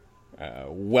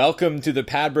Welcome to the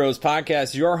Pad Bros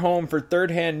Podcast, your home for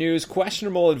third-hand news,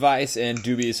 questionable advice, and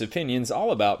dubious opinions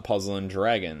all about Puzzle and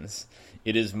Dragons.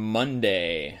 It is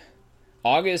Monday,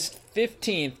 August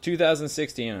 15th,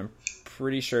 2016. I'm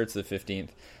pretty sure it's the 15th.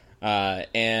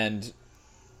 And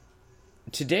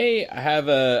today I have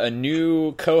a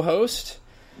new co-host.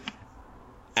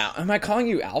 Am I calling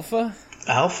you Alpha?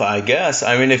 Alpha, I guess.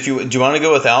 I mean, do you want to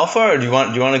go with Alpha, or do you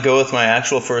want to go with my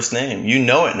actual first name? You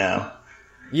know it now.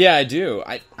 Yeah, I do.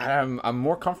 I'm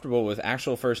more comfortable with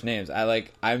actual first names.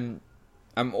 I'm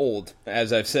old,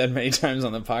 as I've said many times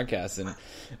on the podcast, and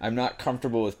I'm not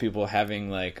comfortable with people having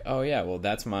like, oh yeah, well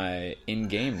that's my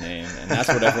in-game name, and that's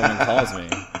what everyone calls me.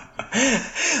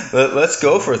 Let's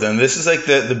go for it then. This is like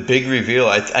the big reveal.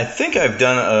 I think I've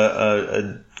done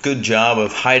a good job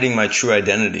of hiding my true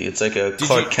identity. It's like a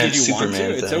Clark Kent Superman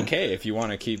thing. It's okay if you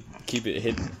want to keep it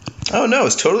hidden. Oh no,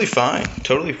 it's totally fine.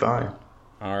 Totally fine.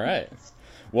 All right.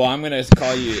 Well, I'm going to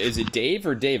call you, is it Dave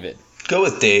or David? Go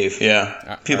with Dave,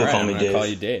 yeah. People call me Dave. I'm going to call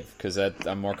you Dave, because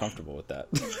I'm more comfortable with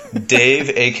that. Dave,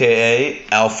 a.k.a.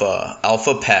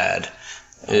 AlfuhPAD.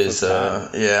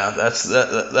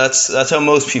 That's how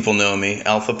most people know me,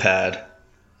 AlfuhPAD.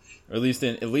 Or at least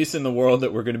in the world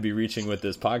that we're going to be reaching with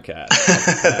this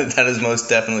podcast. That is most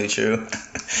definitely true.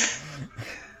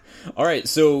 All right,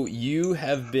 so you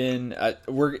have been...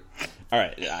 All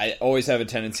right, I always have a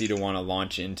tendency to want to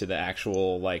launch into the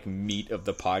actual meat of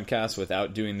the podcast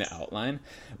without doing the outline,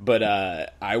 but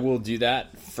I will do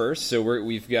that first. So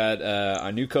we've got a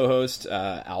new co-host,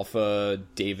 Alpha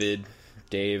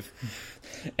Dave,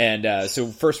 and so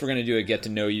first we're going to do a get to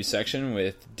know you section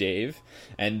with Dave,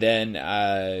 and then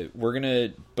we're going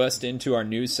to bust into our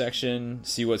news section,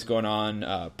 see what's going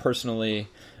on personally,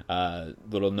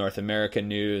 little North America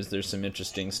news. There's some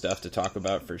interesting stuff to talk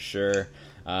about for sure.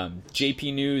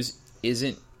 JP News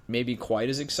isn't maybe quite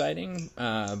as exciting,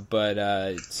 but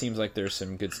it seems like there's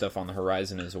some good stuff on the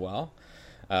horizon as well.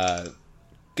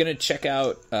 Gonna check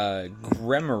out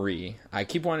Gremory. I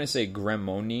keep wanting to say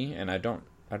Gremoni, and I don't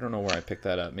know where I picked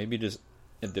that up. Maybe just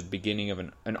at the beginning of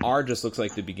an R just looks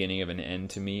like the beginning of an N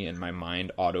to me, and my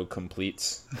mind auto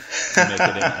completes to make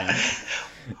it an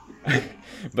N.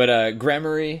 But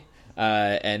Gremory,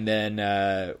 and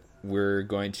then we're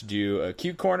going to do a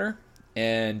cute corner.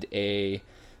 And we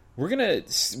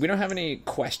don't have any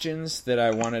questions that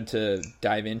I wanted to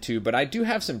dive into, but I do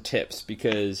have some tips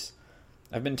because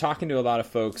I've been talking to a lot of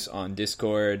folks on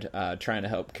Discord, trying to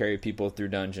help carry people through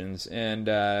dungeons, and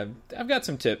I've got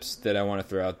some tips that I want to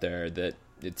throw out there that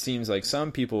it seems like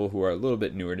some people who are a little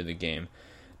bit newer to the game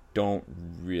don't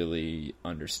really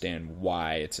understand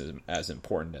why it's as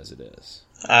important as it is.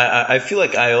 I feel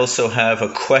like I also have a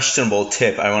questionable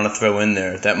tip I want to throw in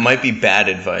there that might be bad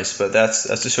advice, but that's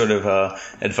the sort of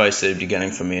advice they'd be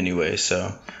getting from me anyway.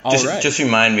 So just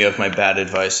remind me of my bad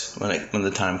advice when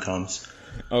the time comes.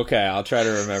 Okay, I'll try to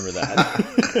remember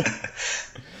that.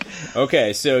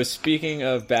 Okay, so speaking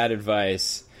of bad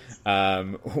advice,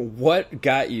 what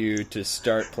got you to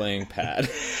start playing Pad?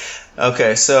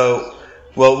 Okay, so...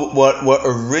 Well, what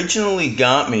originally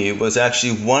got me was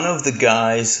actually one of the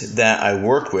guys that I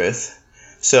work with.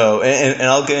 So, and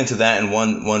I'll get into that in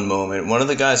one moment. One of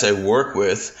the guys I work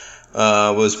with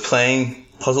was playing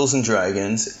Puzzles and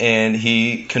Dragons, and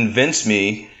he convinced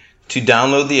me to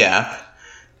download the app.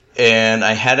 And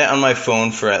I had it on my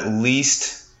phone for at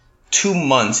least 2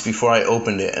 months before I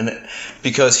opened it, and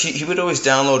because he would always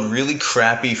download really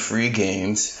crappy free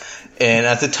games. And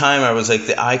at the time, I was like,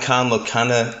 the icon looked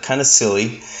kind of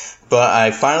silly, but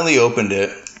I finally opened it,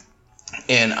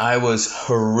 and I was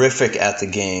horrific at the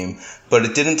game. But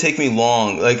it didn't take me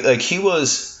long. I think he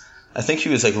was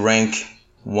rank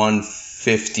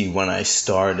 150 when I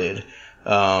started.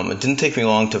 It didn't take me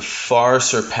long to far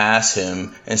surpass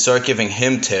him and start giving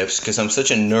him tips because I'm such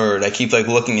a nerd. I keep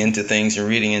looking into things and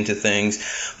reading into things,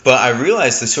 but I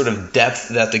realized the sort of depth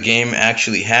that the game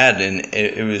actually had, and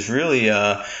it was really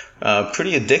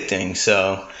pretty addicting.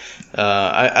 So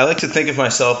I like to think of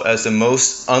myself as the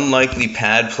most unlikely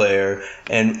pad player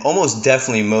and almost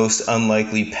definitely most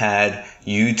unlikely pad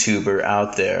YouTuber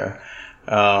out there.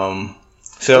 Okay.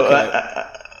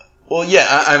 Well, yeah,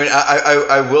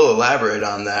 I will elaborate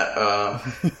on that.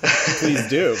 Please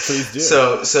do.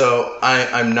 So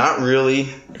I'm not really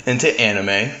into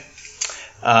anime.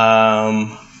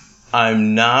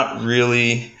 I'm not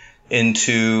really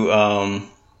into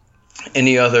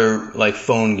any other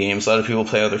phone games. A lot of people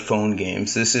play other phone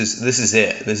games. This is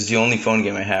it. This is the only phone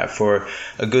game I have. For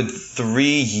a good 3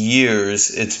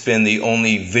 years, it's been the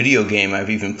only video game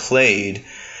I've even played.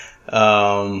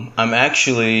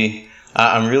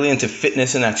 I'm really into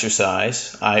fitness and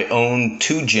exercise. I own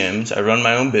 2 gyms. I run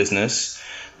my own business.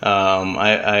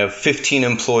 I have 15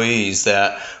 employees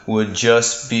that would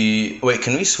just be... Wait,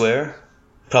 can we swear?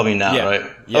 Probably not, right?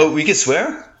 Yeah. Oh, we could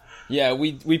swear? Yeah,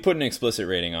 we put an explicit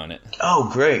rating on it. Oh,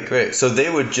 great. So they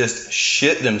would just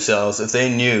shit themselves if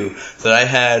they knew that I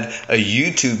had a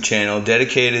YouTube channel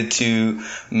dedicated to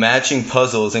matching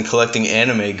puzzles and collecting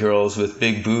anime girls with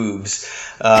big boobs.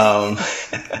 But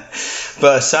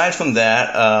aside from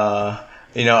that,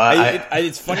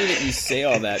 it's funny that you say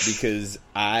all that because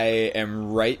I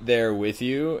am right there with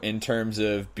you in terms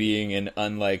of being an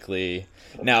unlikely...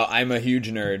 Now, I'm a huge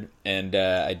nerd, and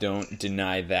I don't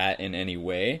deny that in any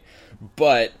way.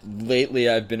 But lately,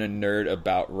 I've been a nerd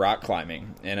about rock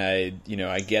climbing, and I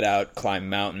get out, climb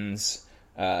mountains,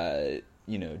 do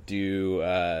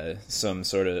some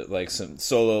sort of like some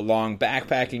solo long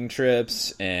backpacking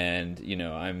trips, and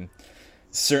I'm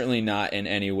certainly not in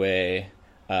any way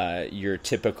your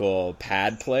typical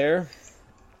pad player.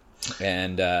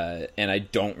 And I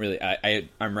don't really.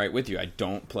 I'm right with you. I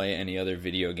don't play any other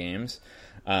video games.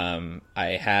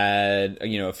 I had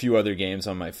a few other games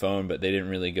on my phone, but they didn't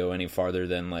really go any farther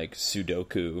than like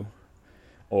Sudoku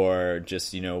or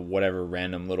just whatever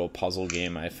random little puzzle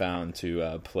game I found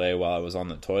to play while I was on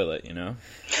the toilet. Yeah,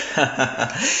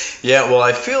 well,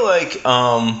 I feel like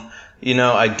I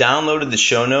downloaded the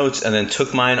show notes and then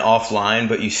took mine offline,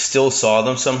 but you still saw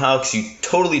them somehow because you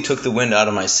totally took the wind out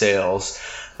of my sails.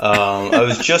 I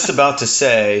was just about to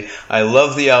say I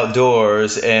love the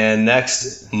outdoors, and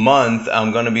next month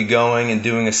I'm going to be going and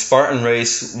doing a Spartan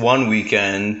race one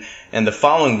weekend, and the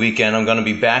following weekend I'm going to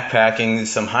be backpacking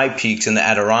some high peaks in the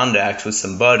Adirondacks with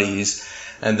some buddies,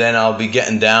 and then I'll be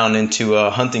getting down into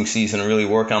a hunting season and really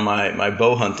work on my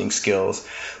bow hunting skills.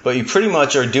 But you pretty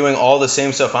much are doing all the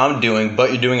same stuff I'm doing,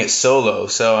 but you're doing it solo.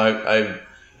 So I'm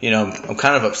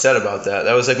kind of upset about that.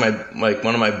 That was like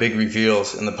one of my big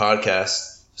reveals in the podcast.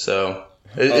 So,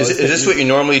 is this what you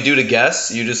normally do to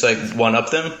guests? You just like one-up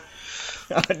them?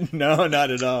 No, not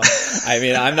at all. I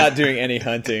mean, I'm not doing any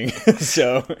hunting,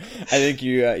 so I think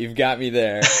you've got me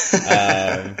there.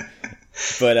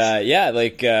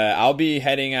 I'll be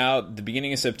heading out the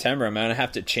beginning of September. I'm gonna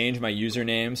have to change my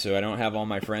username so I don't have all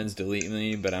my friends delete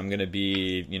me. But I'm gonna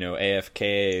be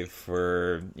AFK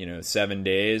for 7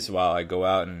 days while I go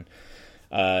out and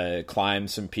climb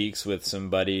some peaks with some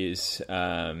buddies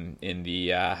in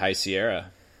the High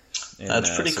Sierra.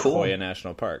 That's pretty Sequoia cool.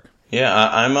 National Park. Yeah,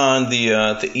 I'm on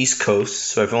the East Coast,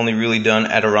 so I've only really done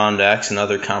Adirondacks and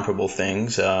other comparable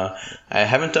things. I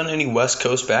haven't done any West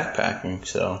Coast backpacking,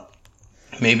 so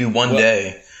maybe one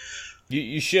day.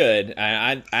 You should.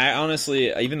 I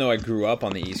honestly, even though I grew up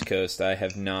on the East Coast, I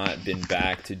have not been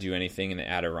back to do anything in the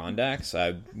Adirondacks.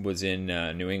 I was in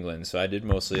New England, so I did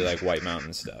mostly like White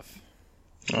Mountain stuff.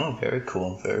 Oh, very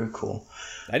cool, very cool.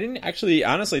 I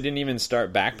honestly didn't even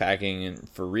start backpacking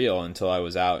for real until I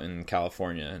was out in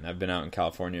California. And I've been out in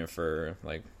California for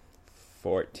like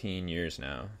 14 years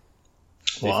now.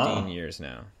 15 years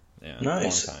now. Yeah,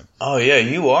 nice. Long time. Oh, yeah,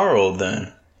 you are old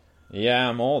then. Yeah,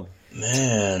 I'm old.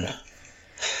 Man.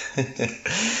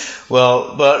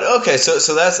 Well, but okay,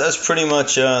 so that's pretty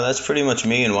much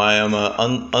me and why I'm a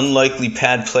unlikely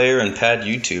pad player and pad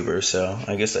YouTuber. So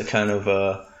I guess that kind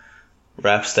of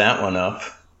wraps that one up.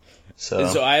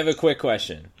 So I have a quick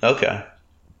question. Okay.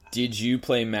 Did you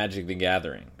play Magic the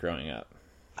Gathering growing up?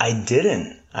 I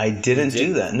didn't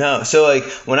do that. No. So like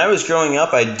when I was growing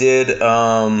up, I did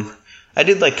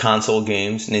like console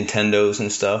games, Nintendos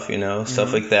and stuff,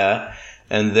 stuff like that.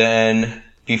 And then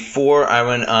before I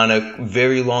went on a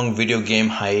very long video game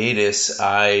hiatus,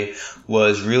 I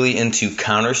was really into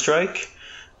Counter-Strike.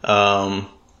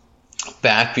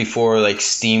 Back before like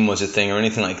Steam was a thing or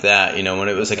anything like that, when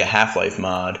it was like a Half-Life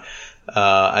mod.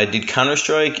 I did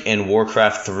Counter-Strike and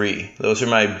Warcraft 3. Those are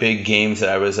my big games that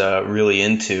I was really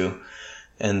into.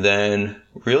 And then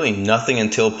really nothing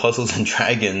until Puzzles and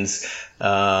Dragons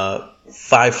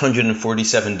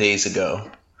 547 days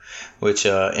ago, which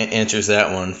answers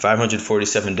that one.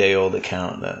 547-day-old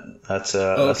account. That's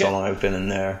how long I've been in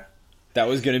there. That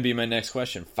was going to be my next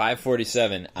question.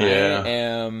 547. Yeah. I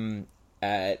am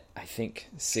at, I think,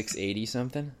 680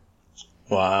 something.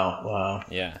 Wow.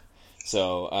 Yeah.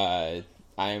 So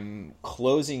I'm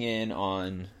closing in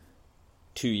on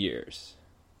 2 years.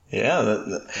 Yeah,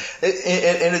 and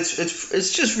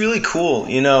it's just really cool,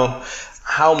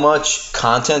 how much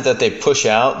content that they push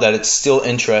out that it's still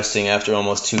interesting after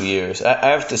almost 2 years. I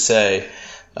have to say,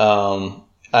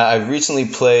 I recently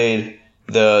played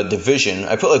The Division.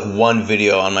 I put like one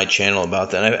video on my channel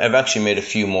about that. I've actually made a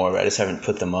few more, but I just haven't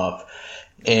put them up.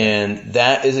 And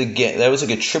that was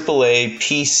like a AAA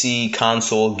PC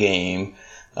console game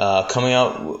coming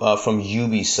out from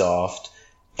Ubisoft,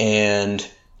 and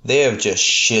they have just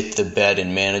shit the bed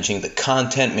in managing the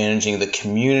content, managing the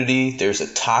community. There's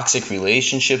a toxic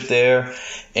relationship there.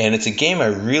 And it's a game I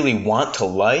really want to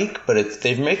like, but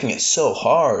they're making it so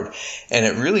hard. And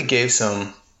it really gave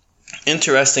some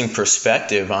interesting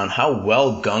perspective on how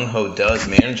well Gung-Ho does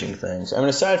managing things. I mean,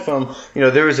 aside from,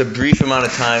 there was a brief amount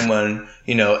of time when,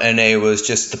 NA was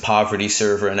just the poverty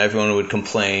server and everyone would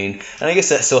complain. And I guess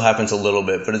that still happens a little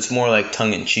bit, but it's more like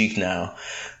tongue-in-cheek now.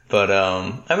 But,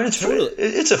 I mean,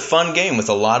 it's a fun game with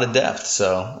a lot of depth,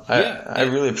 so I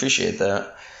really appreciate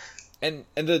that. And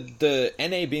the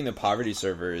NA being the poverty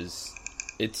server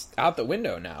it's out the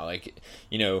window now. Like,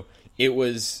 it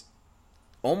was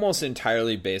almost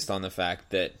entirely based on the fact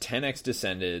that 10X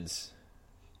Descendeds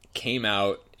came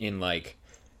out in like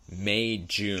May,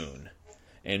 June,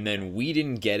 and then we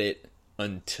didn't get it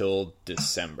until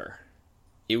December.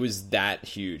 It was that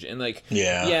huge. And like,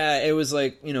 yeah, it was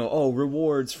like,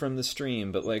 rewards from the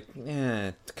stream, but like,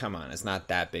 come on, it's not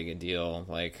that big a deal.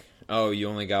 Like, oh, you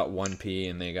only got 1p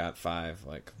and they got 5.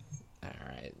 Like, all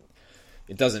right.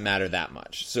 It doesn't matter that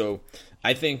much. So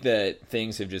I think that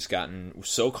things have just gotten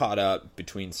so caught up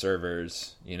between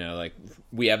servers, like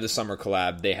we have the summer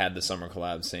collab, they had the summer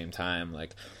collab same time.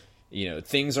 Like,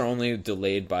 things are only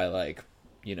delayed by like,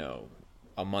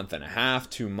 a month and a half,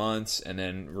 2 months, and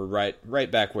then we're right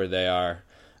back where they are.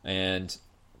 And,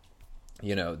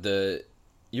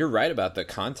 you're right about the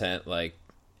content. Like,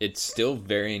 it's still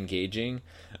very engaging.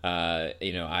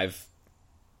 I've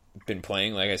been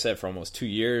playing, like I said, for almost 2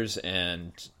 years,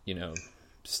 and,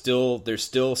 there's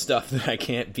still stuff that I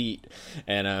can't beat,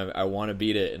 and I want to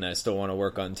beat it, and I still want to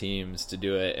work on teams to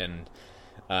do it. And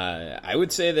I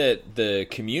would say that the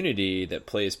community that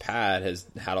plays Pad has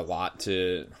had a lot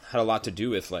to do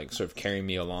with like sort of carrying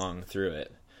me along through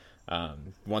it.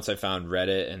 Once I found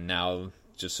Reddit, and now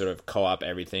just sort of co-op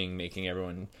everything, making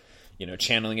everyone,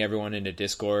 channeling everyone into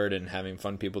Discord and having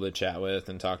fun people to chat with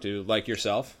and talk to, like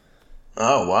yourself.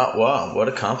 Oh, wow. What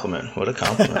a compliment.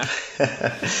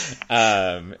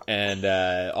 And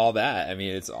all that. I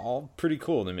mean, it's all pretty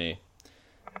cool to me.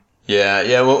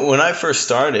 Yeah. Well, when I first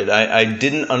started, I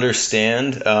didn't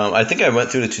understand. I think I went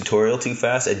through the tutorial too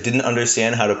fast. I didn't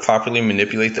understand how to properly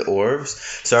manipulate the orbs.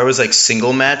 So I was like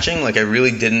single matching. Like I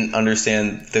really didn't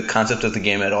understand the concept of the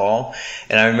game at all.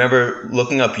 And I remember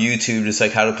looking up YouTube, just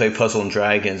like how to play Puzzle and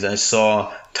Dragons. And I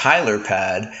saw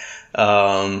AlfuhPAD,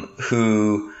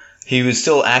 who he was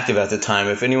still active at the time.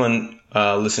 If anyone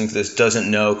listening to this doesn't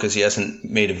know, because he hasn't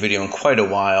made a video in quite a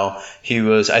while,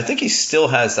 I think he still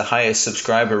has the highest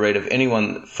subscriber rate of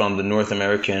anyone from the North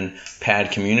American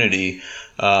pad community.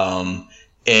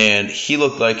 And he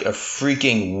looked like a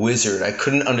freaking wizard. I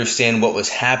couldn't understand what was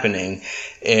happening.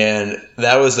 And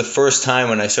that was the first time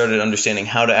when I started understanding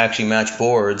how to actually match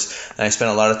boards. And I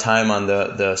spent a lot of time on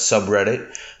the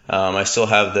subreddit. I still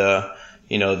have the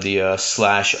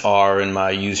 /r in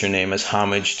my username as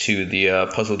homage to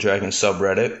the Puzzle Dragon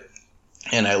subreddit.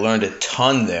 And I learned a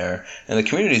ton there. And the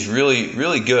community is really,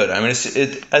 really good. I mean,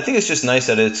 I think it's just nice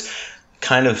that it's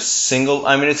kind of single.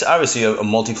 I mean, it's obviously a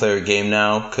multiplayer game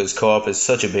now because co-op is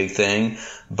such a big thing.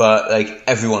 But, like,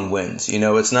 everyone wins.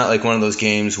 It's not like one of those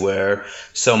games where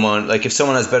if someone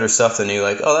has better stuff than you,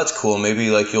 like, oh, that's cool. Maybe,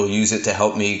 like, you'll use it to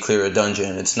help me clear a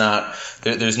dungeon. It's not,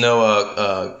 there's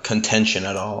no contention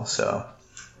at all. So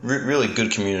really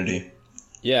good community.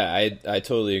 Yeah, I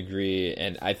totally agree,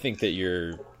 and I think that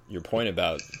your point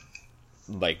about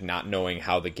like not knowing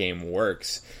how the game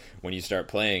works when you start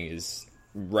playing is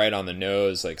right on the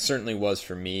nose. Like certainly was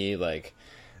for me. Like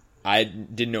I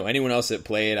didn't know anyone else that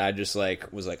played. I just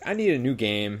was like I need a new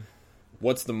game.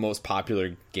 What's the most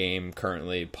popular game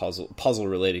currently, puzzle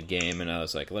related game? And I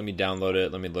was like, let me download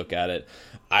it, let me look at it.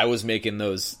 I was making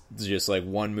those just like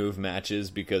one move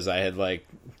matches because I had like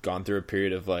gone through a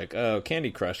period of like, oh, Candy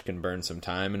Crush can burn some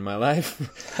time in my life,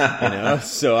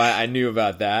 so I knew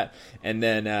about that. And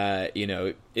then I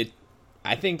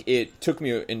think it took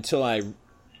me until I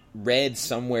read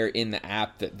somewhere in the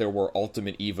app that there were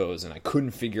ultimate evos and I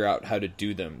couldn't figure out how to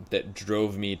do them, that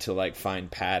drove me to like find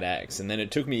Pad X. And then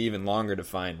it took me even longer to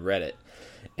find Reddit.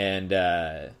 And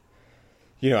I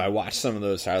watched some of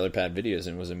those AlfuhPAD videos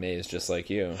and was amazed just like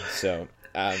you. So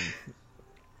I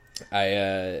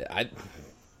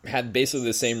had basically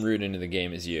the same route into the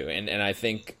game as you, and I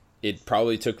think it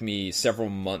probably took me several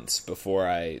months before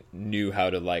I knew how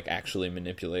to like actually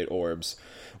manipulate orbs,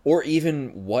 or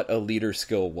even what a leader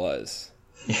skill was.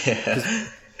 Yeah.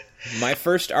 My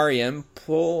first REM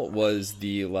pull was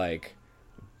the like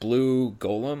blue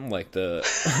golem, like the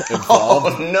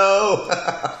evolved. Oh no!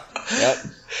 Yep.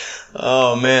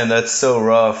 Oh man, that's so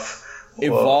rough.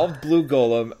 Evolved blue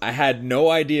golem. I had no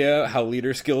idea how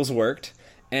leader skills worked,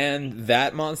 And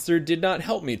that monster did not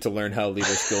help me to learn how leader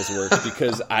skills work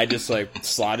because I just like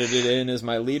slotted it in as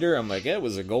my leader. I'm like, it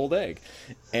was a gold egg.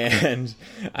 And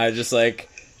I just like,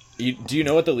 do you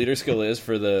know what the leader skill is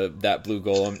for that blue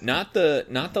golem? Not the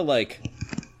like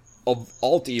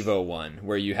alt evo one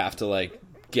where you have to like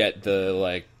get the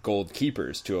like gold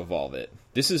keepers to evolve it.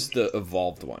 This is the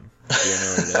evolved one. Do you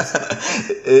know what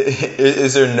it is?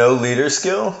 Is there no leader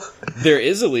skill? There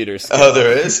is a leader skill. Oh,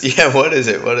 there is? Yeah, what is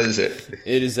it?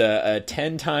 It is a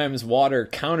 10 times water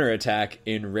counterattack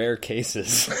in rare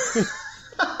cases.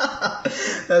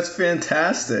 That's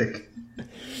fantastic.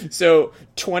 So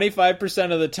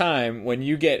 25% of the time when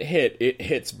you get hit, it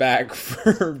hits back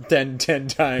for 10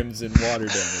 times in water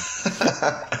damage.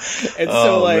 And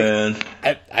so man.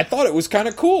 I thought it was kind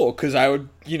of cool because I would,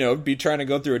 be trying to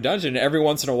go through a dungeon. Every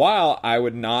once in a while, I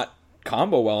would not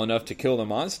combo well enough to kill the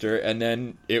monster, and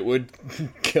then it would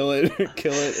kill it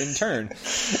in turn.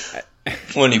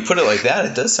 When you put it like that,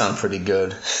 it does sound pretty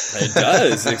good. It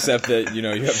does, except that, you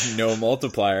have no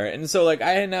multiplier. And so, like,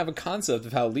 I didn't have a concept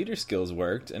of how leader skills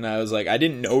worked. And I was like, I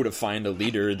didn't know to find a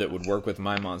leader that would work with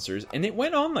my monsters. And it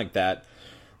went on like that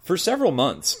for several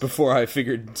months before I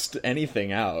figured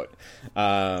anything out.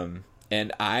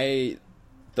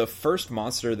 The first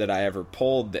monster that I ever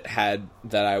pulled that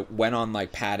I went on,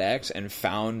 like, Pad X and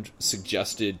found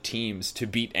suggested teams to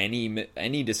beat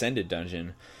any Descended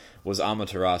dungeon was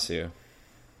Amaterasu.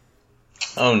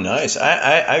 Oh, nice.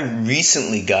 I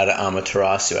recently got an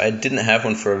Amaterasu. I didn't have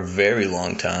one for a very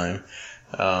long time.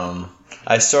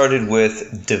 I started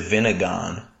with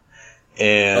Divinagon.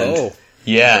 And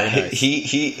yeah, nice.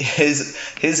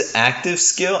 His active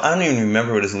skill, I don't even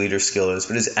remember what his leader skill is,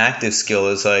 but his active skill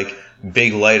is like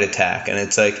big light attack, and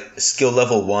it's like skill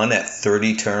level 1 at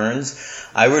 30 turns.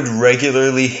 I would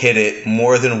regularly hit it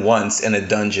more than once in a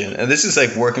dungeon, and this is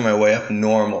like working my way up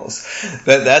normals.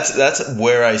 That's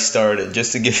where I started,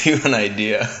 just to give you an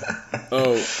idea.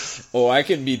 oh, I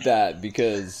can beat that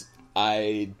because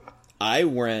I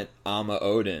went Ama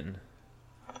Odin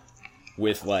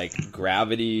with like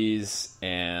gravities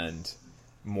and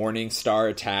Morning Star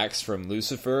attacks from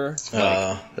Lucifer.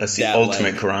 That's the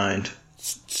ultimate grind.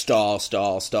 Stall,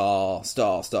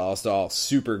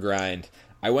 super grind.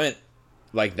 I went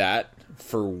like that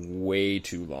for way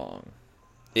too long.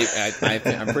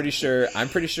 I'm pretty sure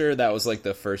that was like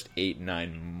the first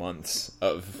 8-9 months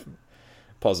of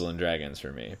Puzzle and Dragons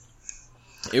for me.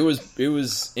 It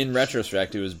was in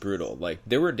retrospect, it was brutal. Like,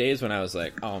 there were days when I was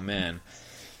like, oh man,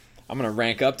 I'm gonna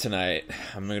rank up tonight.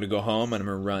 I'm gonna go home and I'm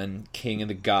gonna run King of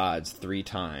the Gods 3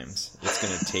 times. It's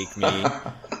gonna take me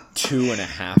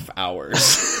 2.5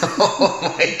 hours. Oh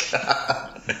my god.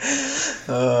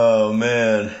 Oh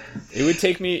man. It would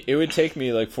take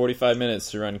me like 45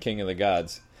 minutes to run King of the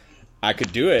Gods. I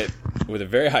could do it with a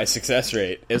very high success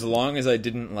rate as long as I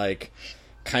didn't like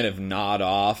kind of nod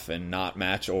off and not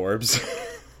match orbs.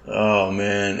 Oh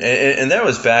man. And that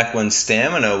was back when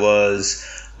stamina was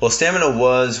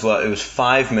it was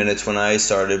 5 minutes when I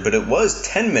started, but it was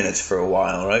 10 minutes for a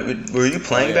while, right? Were you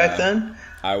playing back then?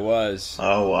 I was.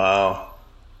 Oh, wow.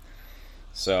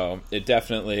 So it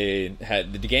definitely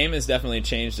the game has definitely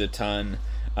changed a ton.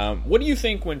 What do you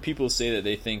think when people say that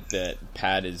they think that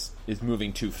Pad is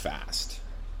moving too fast?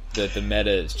 That the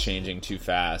meta is changing too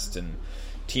fast and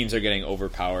teams are getting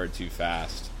overpowered too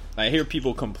fast? I hear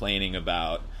people complaining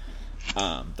about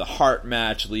the heart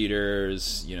match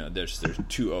leaders. There's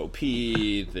too OP.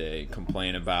 They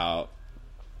complain about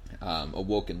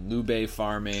Awoken Lube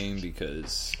farming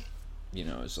because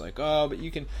it's like, oh, but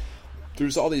you can.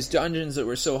 There's all these dungeons that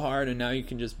were so hard, and now you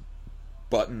can just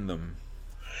button them.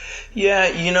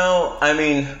 Yeah, I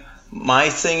mean, my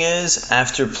thing is,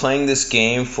 after playing this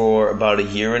game for about a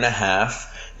year and a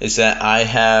half, is that I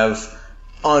have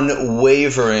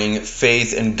unwavering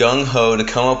faith and gung-ho to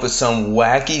come up with some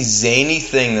wacky, zany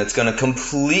thing that's going to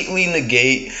completely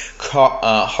negate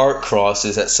heart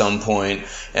crosses at some point,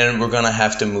 and we're going to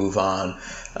have to move on.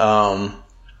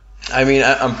 I mean,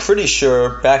 I'm pretty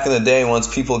sure back in the day,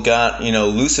 once people got,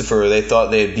 Lucifer, they thought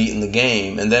they had beaten the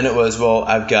game. And then it was, well,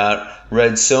 I've got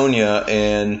Red Sonja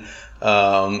and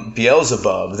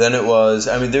Beelzebub. Then it was,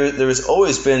 I mean, there's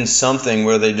always been something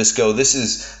where they just go, this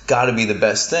has got to be the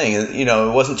best thing. And,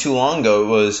 it wasn't too long ago, it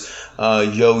was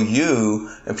Yo-Yu,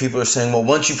 and people are saying, well,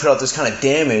 once you put out this kind of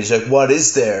damage, like, what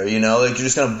is there? Like, you're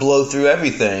just going to blow through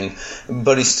everything.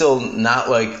 But he's still not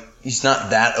he's not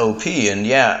that OP. And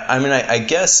yeah, I mean, I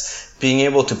guess being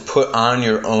able to put on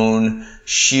your own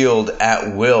shield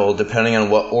at will, depending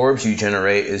on what orbs you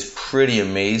generate, is pretty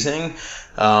amazing.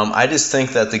 I just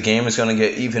think that the game is going to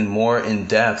get even more in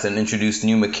depth and introduce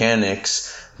new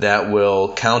mechanics that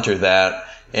will counter that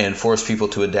and force people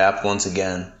to adapt once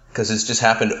again. Because it's just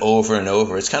happened over and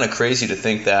over. It's kind of crazy to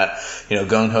think that,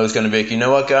 Gung Ho is going to be like, you know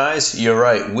what, guys? You're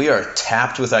right. We are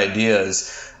tapped with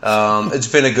ideas. It's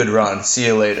been a good run. See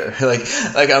you later.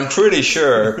 Like I'm pretty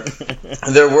sure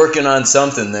they're working on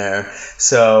something there.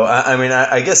 So,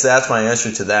 I guess that's my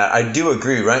answer to that. I do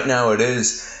agree. Right now it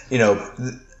is,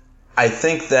 I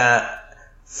think that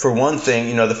for one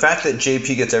thing, the fact that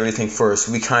JP gets everything first,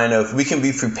 we can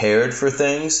be prepared for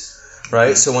things.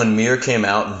 Right? So when Mir came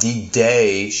out, the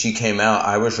day she came out,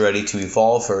 I was ready to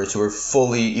evolve her to her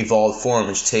fully evolved form,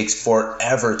 which takes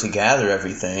forever to gather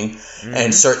everything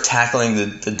and start tackling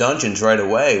the dungeons right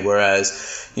away.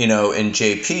 Whereas, in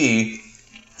JP,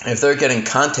 if they're getting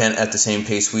content at the same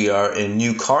pace we are and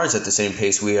new cards at the same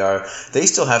pace we are, they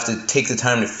still have to take the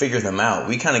time to figure them out.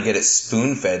 We kind of get it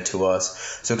spoon-fed to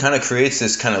us. So it kind of creates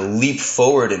this kind of leap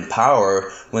forward in power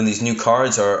when these new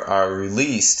cards are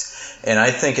released. And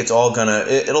I think it's all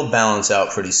it'll balance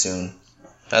out pretty soon.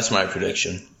 That's my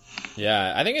prediction.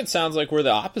 Yeah, I think it sounds like we're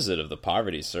the opposite of the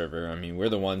poverty server. I mean, we're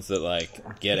the ones that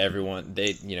get everyone.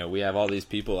 We have all these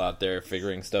people out there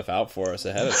figuring stuff out for us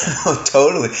ahead of time. Oh,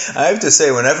 totally. I have to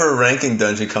say, whenever a ranking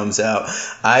dungeon comes out,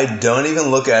 I don't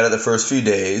even look at it the first few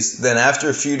days. Then after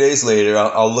a few days later,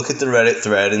 I'll look at the Reddit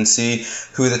thread and see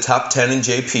who the top 10 in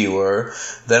JP were.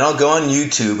 Then I'll go on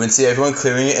YouTube and see everyone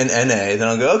clearing it in NA. Then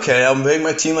I'll go, okay, I'll make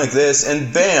my team like this,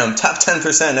 and bam, top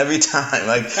 10% every time.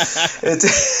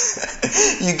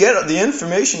 It's you get the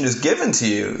information is given to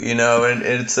you, and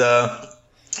it's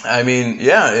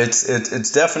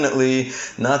it's definitely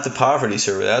not the poverty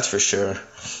server, that's for sure.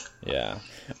 Yeah,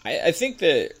 I think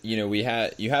that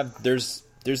there's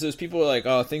those people who are like,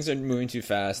 oh, things are moving too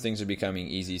fast, things are becoming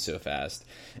easy so fast,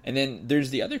 and then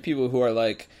there's the other people who are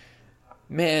like,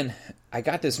 man, I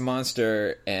got this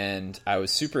monster and I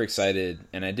was super excited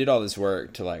and I did all this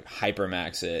work to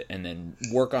hypermax it and then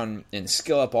work on and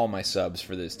skill up all my subs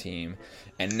for this team,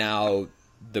 and now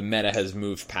the meta has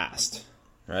moved past,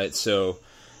 right? So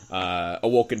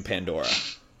Awoken Pandora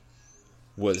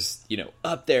was,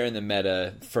 up there in the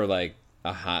meta for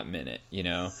a hot minute,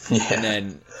 Yeah.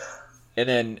 And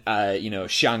then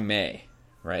Xiang Mei,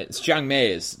 right? Xiang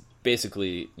Mei is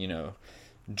basically,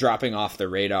 dropping off the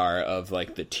radar of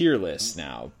the tier list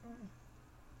now.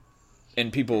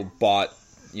 And people bought,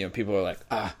 people are like,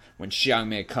 when Xiang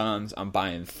Mei comes, I'm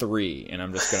buying 3 and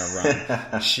I'm just going to run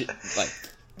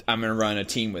I'm going to run a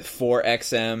team with 4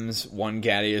 XMs, 1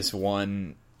 Gadius,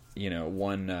 1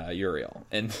 Uriel.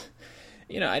 And,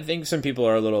 I think some people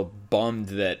are a little bummed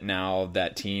that now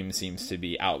that team seems to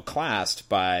be outclassed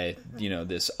by,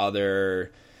 these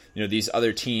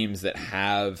other teams that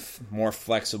have more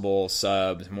flexible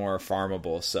subs, more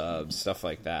farmable subs, stuff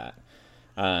like that.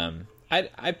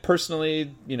 I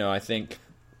personally, I think,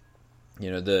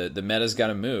 the meta's got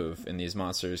to move, and these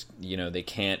monsters, they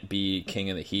can't be king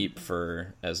of the heap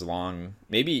for as long.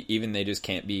 Maybe even they just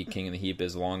can't be king of the heap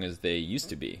as long as they used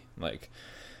to be.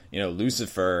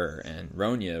 Lucifer and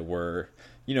Ronya were,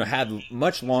 had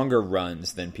much longer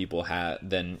runs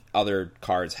than other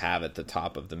cards have at the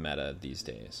top of the meta these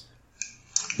days.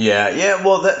 Yeah,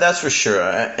 well, that's for sure,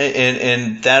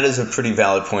 and that is a pretty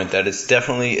valid point. That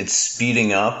it's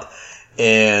speeding up,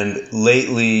 and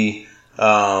lately,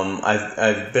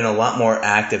 I've been a lot more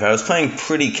active. I was playing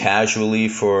pretty casually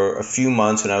for a few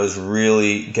months when I was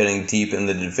really getting deep in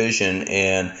the division,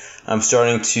 and I'm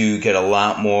starting to get a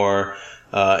lot more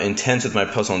intense with my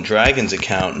Puzzle and Dragons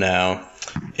account now,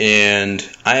 and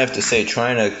I have to say,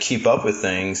 trying to keep up with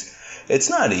things, it's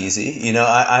not easy.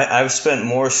 I've spent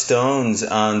more stones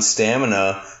on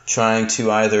stamina trying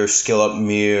to either skill up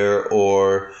Mir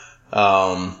or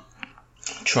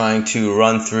trying to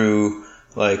run through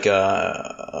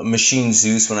Machine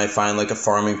Zeus when I find a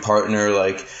farming partner.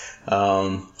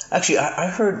 Actually, I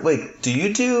heard, do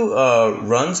you do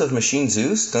runs of Machine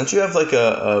Zeus? Don't you have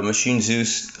a Machine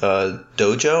Zeus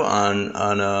dojo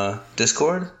on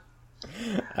Discord?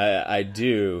 I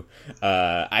do.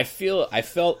 I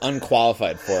felt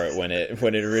unqualified for it when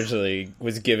it originally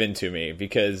was given to me,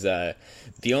 because the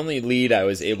only lead I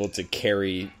was able to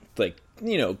carry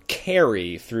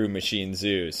through Machine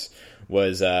Zeus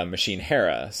was Machine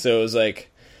Hera. So it was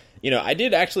I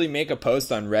did actually make a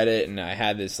post on Reddit, and I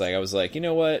had this I was like, you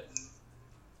know what,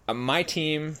 my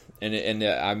team, and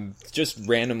I'm just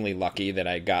randomly lucky that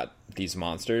I got these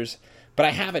monsters. But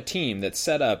I have a team that's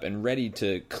set up and ready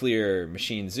to clear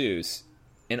Machine Zeus,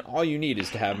 and all you need is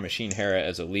to have Machine Hera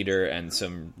as a leader and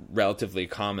some relatively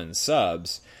common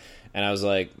subs. And I was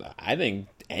like, I think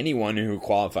anyone who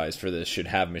qualifies for this should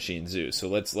have Machine Zeus, so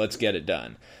let's get it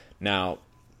done. Now,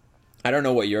 I don't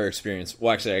know what your experience.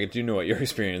 Well, actually, I do know what your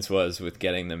experience was with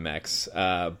getting the mechs.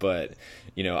 But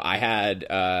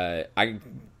I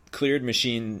cleared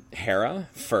Machine Hera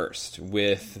first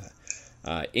with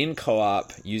in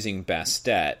co-op using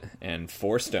Bastet and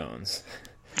 4 stones.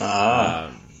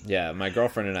 Yeah, my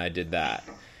girlfriend and I did that,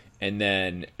 and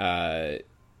then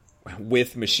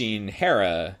with Machine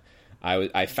Hera,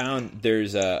 I found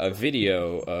there's a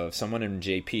video of someone in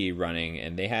JP running,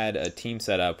 and they had a team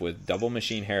set up with double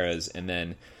Machine Heras, and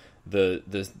then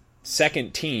the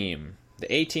second team,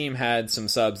 the A team had some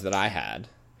subs that I had,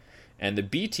 and the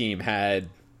B team had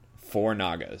 4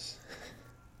 Nagas.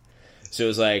 So it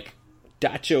was like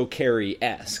Dacho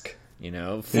Carry-esque, fully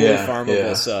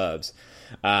farmable subs.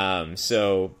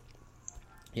 So,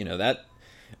 that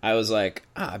I was like,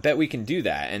 I bet we can do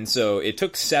that. And so it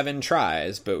took 7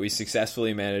 tries, but we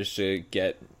successfully managed to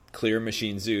get clear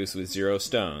Machine Zeus with 0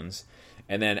 stones.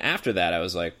 And then after that, I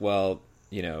was like, well,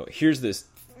 here's this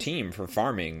team for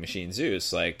farming Machine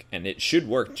Zeus, and it should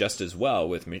work just as well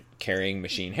with carrying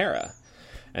Machine Hera.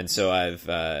 And so I've,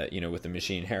 with the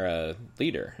Machine Hera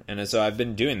leader. And so I've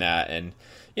been doing that. And,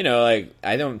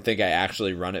 I don't think I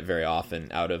actually run it very often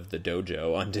out of the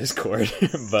dojo on Discord.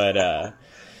 But,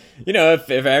 if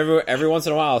every once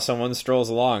in a while someone strolls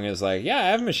along and is like, yeah, I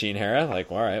have Machine Hera.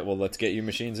 Like, all right, well, let's get you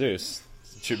Machine Zeus.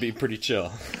 It should be pretty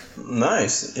chill.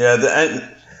 Nice. Yeah,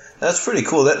 that's pretty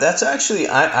cool. That's actually,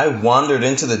 I wandered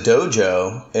into the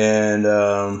dojo and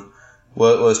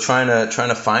was trying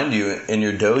to find you in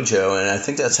your dojo, and I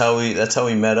think that's how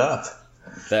we met up.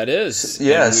 That is.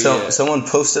 Yeah, someone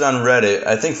posted on Reddit,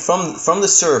 I think from the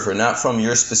server, not from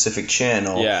your specific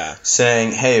channel,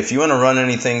 saying, hey, if you want to run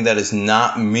anything that is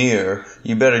not Mir,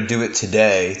 you better do it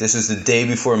today. This is the day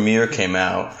before Mir came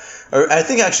out. Or I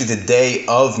think actually the day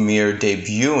of Mir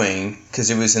debuting, because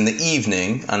it was in the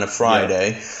evening on a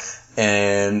Friday,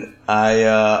 and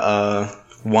I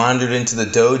wandered into the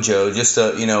dojo, just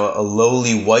a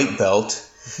lowly white belt,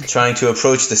 trying to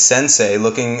approach the sensei,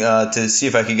 looking to see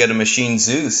if I could get a Machine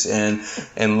Zeus,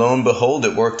 and lo and behold,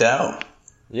 it worked out.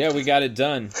 Yeah, we got it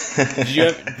done.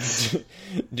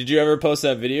 Did you ever post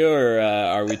that video, or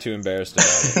are we too embarrassed about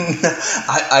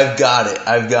it?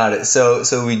 I've got it. So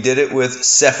we did it with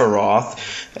Sephiroth,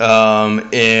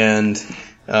 and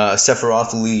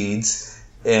Sephiroth leads,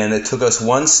 and it took us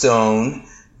 1 stone,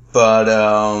 but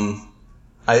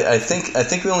I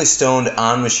think we only stoned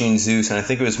on Machine Zeus, and I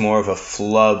think it was more of a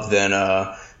flub than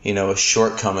a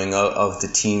shortcoming of the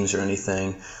teams or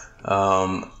anything.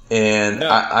 I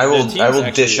will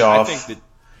dish off.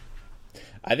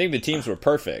 I think the teams were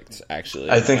perfect, actually.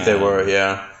 I think they were,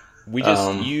 yeah. We just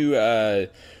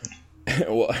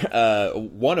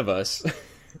one of us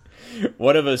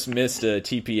missed a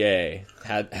TPA.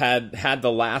 Had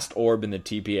the last orb in the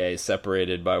TPA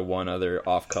separated by one other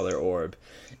off-color orb.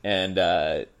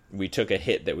 And we took a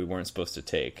hit that we weren't supposed to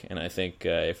take. And I think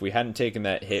if we hadn't taken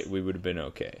that hit, we would have been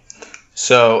okay.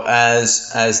 So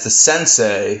as the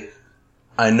sensei,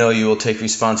 I know you will take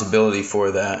responsibility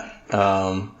for that.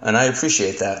 And I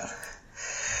appreciate that.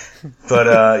 But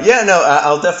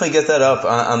I'll definitely get that up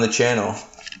on the channel.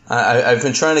 I've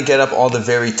been trying to get up all the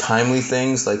very timely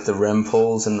things, like the REM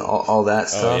polls and all that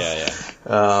stuff. Oh,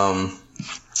 yeah.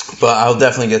 But I'll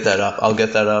definitely get that up. I'll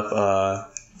get that up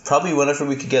probably whenever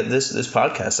we could get this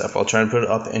podcast up. I'll try and put it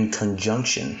up in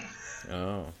conjunction.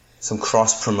 Oh. Some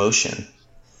cross-promotion.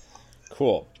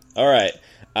 Cool. All right.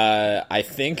 I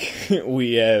think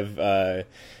we have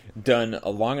done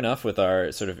long enough with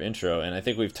our sort of intro, and I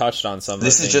think we've touched on some of the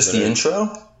things. This is just the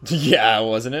intro? Yeah,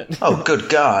 wasn't it? Oh, good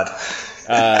God.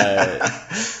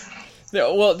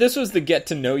 Well, this was the get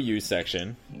to know you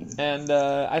section, and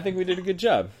I think we did a good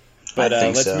job. But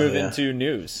let's move into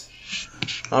news.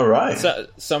 All right. So,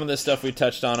 some of the stuff we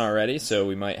touched on already, so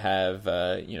we might have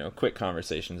quick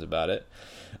conversations about it.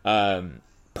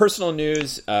 Personal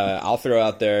news, I'll throw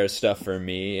out there stuff for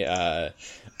me. I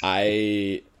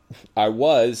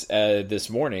was this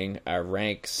morning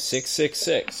rank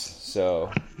 666,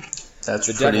 so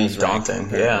that's pretty daunting.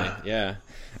 Rank, yeah.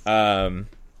 And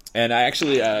I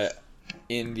actually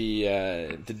in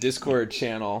the Discord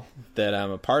channel that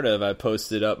I'm a part of, I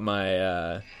posted up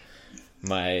my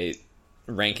my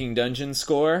ranking dungeon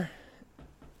score,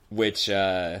 which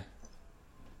we'll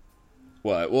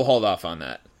hold off on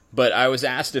that. But I was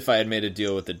asked if I had made a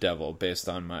deal with the devil based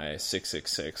on my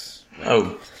 666 rank.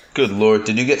 Oh, good Lord.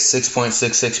 Did you get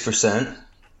 6.66%?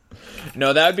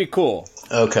 No, that would be cool.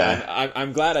 Okay.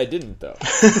 I'm glad I didn't, though.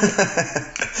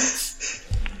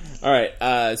 All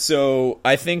right, so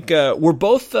I think we're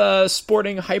both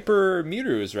sporting Hyper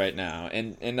Miru's right now,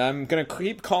 and I'm going to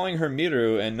keep calling her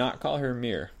Miru and not call her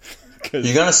Mir.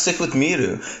 You're going to stick with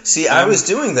Miru. See, I was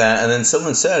doing that, and then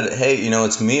someone said, hey,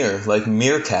 it's Mir, like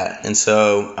Meerkat. And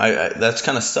so I that's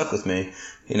kind of stuck with me,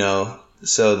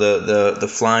 So the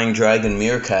flying dragon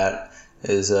Meerkat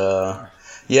is,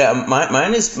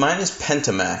 mine is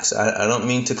Pentamax. I don't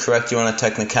mean to correct you on a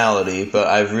technicality, but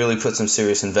I've really put some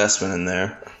serious investment in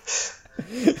there.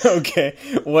 Okay.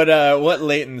 What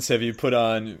latents have you put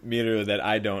on Miru that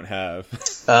I don't have?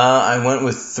 I went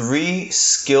with 3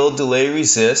 skill delay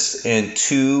resist and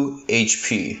 2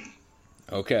 HP.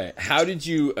 Okay. How did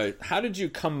you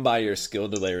come by your skill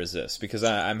delay resist? Because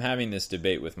I'm having this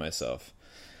debate with myself.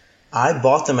 I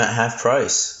bought them at half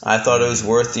price. I thought it was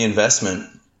worth the investment.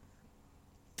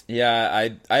 Yeah,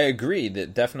 I agree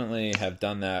that definitely have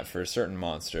done that for certain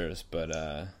monsters,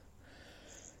 but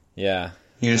yeah.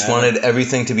 You just wanted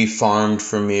everything to be farmed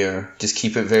from Mir. Just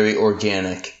keep it very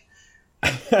organic.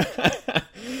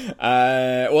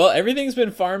 Well, everything's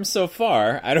been farmed so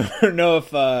far. I don't know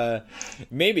if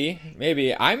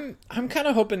maybe I'm kind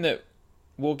of hoping that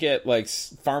we'll get like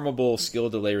farmable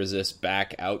skill delay resist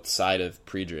back outside of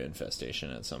Predra infestation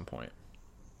at some point.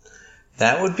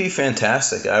 That would be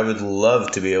fantastic. I would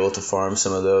love to be able to farm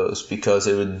some of those because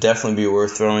it would definitely be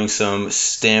worth throwing some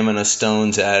stamina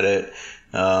stones at it.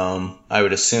 I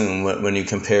would assume when you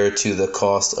compare it to the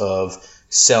cost of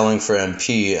selling for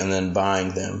MP and then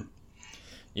buying them.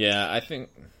 Yeah, I think,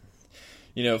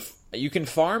 you can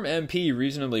farm MP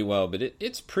reasonably well, but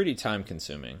it's pretty time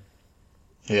consuming.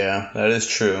 Yeah, that is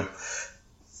true.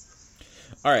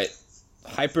 All right.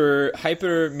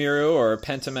 Hyper Miru or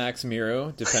Pentamax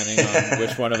Miru, depending on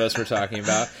which one of us we're talking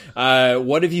about.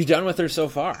 What have you done with her so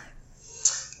far?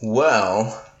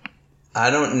 Well, I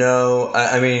don't know.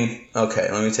 Okay,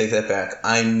 let me take that back.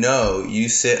 I know you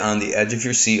sit on the edge of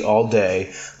your seat all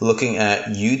day looking at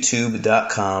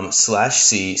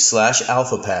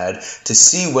youtube.com/c/AlfuhPAD to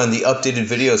see when the updated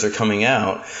videos are coming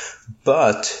out.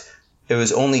 But it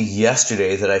was only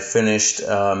yesterday that I finished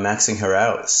maxing her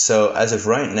out. So as of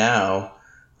right now,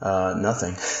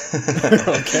 nothing.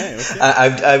 Okay.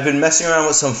 I've been messing around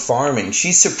with some farming.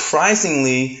 She's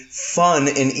surprisingly fun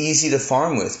and easy to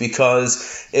farm with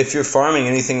because if you're farming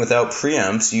anything without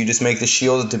preamps, you just make the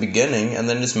shield at the beginning and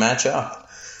then just match up.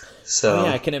 So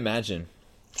yeah, I can imagine.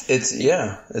 It's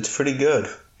pretty good.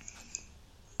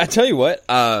 I tell you what,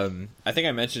 I think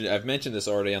I've mentioned this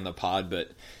already on the pod, but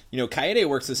Kaede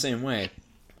works the same way,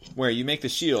 where you make the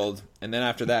shield, and then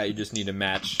after that you just need to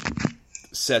match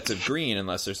sets of green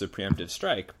unless there's a preemptive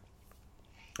strike.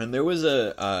 And there was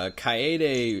a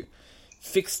Kaede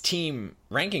fixed team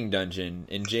ranking dungeon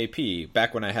in JP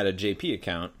back when I had a JP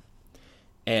account,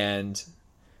 and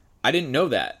I didn't know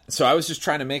that, so I was just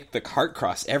trying to make the cart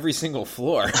cross every single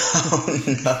floor.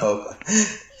 Oh no.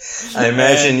 I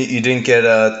imagine you didn't get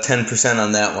 10%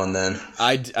 on that one then.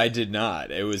 I did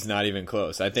not. It was not even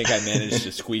close. I think I managed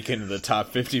to squeak into the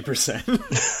top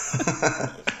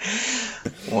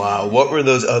 50%. Wow. What were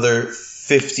those other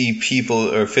 50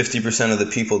 people or 50% of the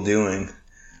people doing?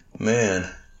 Man.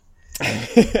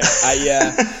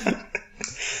 Yeah.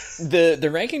 The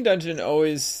ranking dungeon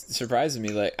always surprises me.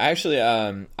 Like, actually,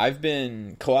 I've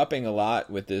been co-oping a lot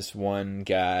with this one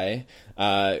guy,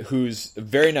 who's a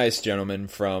very nice gentleman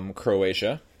from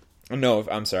Croatia. No,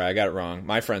 I'm sorry, I got it wrong.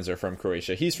 My friends are from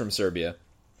Croatia. He's from Serbia.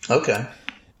 Okay.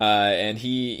 And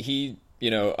he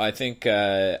I think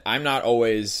I'm not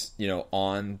always,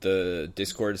 on the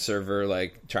Discord server,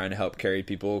 like, trying to help carry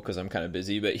people because I'm kind of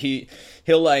busy. But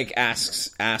he'll like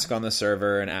ask on the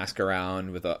server and ask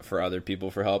around for other people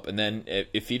for help. And then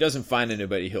if he doesn't find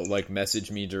anybody, he'll like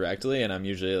message me directly, and I'm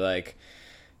usually like,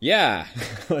 yeah,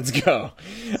 let's go.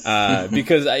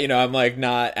 Because I'm like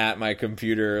not at my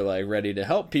computer like ready to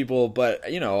help people, but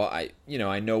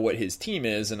I know what his team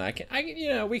is, and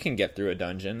we can get through a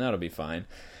dungeon. That'll be fine.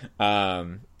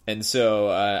 And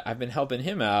so I've been helping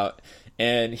him out,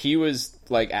 and he was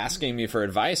like asking me for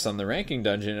advice on the ranking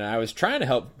dungeon, and I was trying to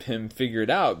help him figure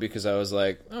it out because I was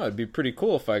like, oh, it'd be pretty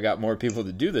cool if I got more people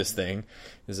to do this thing,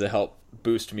 is to help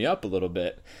boost me up a little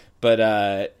bit.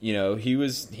 But he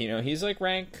was, he's like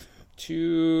rank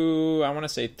 2, I want to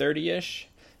say 30-ish,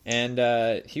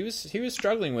 and he was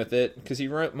struggling with it because he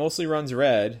mostly runs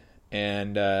red,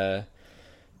 and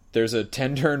there's a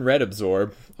 10-turn red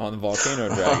absorb on the Volcano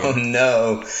Dragon. Oh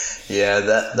no,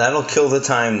 yeah, that'll kill the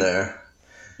time there.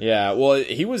 Yeah, well,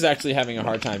 he was actually having a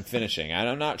hard time finishing, and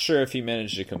I'm not sure if he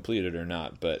managed to complete it or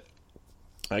not, but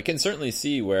I can certainly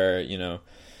see where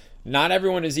not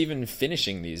everyone is even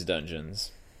finishing these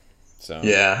dungeons. So.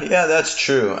 Yeah, that's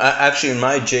true. Actually, in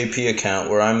my JP account,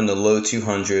 where I'm in the low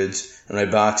 200s, and my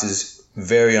box is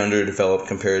very underdeveloped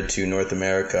compared to North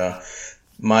America,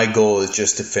 my goal is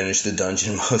just to finish the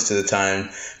dungeon most of the time,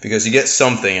 because you get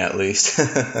something at least.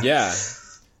 Yeah.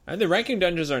 And the ranking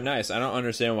dungeons are nice. I don't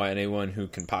understand why anyone who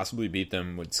can possibly beat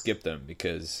them would skip them,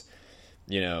 because,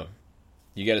 you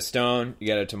get a stone, you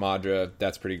get a Tamadra,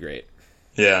 that's pretty great.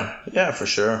 Yeah, for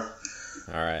sure.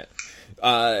 All right.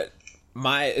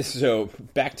 So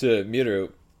back to Miru.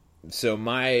 So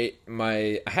I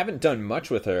haven't done much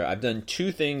with her. I've done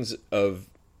two things of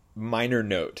minor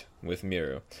note with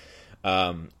Miru.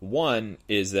 One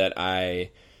is that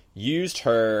I used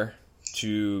her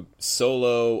to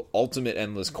solo Ultimate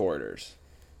Endless Corridors.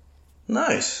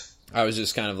 Nice. I was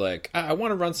just kind of like, I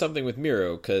want to run something with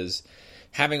Miru, because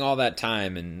having all that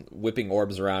time and whipping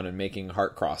orbs around and making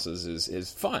heart crosses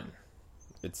is fun.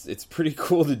 It's pretty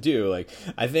cool to do. Like,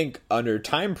 I think under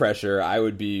time pressure, I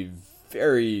would be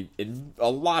in a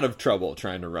lot of trouble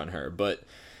trying to run her. But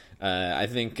I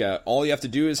think all you have to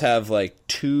do is have like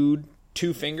two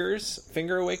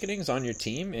finger awakenings on your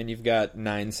team, and you've got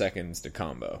 9 seconds to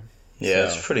combo. Yeah,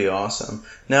 So, it's pretty awesome.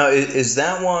 Now, is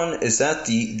that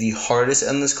the hardest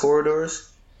Endless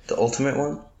Corridors? The ultimate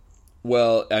one?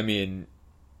 well, I mean,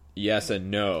 yes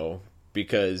and no,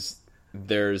 because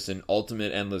there's an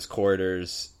Ultimate Endless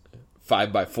Corridors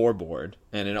 5x4 board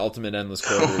and an Ultimate Endless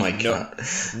Corridors. Oh my god!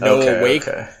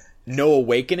 No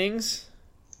awakenings.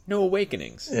 No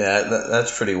awakenings. Yeah,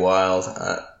 that's pretty wild.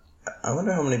 I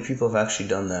wonder how many people have actually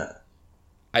done that.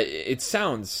 It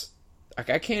sounds like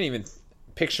I can't even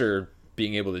picture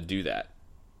being able to do that.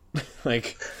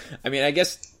 Like, I mean, I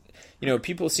guess,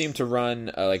 people seem to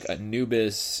run like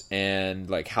Anubis and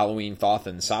like Halloween Thoth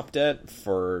and Sopdet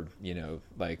for,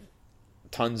 like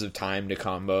tons of time to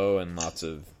combo and lots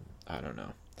of, I don't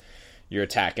know. Your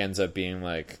attack ends up being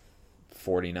like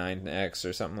 49x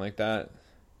or something like that.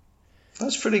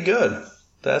 That's pretty good.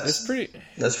 That's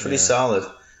pretty solid.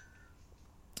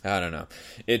 I don't know.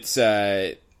 It's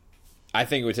I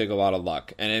think it would take a lot of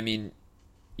luck. And I mean,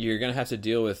 you're going to have to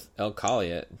deal with El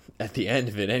Kali at the end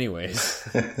of it anyways.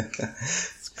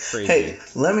 It's crazy. Hey,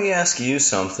 let me ask you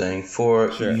something.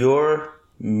 For your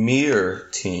Mir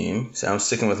team, so I'm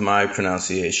sticking with my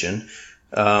pronunciation.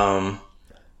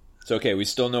 It's okay. We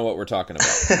still know what we're talking about.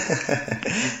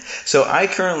 So I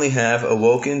currently have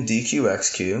Awoken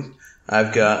DQXQ.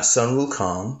 I've got Sun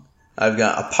Wukong. I've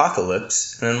got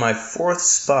Apocalypse. And in my fourth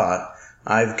spot,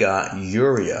 I've got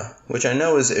Yuria, which I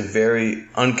know is a very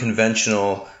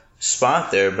unconventional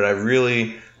spot there, but I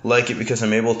really like it because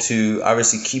I'm able to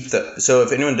obviously keep so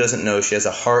if anyone doesn't know, she has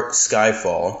a heart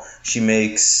Skyfall. She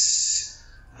makes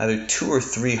either 2 or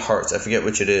 3 hearts, I forget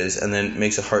which it is, and then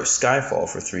makes a heart Skyfall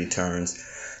for 3 turns.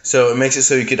 So it makes it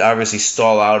so you could obviously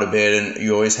stall out a bit, and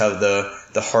you always have the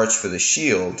hearts for the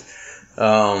shield.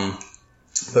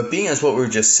 But being as what we were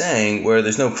just saying, where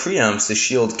there's no preempts, the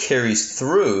shield carries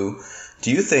through. Do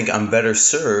you think I'm better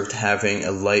served having a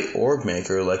light orb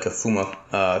maker like a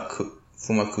Kataro?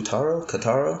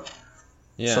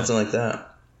 Yeah. Something like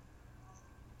that.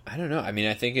 I don't know. I mean,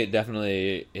 I think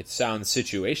it sounds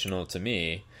situational to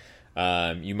me.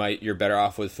 You're better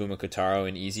off with Fumakotaro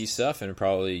and easy stuff, and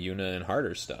probably Yuna and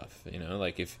harder stuff.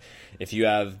 Like if you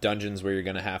have dungeons where you're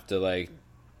gonna have to like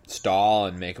stall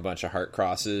and make a bunch of heart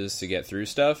crosses to get through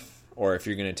stuff, or if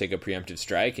you're gonna take a preemptive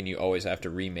strike and you always have to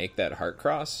remake that heart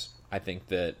cross, I think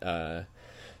that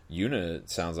Yuna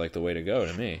sounds like the way to go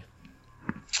to me.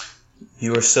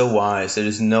 You are so wise. It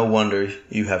is no wonder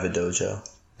you have a dojo.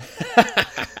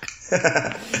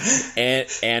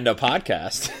 and a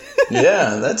podcast.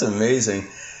 Yeah, that's amazing.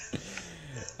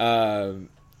 All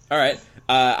right.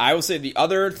 I will say the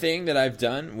other thing that I've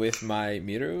done with my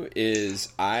Miru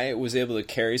is I was able to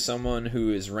carry someone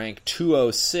who is ranked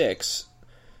 206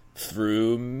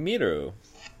 through Miru,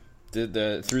 through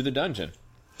the dungeon.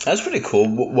 That's pretty cool.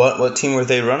 What team were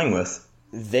they running with?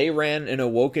 They ran an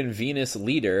Awoken Venus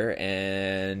leader,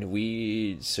 and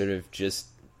we sort of just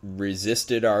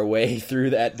resisted our way through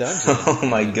that dungeon. Oh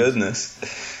my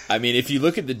goodness. I mean, if you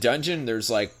look at the dungeon, there's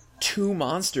like 2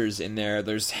 monsters in there.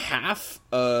 There's half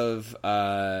of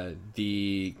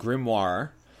the Grimoire,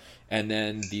 and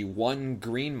then the 1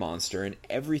 green monster, and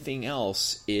everything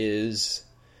else is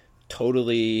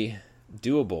totally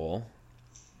doable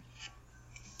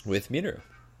with Miru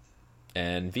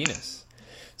and Venus.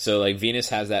 So, like, Venus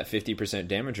has that 50%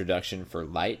 damage reduction for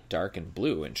light, dark, and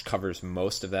blue, which covers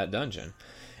most of that dungeon.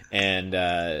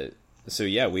 And so,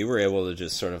 yeah, we were able to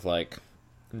just sort of, like,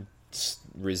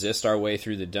 resist our way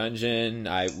through the dungeon.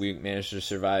 We managed to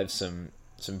survive some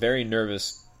very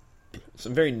nervous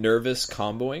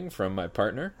comboing from my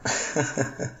partner.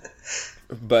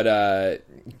 But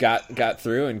got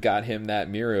through and got him that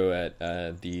Miru at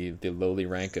the lowly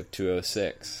rank of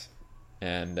 206.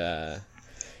 And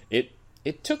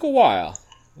It took a while.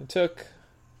 It took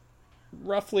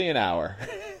roughly an hour.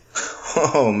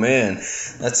 Oh man,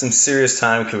 that's some serious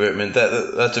time commitment.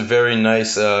 That's a very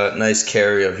nice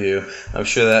carry of you. I'm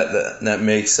sure that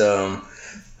makes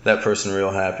that person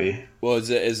real happy. Well,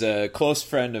 is a close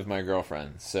friend of my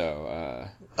girlfriend, so.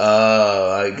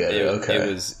 Oh, I get it.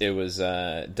 Okay. It was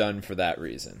done for that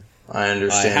reason. I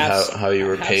understand how you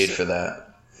were paid for that.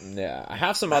 Yeah, I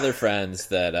have some other friends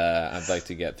that I'd like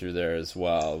to get through there as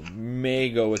well. May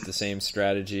go with the same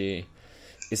strategy.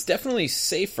 It's definitely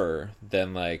safer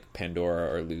than like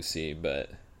Pandora or Lucy, but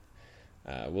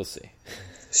we'll see.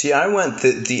 See, I went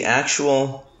the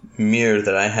actual mirror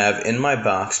that I have in my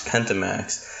box,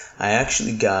 Pentamax. I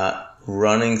actually got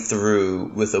running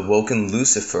through with Awoken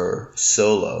Lucifer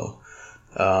solo.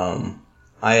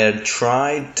 I had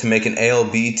tried to make an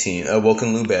ALB team,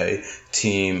 Awoken Lube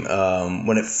team,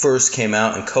 when it first came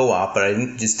out in co-op, but I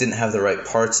just didn't have the right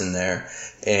parts in there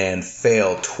and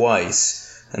failed twice.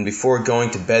 And before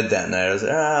going to bed that night, I was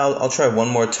like, I'll try one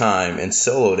more time, and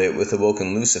soloed it with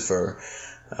Awoken Lucifer.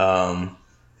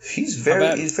 He's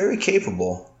very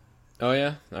capable. Oh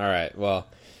yeah? Alright, well,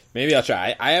 maybe I'll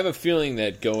try. I have a feeling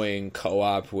that going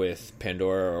co-op with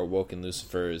Pandora or Awoken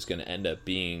Lucifer is going to end up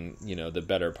being, the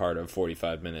better part of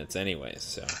 45 minutes anyways,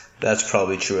 so. That's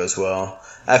probably true as well.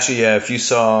 Actually, yeah, if you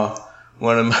saw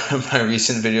one of my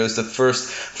recent videos, the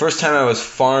first time I was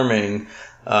farming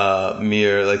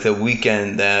Mir, like the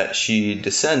weekend that she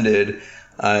descended,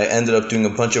 I ended up doing a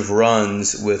bunch of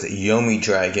runs with Yomi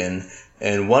Dragon,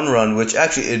 and one run, which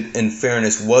actually, in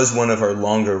fairness, was one of our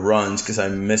longer runs because I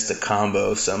missed a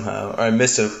combo somehow, or I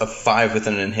missed a 5 with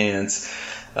an enhance.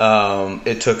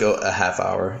 It took a half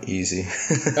hour, easy.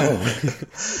 Oh,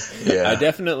 yeah. I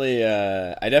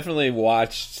definitely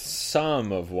watched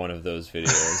some of one of those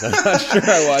videos. I'm not sure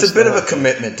I watched. It's a bit of a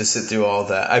commitment to sit through all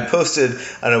that. I posted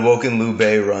an Awoken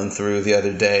Lube run through the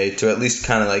other day to at least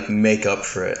kind of like make up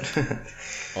for it.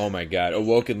 Oh my god,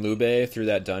 Awoken Lube through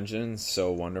that dungeon,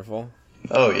 so wonderful.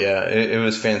 Oh yeah, it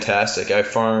was fantastic. I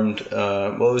farmed, it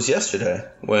was yesterday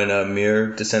when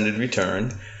Mir Descended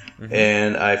returned,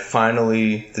 and I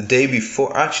finally, the day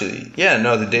before, I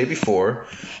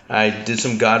did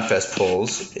some Godfest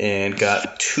pulls and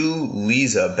got 2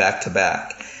 Lisa back to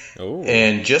back,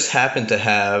 and just happened to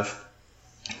have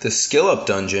the skill up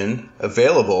dungeon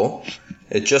available.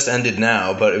 It just ended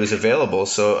now, but it was available,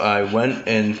 so I went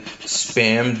and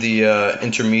spammed the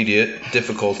intermediate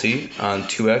difficulty on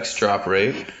 2x drop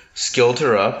rate, skilled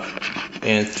her up,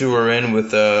 and threw her in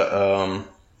with a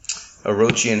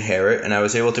Orochi Inherit, and I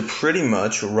was able to pretty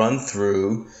much run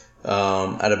through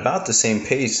at about the same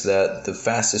pace that the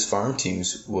fastest farm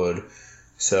teams would.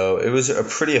 So it was a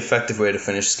pretty effective way to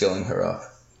finish skilling her up.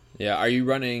 Yeah, are you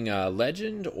running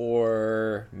Legend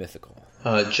or Mythical?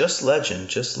 Just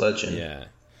Legend. Yeah.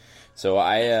 So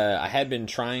I had been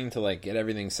trying to get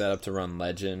everything set up to run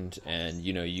Legend, and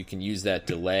you can use that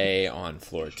delay on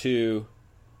floor 2,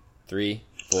 3,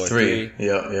 floor 3.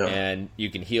 Yeah. And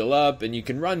you can heal up and you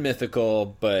can run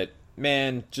Mythical, but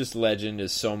man, just Legend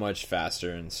is so much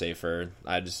faster and safer.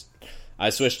 I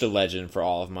switched to Legend for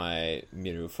all of my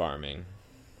Miru farming.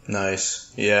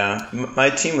 Nice. Yeah.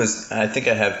 My team I think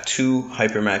I have 2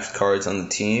 Hypermax cards on the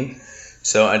team.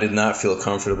 So I did not feel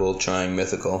comfortable trying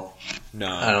Mythical. No.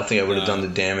 I don't think I would have done the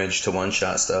damage to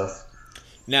one-shot stuff.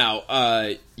 Now,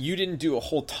 you didn't do a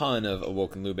whole ton of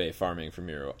Awoken Lube farming for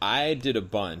Miro. I did a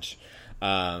bunch,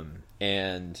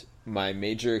 and my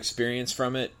major experience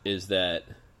from it is that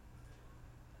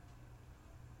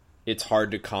it's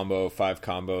hard to combo 5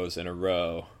 combos in a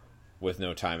row with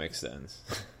no time extends.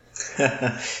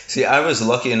 See, I was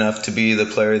lucky enough to be the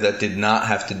player that did not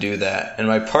have to do that, and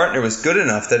my partner was good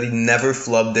enough that he never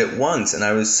flubbed it once, and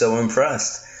I was so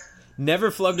impressed.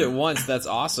 Never flubbed it once? That's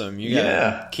awesome. You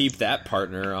gotta keep that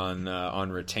partner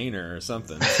on retainer or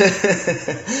something.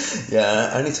 Yeah,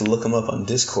 I need to look him up on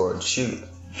Discord. Shoot.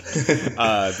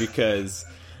 Because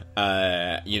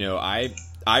I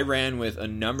ran with a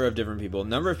number of different people,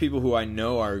 who I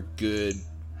know are good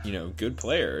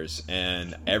players,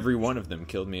 and every one of them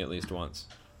killed me at least once.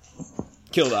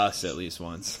 Killed us at least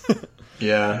once.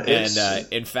 Yeah. And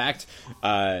in fact,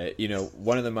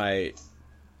 one of them, a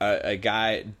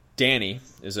guy, Danny,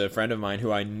 is a friend of mine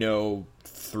who I know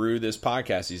through this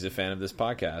podcast. He's a fan of this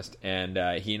podcast, and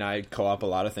he and I co-op a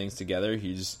lot of things together.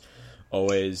 He's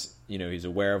always, he's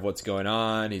aware of what's going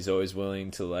on. He's always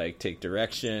willing to take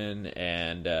direction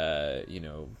and,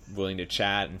 willing to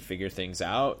chat and figure things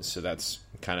out. So that's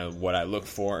kind of what I look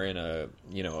for in a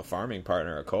farming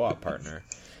partner, a co-op partner.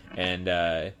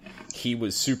 And he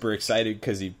was super excited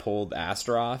because he pulled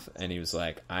Astaroth, and he was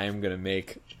like, I am going to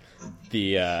make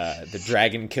the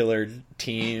Dragon Killer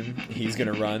team. He's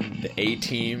gonna run the A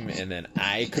team, and then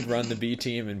I could run the B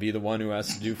team and be the one who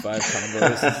has to do 5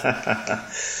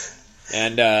 combos.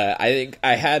 And I think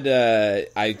I had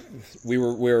we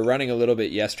were running a little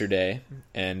bit yesterday,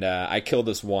 and I killed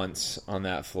us once on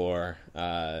that floor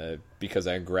because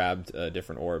I grabbed a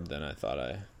different orb than I thought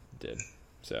I did.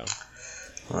 So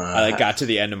I got to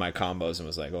the end of my combos and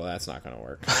was like, "Well, that's not going to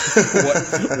work.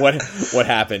 What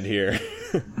happened here?"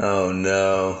 Oh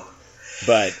no!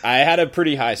 But I had a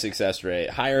pretty high success rate,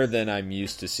 higher than I'm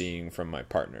used to seeing from my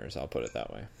partners. I'll put it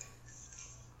that way.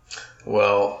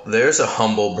 Well, there's a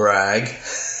humble brag.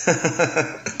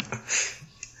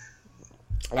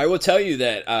 I will tell you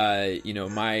that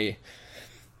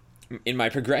in my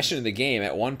progression of the game,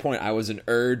 at one point I was an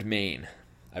Erd main.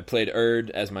 I played Erd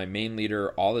as my main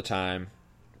leader all the time.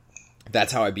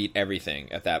 That's how I beat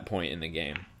everything at that point in the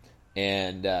game.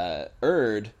 And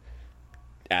Erd,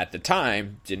 at the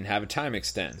time, didn't have a time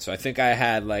extend. So I think I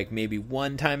had like maybe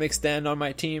 1 time extend on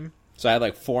my team. So I had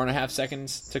like 4.5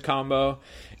 seconds to combo,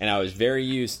 and I was very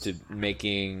used to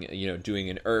making, doing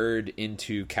an Erd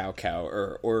into Cow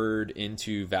or Erd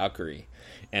into Valkyrie.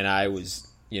 And I was,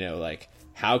 like,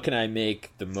 how can I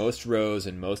make the most rows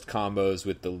and most combos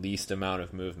with the least amount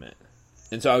of movement?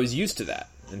 And so I was used to that.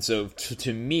 And so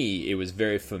to me, it was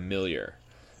very familiar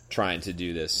trying to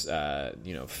do this,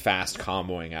 fast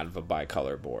comboing out of a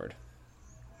bicolor board.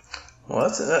 Well,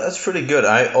 that's pretty good.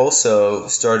 I also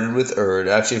started with Erd.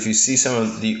 Actually, if you see some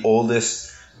of the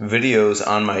oldest videos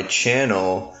on my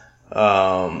channel,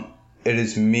 it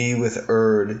is me with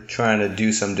Erd trying to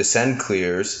do some descend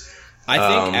clears. I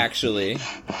think, actually,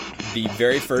 the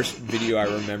very first video I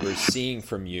remember seeing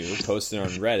from you posted on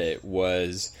Reddit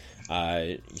was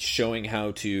showing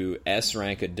how to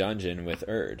S-rank a dungeon with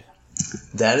Erd.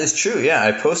 That is true, yeah.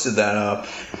 I posted that up,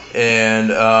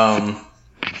 and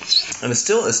it's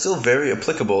still very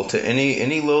applicable to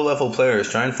any low-level players.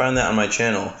 Try and find that on my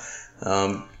channel.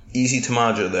 Easy to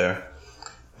module there.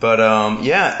 But,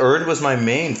 Erd was my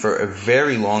main for a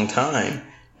very long time.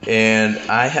 And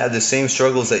I had the same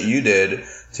struggles that you did.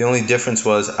 The only difference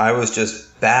was I was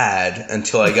just bad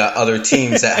until I got other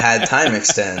teams that had time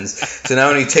extends. So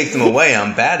now when you take them away,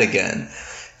 I'm bad again.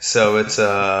 So it's,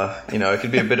 it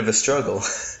could be a bit of a struggle.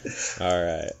 All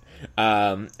right.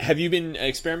 Have you been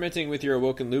experimenting with your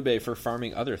Awoken Lube for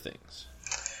farming other things?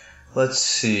 Let's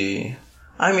see.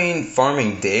 I mean,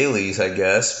 farming dailies, I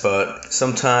guess, but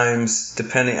sometimes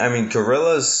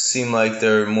gorillas seem like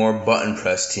they're more button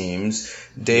press teams.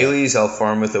 Dailies, I'll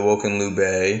farm with Awoken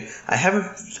Lube. I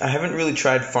haven't really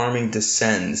tried farming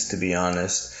descends, to be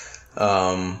honest.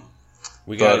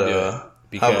 We gotta do it.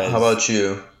 Because how about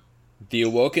you? The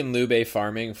Awoken Lube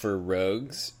farming for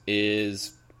rogues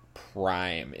is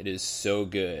prime. It is so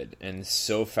good and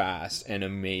so fast and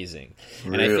amazing.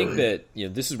 Really? And I think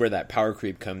that this is where that power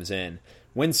creep comes in.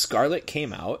 When Scarlet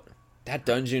came out, that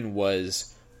dungeon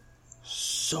was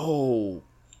so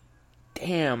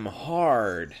damn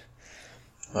hard.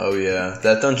 Oh yeah,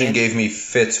 that dungeon gave me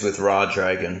fits with Raw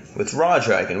Dragon. With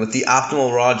the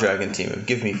optimal Raw Dragon team, it would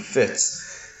give me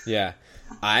fits. Yeah,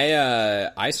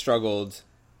 I struggled.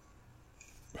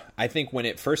 I think when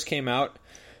it first came out,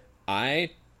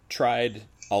 I tried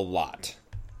a lot,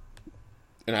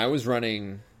 and I was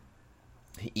running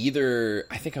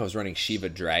I think I was running Shiva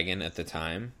Dragon at the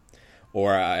time,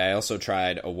 or I also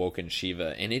tried Awoken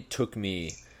Shiva, and it took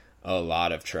me a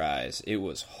lot of tries. It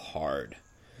was hard.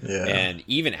 Yeah. And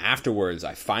even afterwards,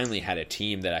 I finally had a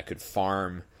team that I could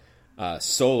farm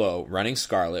solo running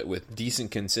Scarlet with decent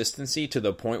consistency to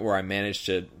the point where I managed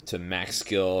to max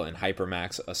skill and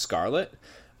hypermax a Scarlet.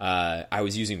 I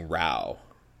was using Rao,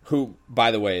 who,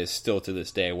 by the way, is still to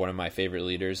this day one of my favorite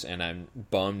leaders, and I'm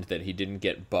bummed that he didn't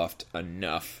get buffed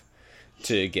enough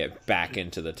to get back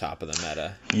into the top of the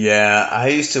meta. Yeah, I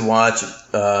used to watch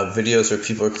videos where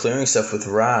people are clearing stuff with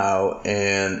Rao,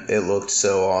 and it looked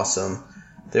so awesome.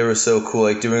 They were so cool,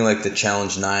 like doing like the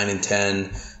challenge 9 and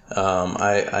 10.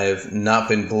 I have not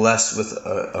been blessed with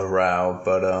a Rao,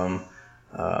 but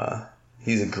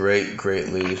he's a great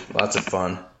lead. Lots of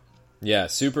fun. Yeah,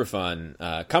 super fun.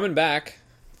 Coming back.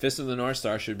 Fist of the North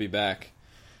Star should be back.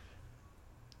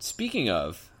 Speaking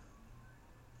of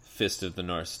Fist of the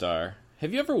North Star,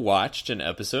 have you ever watched an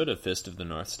episode of Fist of the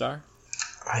North Star?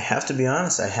 I have to be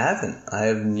honest, I haven't. I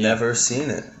have never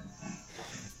seen it.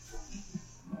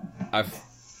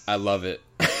 I love it.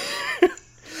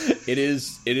 It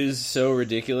is so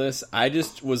ridiculous. I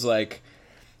just was like,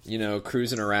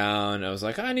 cruising around. I was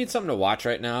like, I need something to watch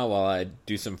right now while I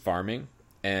do some farming,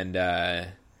 and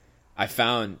I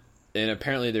found. And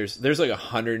apparently there's like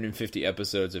 150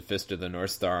 episodes of Fist of the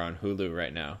North Star on Hulu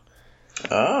right now.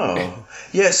 Oh,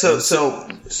 yeah. So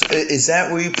is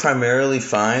that where you primarily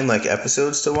find like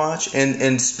episodes to watch,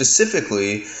 and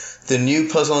specifically the new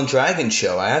Puzzle and Dragon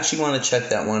show? I actually want to check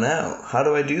that one out. How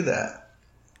do I do that?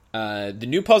 The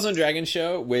new Puzzle and Dragon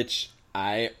show, which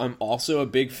I am also a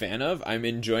big fan of. I'm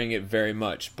enjoying it very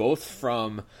much, both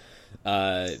from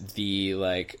the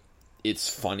like it's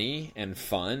funny and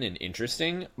fun and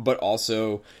interesting, but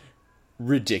also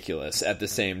ridiculous at the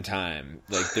same time.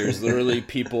 Like there's literally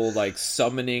people like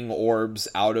summoning orbs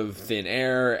out of thin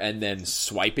air and then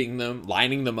swiping them,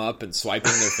 lining them up and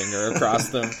swiping their finger across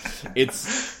them.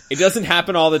 It doesn't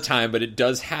happen all the time, but it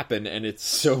does happen, and it's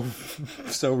so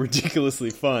ridiculously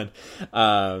fun.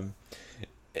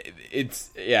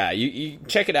 You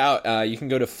check it out. You can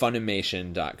go to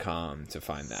Funimation.com to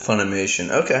find that. Funimation.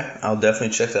 Okay, I'll definitely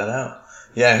check that out.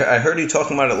 Yeah, I heard you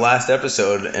talking about it last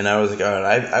episode, and I was like, all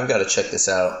right, I've got to check this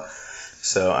out.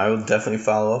 So I will definitely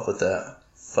follow up with that.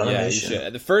 Funimation. Yeah, you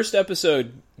should. The first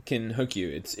episode can hook you.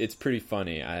 It's pretty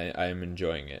funny. I'm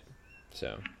enjoying it.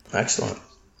 So excellent.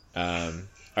 All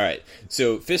right.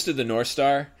 So Fist of the North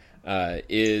Star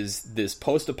is this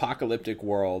post-apocalyptic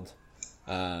world,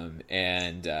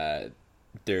 and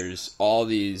there's all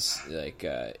these like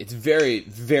it's very,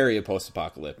 very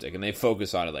post-apocalyptic, and they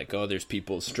focus on it like, oh, there's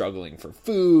people struggling for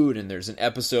food, and there's an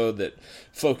episode that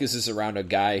focuses around a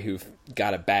guy who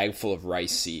got a bag full of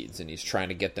rice seeds, and he's trying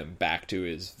to get them back to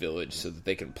his village so that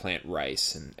they can plant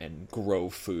rice and grow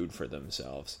food for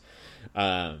themselves.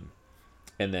 And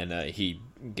then he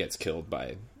gets killed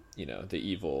by the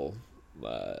evil.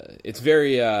 It's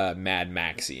very Mad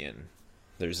Maxian.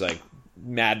 There's like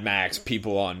Mad Max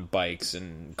people on bikes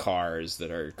and cars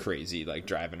that are crazy, like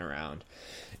driving around.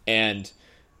 And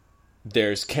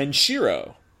there's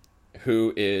Kenshiro,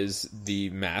 who is the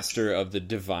master of the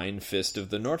divine fist of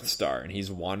the North Star, and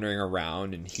he's wandering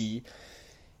around, and he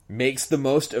makes the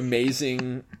most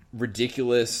amazing,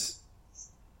 ridiculous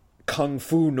kung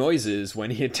fu noises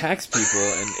when he attacks people,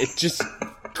 and it just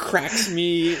cracks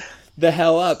me the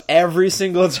hell up every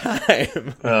single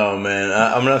time. Oh man,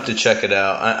 I'm gonna have to check it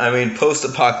out. I mean,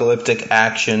 post-apocalyptic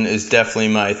action is definitely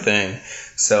my thing,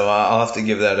 so I'll have to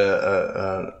give that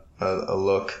a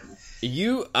look.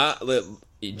 You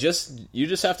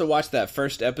just have to watch that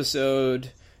first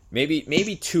episode,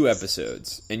 maybe 2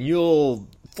 episodes, and you'll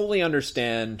fully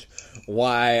understand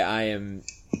why I am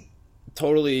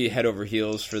totally head over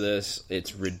heels for this.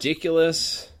 It's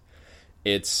ridiculous.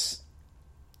 It's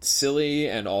silly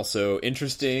and also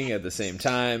interesting at the same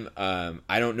time.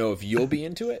 I don't know if you'll be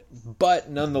into it, but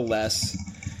nonetheless,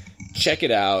 check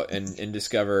it out and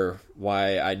discover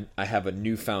why I have a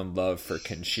newfound love for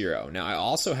Kenshiro. Now, I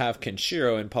also have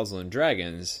Kenshiro in Puzzle and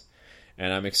Dragons,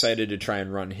 and I'm excited to try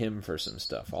and run him for some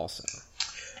stuff also.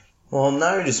 Well,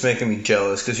 now you're just making me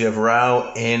jealous because you have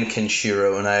Rao and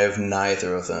Kenshiro, and I have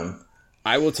neither of them.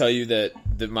 I will tell you that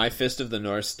my Fist of the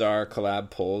North Star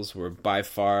collab pulls were by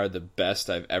far the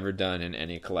best I've ever done in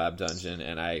any collab dungeon,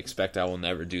 and I expect I will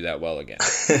never do that well again.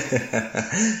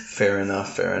 Fair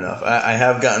enough. I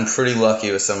have gotten pretty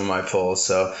lucky with some of my pulls,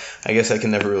 so I guess I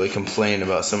can never really complain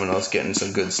about someone else getting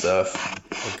some good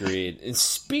stuff. Agreed. And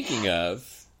speaking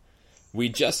of, we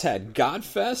just had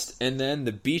Godfest and then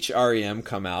the Beach REM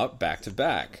come out back to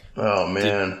back. Oh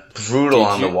man, brutal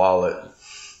on the wallet.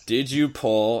 Did you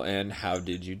pull, and how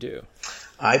did you do?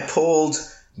 I pulled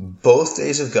both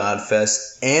days of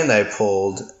Godfest, and I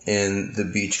pulled in the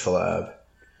Beach collab.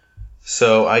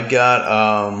 So I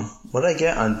got, what did I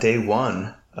get on day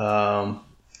 1?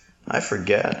 I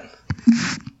forget.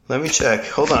 Let me check.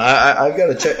 Hold on, I've got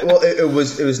to check. Well, it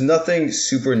was nothing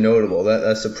super notable.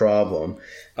 That's the problem.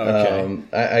 Okay.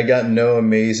 I got no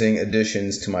amazing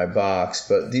additions to my box,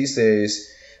 but these days...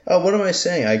 Oh, what am I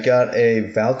saying? I got a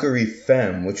Valkyrie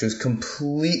Femme, which was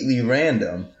completely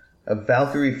random. A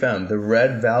Valkyrie Femme, the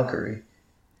red Valkyrie.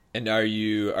 And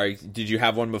did you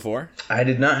have one before? I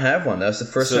did not have one. That was the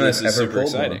first time I've ever pulled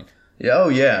exciting. One. Yeah, oh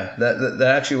yeah, that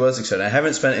actually was exciting. I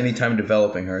haven't spent any time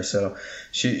developing her, so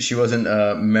she wasn't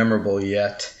memorable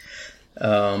yet.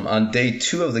 On day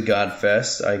 2 of the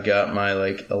Godfest, I got my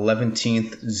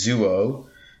 11th Zuo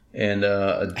and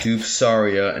a dupe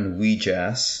Saria and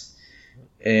Weejass.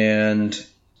 And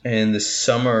in the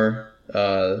summer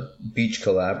beach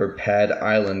collab, or Pad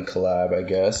Island collab, I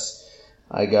guess,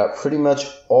 I got pretty much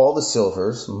all the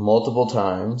silvers multiple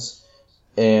times.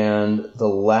 And the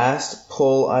last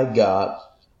pull I got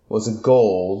was a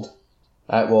gold.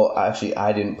 Actually,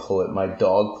 I didn't pull it. My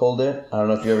dog pulled it. I don't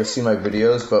know if you've ever seen my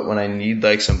videos, but when I need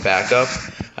some backup,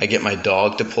 I get my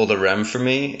dog to pull the rem for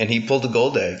me, and he pulled a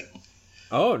gold egg.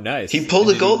 Oh, nice. He pulled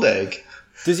a gold egg.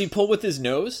 Does he pull with his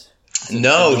nose?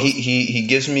 No, he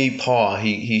gives me paw.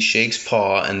 He shakes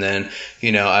paw, and then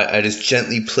I just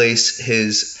gently place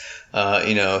his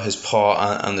his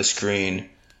paw on the screen.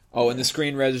 Oh, and the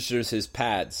screen registers his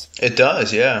pads. It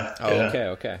does, yeah. Oh, yeah.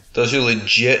 Okay. Those are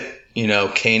legit,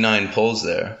 canine pulls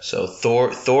there. So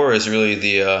Thor is really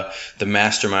the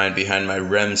mastermind behind my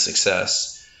REM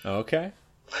success. Okay.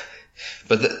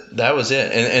 But that was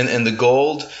it, and the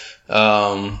gold.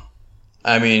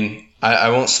 I mean,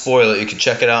 I won't spoil it. You can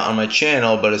check it out on my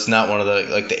channel, but it's not one of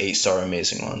the 8-star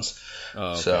amazing ones. Oh,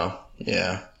 okay. So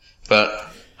yeah. But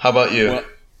how about you?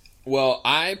 Well,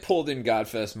 I pulled in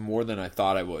Godfest more than I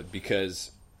thought I would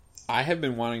because I have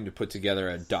been wanting to put together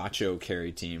a Dacho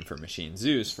carry team for Machine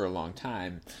Zeus for a long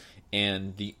time,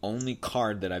 and the only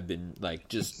card that I've been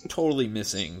just totally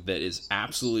missing that is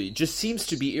absolutely just seems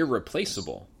to be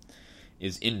irreplaceable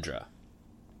is Indra.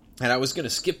 And I was going to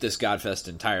skip this Godfest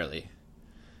entirely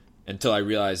until I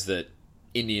realized that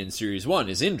Indian Series 1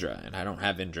 is Indra, and I don't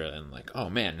have Indra, and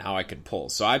oh man, now I can pull.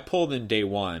 So I pulled in day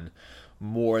one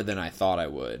more than I thought I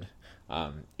would.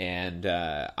 And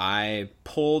I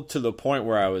pulled to the point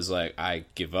where I was like, I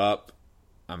give up.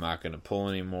 I'm not going to pull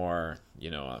anymore.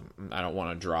 I don't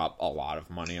want to drop a lot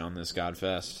of money on this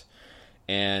Godfest.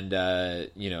 And,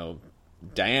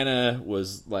 Diana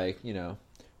was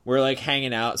we're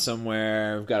hanging out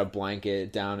somewhere. We've got a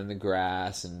blanket down in the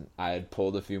grass, and I had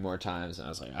pulled a few more times, and I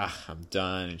was like, I'm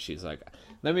done. And she's like,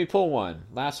 let me pull one.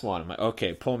 Last one. I'm like,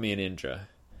 okay, pull me an Indra.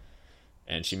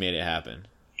 And she made it happen.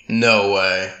 No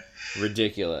way.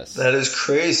 Ridiculous. That is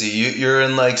crazy. You're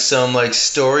in some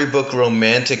storybook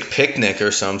romantic picnic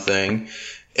or something,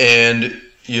 and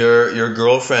your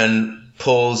girlfriend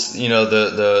pulls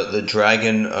the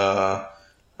dragon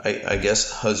I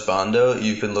guess husbando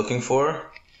you've been looking for.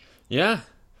 Yeah,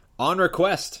 on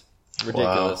request.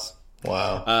 Ridiculous.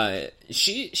 Wow.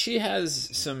 She has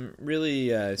some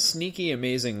really sneaky,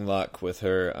 amazing luck with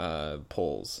her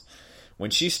pulls. When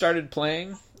she started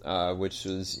playing, which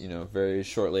was very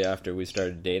shortly after we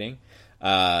started dating,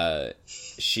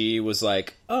 she was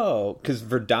like, oh, because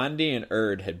Verdandi and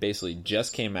Erd had basically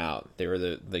just came out. They were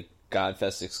the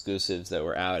Godfest exclusives that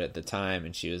were out at the time,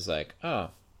 and she was like,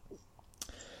 oh,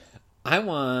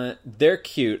 they're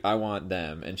cute, I want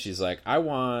them. And she's like, I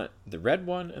want the red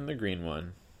one and the green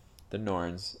one, the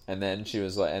Norns. And then she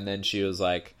was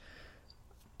like,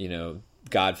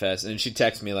 Godfest, and she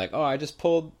texted me like, oh, I just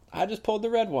pulled the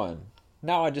red one.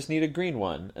 Now I just need a green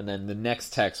one. And then the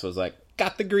next text was like,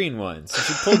 got the green one. So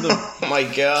she pulled them. Oh my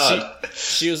god.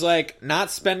 She was not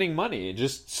spending money,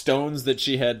 just stones that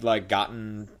she had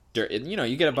gotten.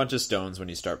 You get a bunch of stones when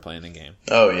you start playing the game.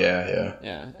 Oh yeah.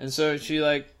 Yeah. And so she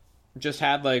just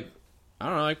had I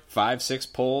don't know,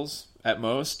 5-6 pulls at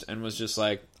most, and was just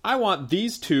like, I want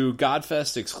these two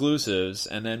Godfest exclusives,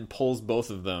 and then pulls both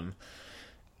of them.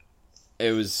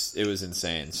 It was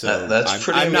insane. So that's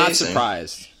pretty I'm amazing. not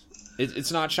surprised.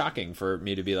 It's not shocking for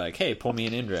me to be like, hey, pull me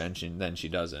an Indra, and then she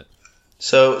does it.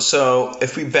 So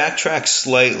if we backtrack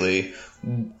slightly,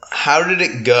 how did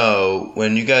it go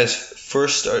when you guys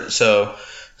first started?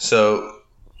 So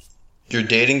you're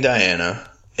dating Diana,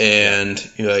 and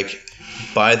you're like,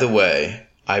 by the way,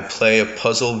 I play a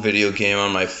puzzle video game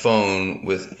on my phone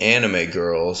with anime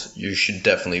girls. You should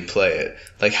definitely play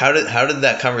it. How did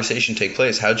that conversation take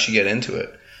place? How did she get into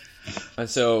it? And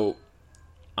so,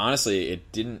 honestly,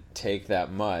 it didn't take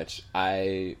that much.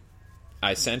 I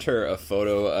sent her a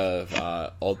photo of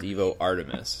Alt Evo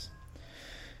Artemis,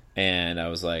 and I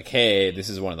was like, hey, this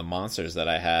is one of the monsters that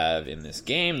I have in this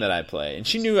game that I play. And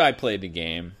she knew I played the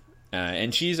game,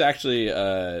 and she's actually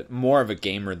more of a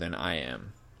gamer than I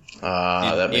am.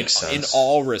 That makes sense. In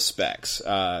all respects.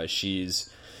 She's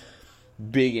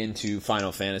big into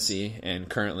Final Fantasy, and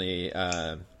currently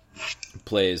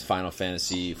plays Final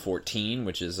Fantasy 14,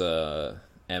 which is a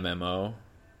MMO.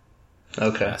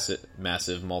 Okay.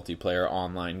 Massive multiplayer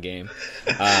online game.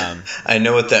 I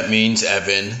know what that means,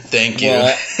 Evan. Thank you.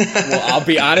 Well, I'll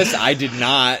be honest, I did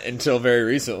not until very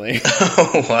recently.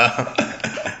 Oh, wow.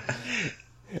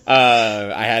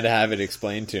 I had to have it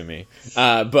explained to me.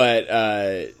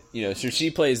 So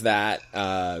she plays that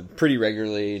pretty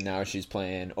regularly. Now she's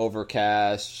playing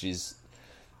Overcast. She's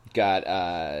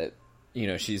got,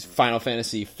 she's Final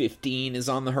Fantasy 15 is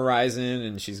on the horizon,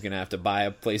 and she's going to have to buy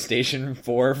a PlayStation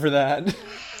 4 for that.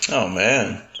 Oh,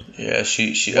 man. Yeah,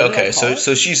 she okay, so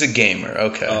she's a gamer.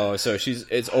 Okay. Oh, so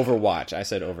it's Overwatch. I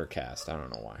said Overcast. I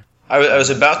don't know why. I was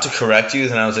about to correct you,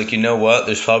 and I was like, you know what?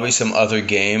 There's probably some other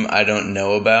game I don't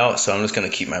know about, so I'm just going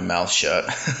to keep my mouth shut.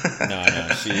 No.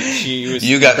 She was.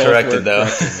 You got corrected, though.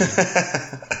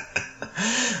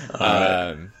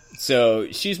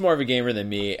 So she's more of a gamer than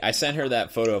me. I sent her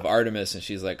that photo of Artemis, and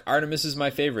she's like, Artemis is my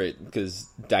favorite, because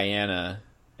Diana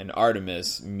and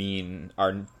Artemis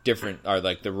are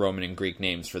like the Roman and Greek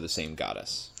names for the same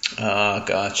goddess. Ah,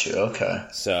 got you. Okay.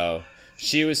 So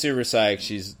she was super psyched.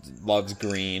 She loves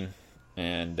green,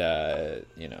 and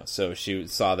so she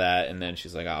saw that, and then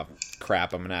she's like, "Oh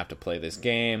crap, I'm gonna have to play this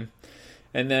game."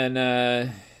 And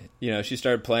then she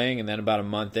started playing, and then about a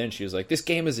month in, she was like, "This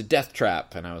game is a death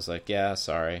trap," and I was like, "Yeah,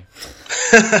 sorry."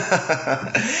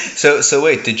 So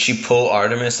wait, did she pull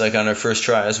Artemis like on her first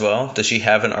try as well? Does she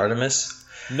have an Artemis?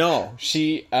 No,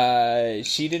 she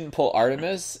didn't pull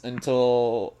Artemis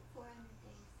until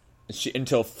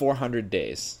 400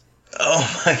 days.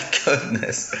 Oh my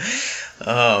goodness!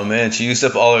 Oh man, she used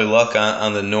up all her luck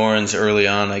on the Norns early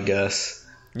on, I guess.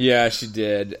 Yeah, she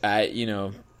did.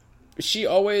 She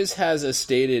always has a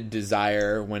stated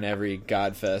desire when every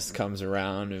Godfest comes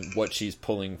around and what she's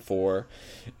pulling for.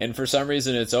 And for some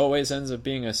reason, it always ends up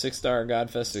being a 6-star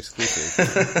Godfest exclusive.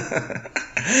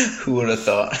 Who would have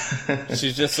thought?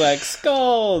 She's just like,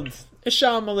 Skald,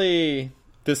 Ishamali.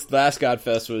 This last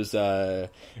Godfest was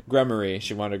Gremory.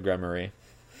 She wanted Gremory.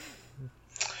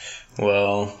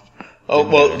 Well,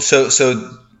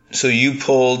 so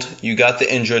you got the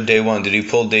intro day 1. Did you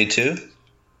pull day 2?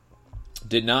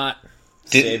 Did not.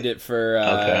 Saved it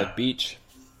for Beach.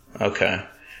 Okay.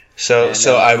 So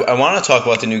I want to talk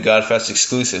about the new Godfest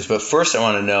exclusives, but first I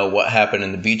want to know what happened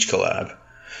in the Beach collab.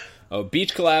 Oh,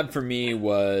 Beach collab for me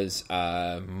was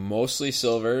mostly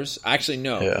silvers. Actually,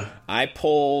 no. Yeah. I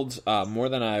pulled more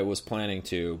than I was planning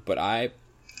to, but I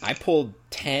pulled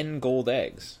 10 gold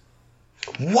eggs.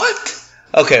 What?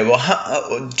 Okay, well,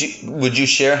 would you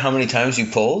share how many times you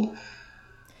pulled?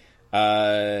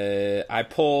 I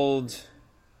pulled,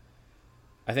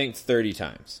 I think, 30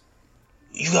 times.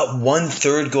 You got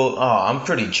 1/3 gold. Oh, I'm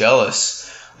pretty jealous.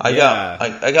 I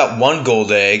got 1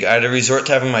 gold egg. I had to resort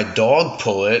to having my dog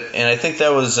pull it, and I think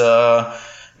that was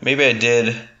maybe I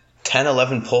did 10,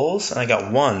 11 pulls, and I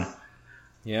got 1.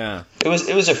 Yeah. It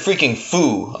was a freaking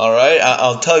foo. All right,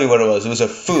 I'll tell you what it was. It was a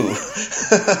foo.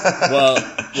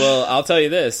 well, I'll tell you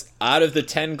this. Out of the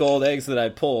 10 gold eggs that I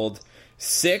pulled,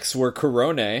 6 were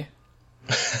Corone.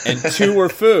 And 2 were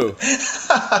foo.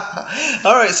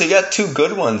 All right, so you got 2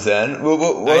 good ones then.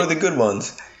 What are the good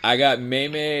ones? I got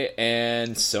Mei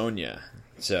and Sonia.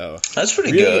 So that's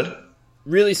pretty good.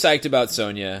 Really psyched about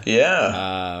Sonia.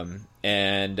 Yeah.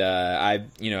 And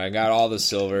I got all the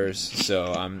silvers,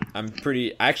 so I'm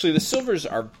pretty. Actually, the silvers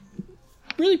are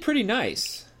really pretty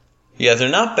nice. Yeah, they're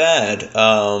not bad.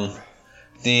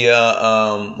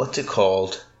 What's it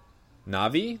called?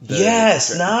 Navi?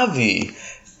 Yes, Navi.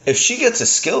 If she gets a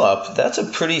skill up, that's a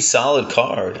pretty solid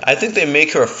card. I think they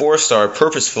make her a 4-star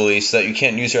purposefully so that you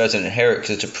can't use her as an inherit,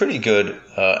 because it's a pretty good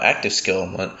active skill,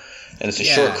 and it's a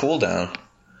short cooldown.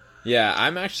 Yeah,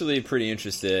 I'm actually pretty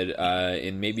interested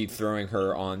in maybe throwing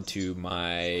her onto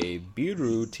my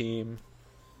Biru team.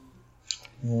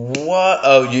 What?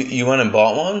 Oh, you went and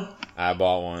bought one? I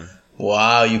bought one.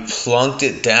 Wow, you plunked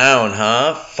it down,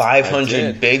 huh?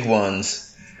 500 big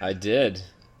ones. I did.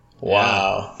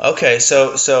 Wow. Yeah. Okay,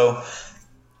 so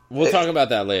we'll talk about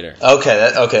that later. Okay,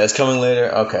 that's coming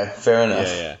later. Okay, fair enough.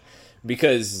 Yeah.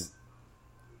 Because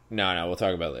no, we'll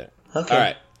talk about it later. Okay. All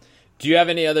right. Do you have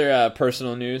any other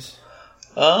personal news?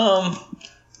 Not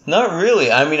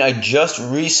really. I mean, I just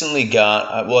recently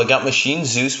got I got Machine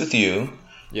Zeus with you,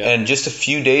 and just a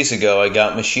few days ago I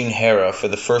got Machine Hera for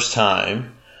the first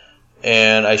time.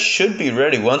 And I should be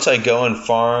ready once I go and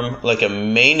farm like a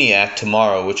maniac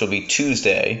tomorrow, which will be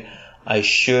Tuesday. I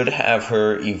should have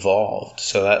her evolved.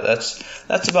 So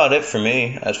that's about it for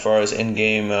me as far as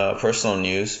in-game personal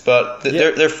news. But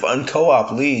they're fun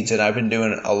co-op leads, and I've been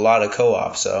doing a lot of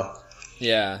co-op. So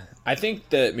yeah, I think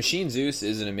that Machine Zeus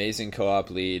is an amazing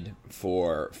co-op lead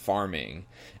for farming,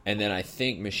 and then I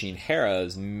think Machine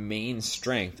Hera's main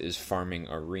strength is farming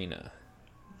arena.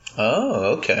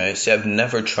 Oh, okay. See, I've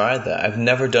never tried that. I've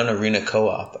never done arena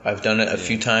co-op. I've done it a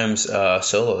few times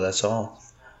solo, that's all.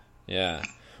 Yeah.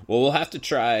 Well, we'll have to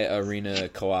try arena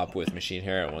co-op with Machine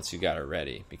Hera once you got it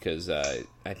ready, because I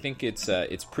think it's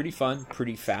pretty fun,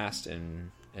 pretty fast,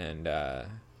 and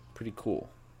pretty cool.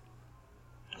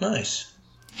 Nice.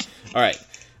 All right.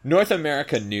 North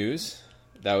America news.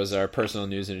 That was our personal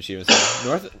news and achievements.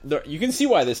 You can see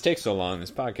why this takes so long, this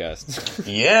podcast.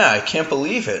 Yeah, I can't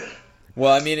believe it.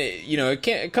 Well, I mean,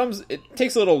 it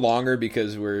takes a little longer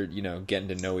because we're, getting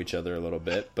to know each other a little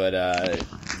bit. But,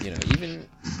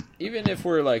 even if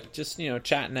we're like just,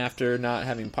 chatting after not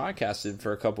having podcasted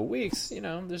for a couple weeks,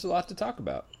 there's a lot to talk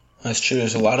about. That's true.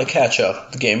 There's a lot of catch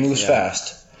up. The game moves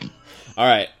fast. All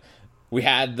right. we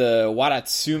had the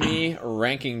Watatsumi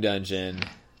ranking dungeon.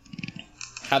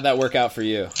 How'd that work out for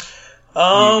you?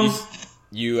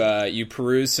 You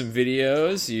perused some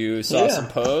videos, you saw some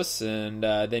posts, and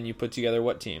then you put together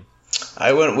what team?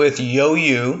 I went with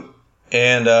Yo-Yu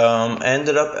and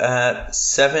ended up at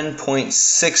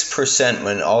 7.6%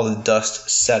 when all the dust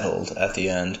settled at the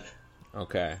end.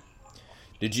 Okay.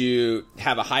 Did you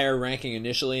have a higher ranking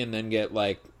initially and then get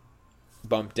like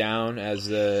bumped down as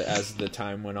the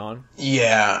time went on?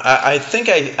 Yeah, I think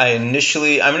I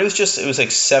initially, it was like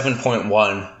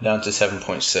 7.1 down to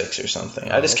 7.6 or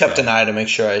something. I just kept an eye to make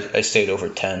sure I stayed over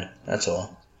 10. That's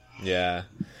all. Yeah.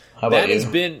 How about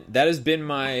you? That has been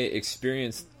my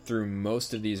experience through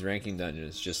most of these ranking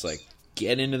dungeons. Just like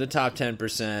get into the top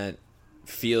 10%,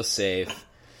 feel safe.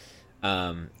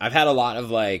 I've had a lot of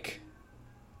like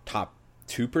top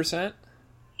 2%.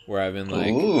 Where I've been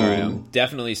like, all right, I'm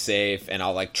definitely safe, and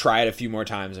I'll like try it a few more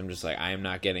times. I'm just like, I am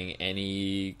not getting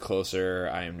any closer.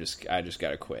 I just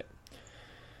gotta quit.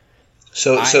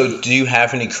 So do you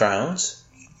have any crowns?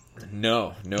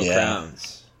 No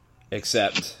crowns.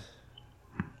 Except,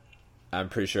 I'm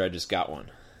pretty sure I just got one.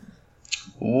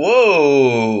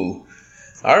 Whoa!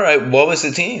 All right, what was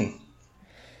the team?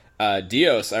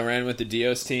 Dios. I ran with the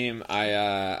Dios team.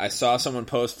 I saw someone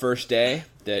post first day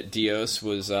that Dios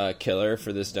was killer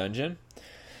for this dungeon.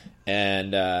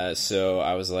 And so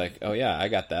I was like, oh yeah, I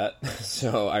got that.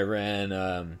 So I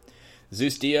ran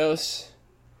Zeus Dios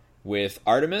with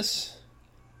Artemis,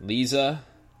 Lisa,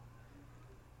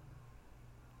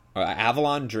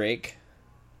 Avalon Drake,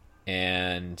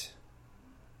 and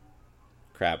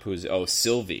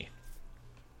Sylvie.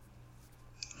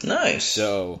 Nice.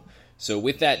 So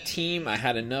with that team, I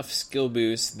had enough skill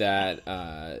boost that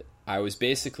I was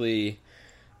basically,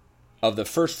 of the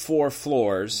first 4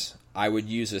 floors, I would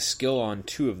use a skill on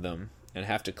 2 of them and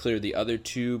have to clear the other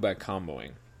 2 by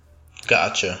comboing.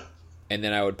 Gotcha. And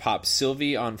then I would pop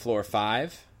Sylvie on floor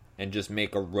 5 and just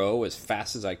make a row as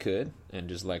fast as I could and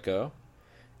just let go.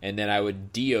 And then I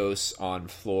would Dios on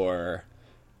floor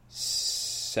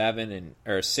 6 and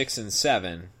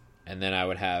 7, and then I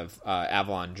would have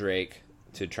Avalon Drake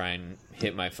to try and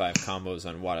hit my 5 combos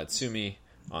on Watatsumi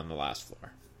on the last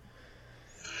floor.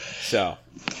 So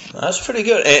that's pretty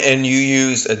good. And you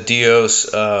used a Dios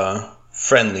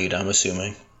friend lead, I'm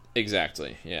assuming.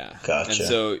 Exactly, yeah. Gotcha. And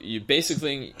so you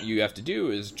have to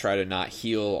do is try to not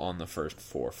heal on the first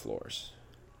 4 floors.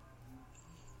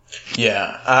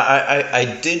 Yeah,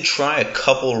 I did try a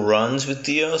couple runs with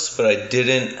Dios, but I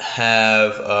didn't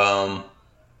have...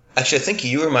 Actually, I think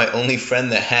you were my only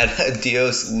friend that had a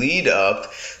Dios lead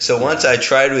up. So once I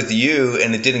tried with you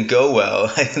and it didn't go well,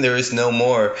 there was no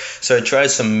more. So I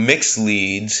tried some mixed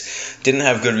leads, didn't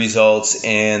have good results,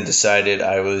 and decided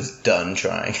I was done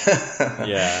trying.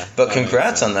 Yeah. But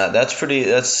congrats on that. That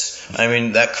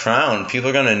crown, people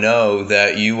are going to know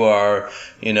that you are,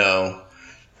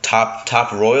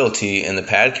 top royalty in the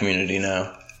pad community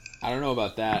now. I don't know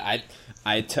about that.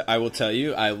 I will tell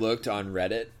you, I looked on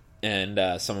Reddit,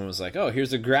 and someone was like, oh,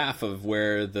 here's a graph of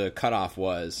where the cutoff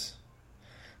was,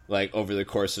 like, over the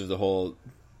course of the whole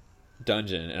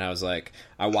dungeon. And I was like,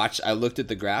 I looked at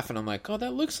the graph, and I'm like, oh,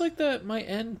 that looks like that might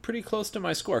end pretty close to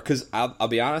my score. Because I'll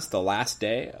be honest, the last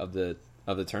day of the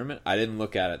tournament, I didn't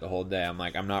look at it the whole day. I'm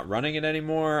like, I'm not running it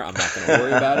anymore. I'm not going to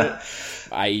worry about it.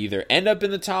 I either end up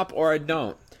in the top or I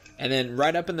don't. And then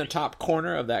right up in the top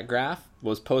corner of that graph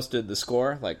was posted the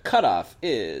score, like, cutoff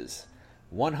is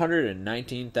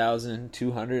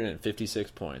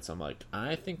 119,256 points. I'm like,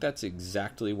 I think that's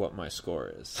exactly what my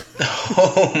score is.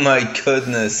 Oh my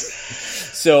goodness.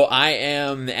 So I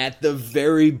am at the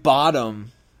very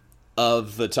bottom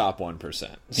of the top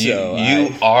 1%. So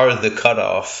you are the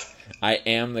cutoff. I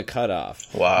am the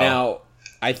cutoff. Wow. Now,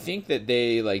 I think that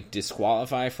they like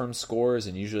disqualify from scores,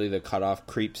 and usually the cutoff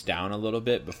creeps down a little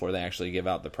bit before they actually give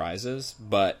out the prizes.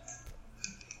 But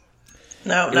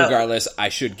regardless, I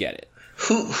should get it.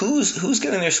 Who's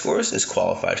getting their scores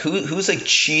disqualified? Who's like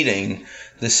cheating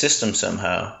the system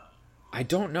somehow? I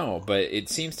don't know, but it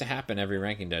seems to happen every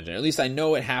ranking dungeon. At least I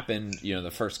know it happened, the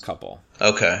first couple.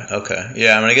 Okay.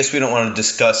 Yeah, I guess we don't want to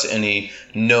discuss any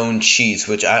known cheats,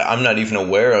 which I'm not even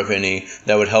aware of any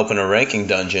that would help in a ranking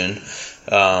dungeon.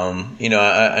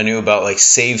 I knew about like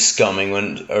save scumming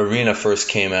when Arena first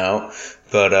came out,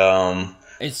 but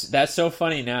that's so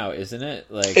funny now, isn't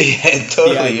it? Like, yeah, it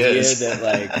totally the idea is. that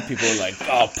like people are like,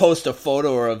 "Oh, post a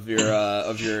photo of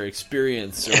your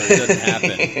experience," or it doesn't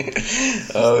happen.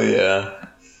 Oh yeah.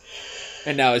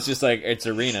 And now it's just like it's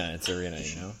Arena.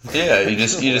 Yeah, you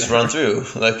just run through.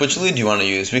 Like, which lead do you want to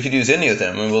use? We could use any of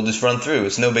them, and we'll just run through.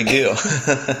 It's no big deal.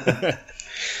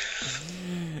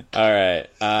 All right.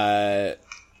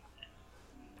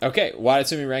 Okay,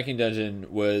 Watatsumi Ranking Dungeon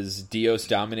was Dios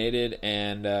dominated,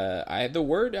 and the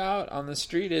word out on the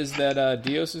street is that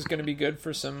Dios is going to be good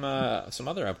for some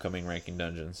other upcoming ranking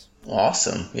dungeons.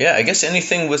 Awesome. Yeah, I guess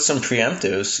anything with some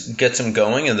preemptives gets him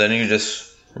going, and then you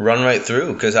just run right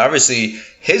through. Because obviously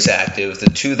his active, the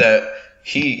two that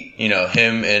he,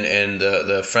 him and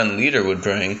the friend leader would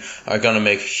bring, are going to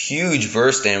make huge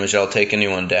burst damage that'll take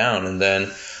anyone down, and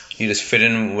then you just fit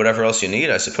in whatever else you need,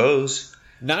 I suppose.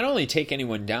 Not only take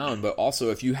anyone down, but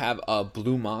also if you have a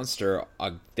blue monster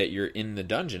that you're in the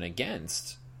dungeon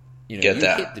against, get you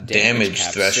that hit the damage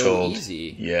threshold. So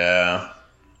easy. Yeah.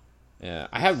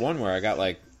 I had one where I got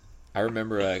I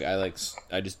remember I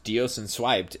just Dios and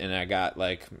swiped, and I got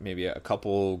maybe a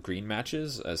couple green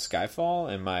matches, a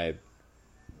Skyfall, and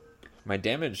my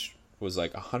damage was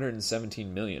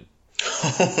 117 million.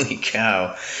 Holy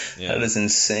cow. Yeah. That is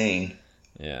insane.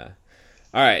 Yeah.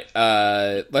 All right,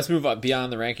 let's move up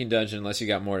beyond the ranking dungeon unless you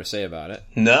got more to say about it.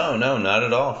 No, not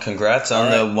at all. Congrats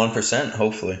on the 1%,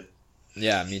 hopefully.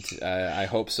 Yeah, me too. I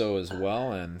hope so as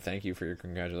well, and thank you for your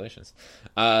congratulations.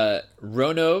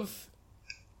 Ronov,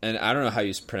 and I don't know how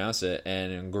you pronounce it,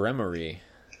 and Gremory.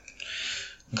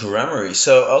 Gremory,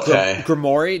 so, okay.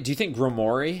 Gremory? Do you think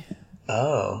Gremory?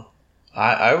 Oh.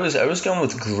 I was going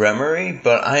with Gremory,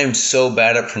 but I am so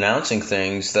bad at pronouncing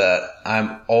things that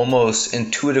I'm almost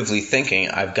intuitively thinking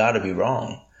I've got to be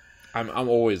wrong. I'm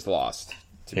always lost.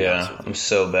 To be honest with you. I'm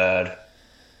so bad.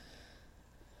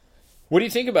 What do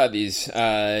you think about these?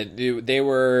 They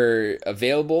were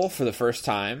available for the first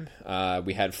time.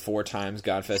 We had 4 times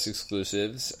Godfest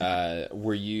exclusives.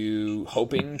 Were you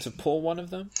hoping to pull one of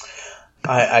them?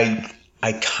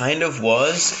 I kind of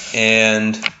was,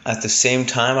 and at the same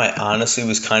time, I honestly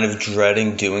was kind of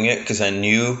dreading doing it because I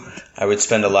knew I would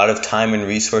spend a lot of time and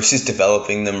resources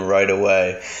developing them right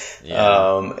away.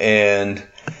 Yeah.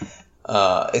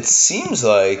 It seems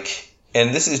like,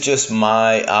 and this is just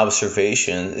my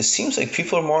observation, it seems like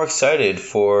people are more excited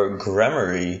for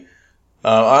Gremory.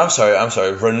 Ronov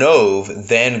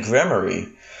than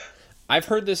Gremory. I've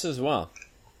heard this as well.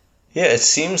 Yeah, it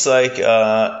seems like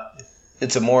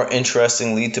it's a more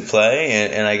interesting lead to play,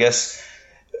 and I guess,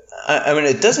 I mean,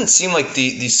 it doesn't seem like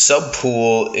the sub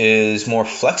pool is more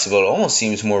flexible. It almost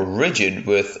seems more rigid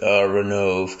with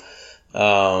Ronov.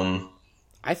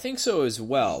 I think so as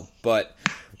well, but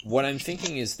what I'm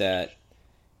thinking is that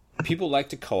people like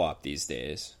to co-op these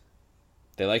days.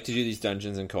 They like to do these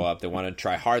dungeons in co-op. They want to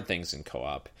try hard things in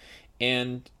co-op,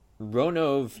 and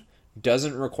Ronov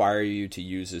doesn't require you to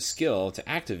use a skill to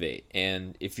activate.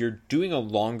 And if you're doing a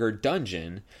longer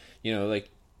dungeon,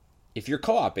 if you're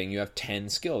co-oping, you have 10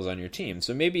 skills on your team.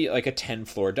 So maybe a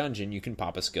 10-floor dungeon, you can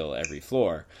pop a skill every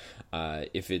floor.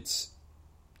 If it's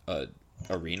a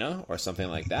arena or something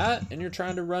like that, and you're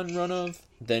trying to run Ronov,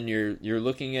 then you're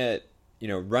looking at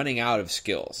running out of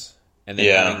skills and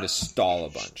then having to stall a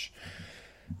bunch.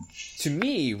 To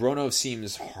me, Ronov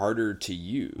seems harder to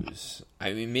use.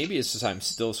 I mean, maybe it's just I'm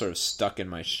still sort of stuck in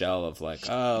my shell of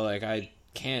I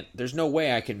can't. There's no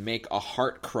way I can make a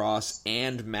heart cross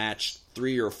and match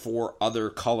 3 or 4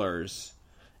 other colors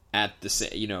at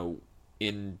the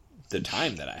in the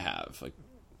time that I have.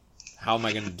 How am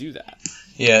I going to do that?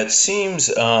 Yeah, it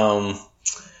seems.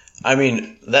 I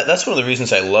mean, that's one of the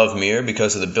reasons I love Mirror,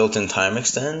 because of the built-in time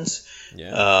extends.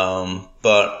 Yeah.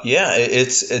 But yeah,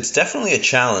 it's definitely a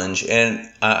challenge, and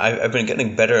I've been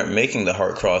getting better at making the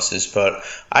heart crosses. But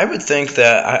I would think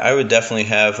that I would definitely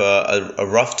have a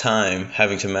rough time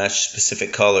having to match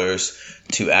specific colors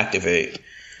to activate.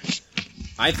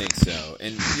 I think so,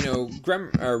 and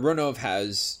Ronov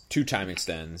has 2 time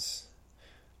extends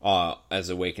as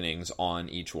awakenings on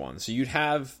each one, so you'd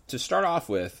have to start off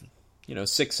with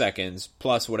 6 seconds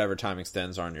plus whatever time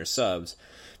extends are on your subs.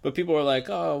 But people are like,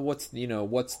 oh, what's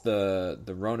the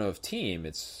Ronov team?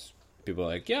 It's people are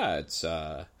like, yeah, it's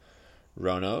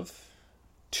Ronov,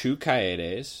 2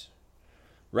 Kaedes,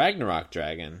 Ragnarok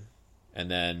Dragon, and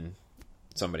then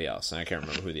somebody else. And I can't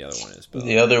remember who the other one is. But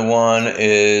the other one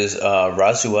is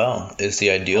Razuel is the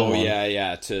ideal one. Oh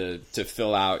yeah, to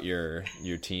fill out your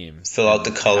team. Fill out the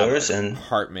colors and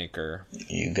Heartmaker.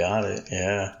 You got it.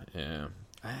 Yeah. Yeah.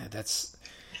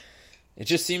 It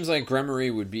just seems like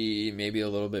Gremory would be maybe a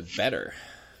little bit better.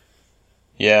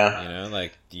 Yeah.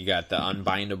 You got the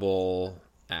unbindable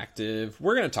active.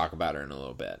 We're going to talk about her in a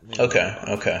little bit.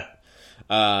 Okay.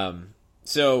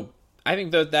 So I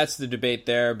think that's the debate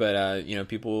there, but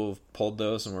people pulled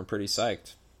those and we're pretty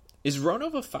psyched. Is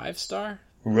Ronov a 5-star?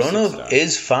 Ronov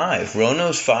is 5.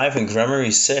 Ronov's 5 and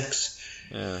Gremory's 6.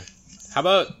 Yeah. How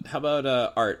about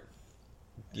art?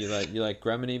 You like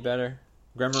Gremory better?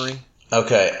 Gremory?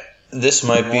 Okay. This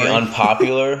might be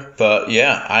unpopular, but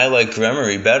yeah, I like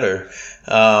Gremory better.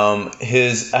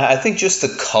 I think just the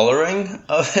coloring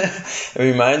of it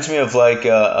reminds me of like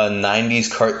a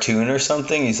 90s cartoon or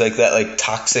something. He's like that like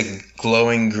toxic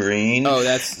glowing green. Oh,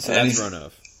 that's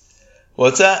Ronov.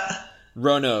 What's that?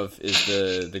 Ronov is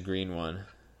the green one.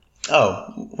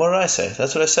 Oh, what did I say?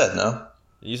 That's what I said, no?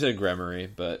 You said Gremory,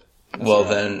 but... Well,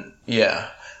 then, yeah.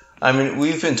 I mean,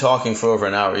 we've been talking for over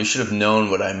an hour. You should have known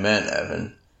what I meant,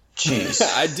 Evan. Jeez.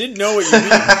 I didn't know what you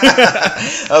mean.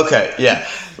 Okay, yeah.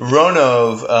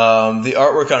 Ronov, the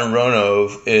artwork on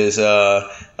Ronov is a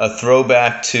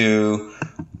throwback to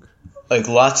like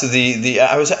lots of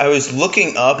I was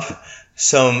looking up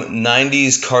some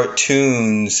 90s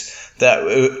cartoons that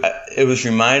it was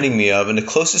reminding me of, and the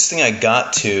closest thing I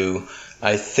got to,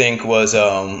 I think, was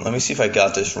let me see if I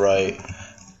got this right.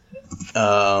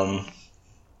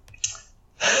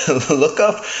 Look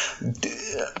up.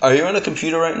 Are you on a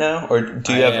computer right now, or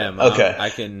do you I have? am. Okay, I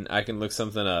can look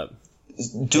something up.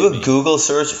 Do a Google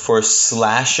search for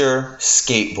slasher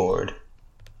skateboard.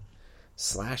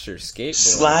 Slasher skateboard.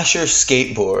 Slasher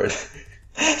skateboard.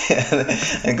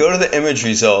 And go to the image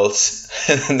results,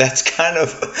 and that's kind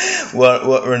of what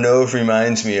Renove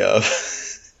reminds me of.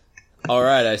 All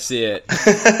right, I see it.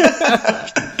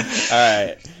 All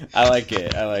right, I like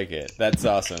it. That's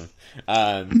awesome.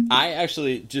 I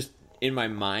actually just in my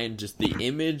mind, just the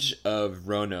image of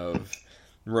Ronov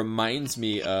reminds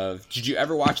me of. Did you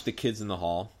ever watch The Kids in the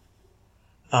Hall?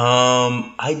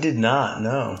 I did not.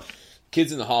 No.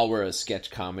 Kids in the Hall were a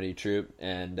sketch comedy troupe,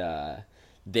 and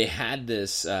they had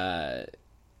this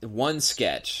one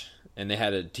sketch, and they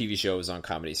had a TV show. It was on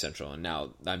Comedy Central, and now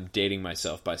I'm dating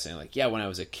myself by saying, like, yeah, when I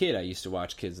was a kid, I used to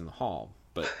watch Kids in the Hall,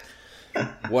 but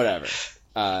whatever.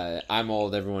 I'm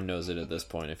old. Everyone knows it at this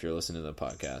point if you're listening to the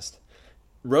podcast.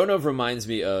 Ronov reminds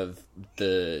me of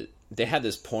they had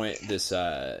this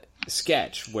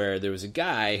sketch where there was a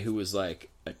guy who was like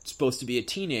supposed to be a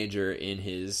teenager in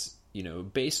his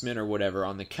basement or whatever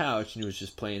on the couch, and he was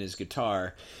just playing his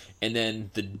guitar, and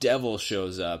then the devil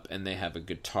shows up and they have a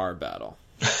guitar battle.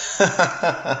 So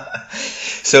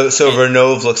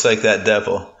Ronov looks like that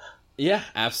devil. Yeah,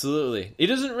 absolutely. It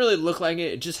doesn't really look like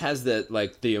it. It just has that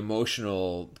the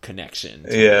emotional connection.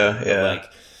 Yeah.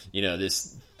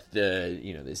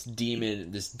 This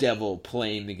demon, this devil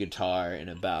playing the guitar in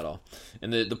a battle,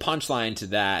 and the punchline to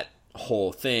that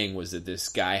whole thing was that this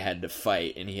guy had to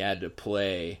fight, and he had to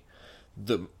play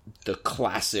the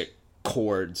classic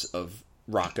chords of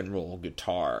rock and roll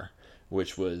guitar,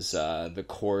 which was the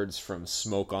chords from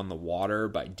 "Smoke on the Water"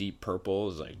 by Deep Purple. It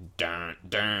was like dun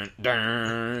dun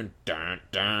dun dun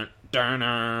dun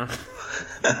dun.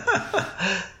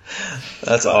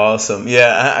 That's awesome.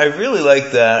 Yeah, I really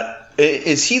like that.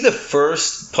 Is he the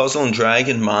first Puzzle and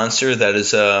Dragon monster that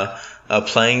is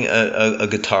playing a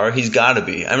guitar? He's got to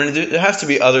be. I mean, there has to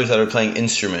be others that are playing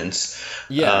instruments.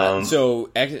 Yeah, so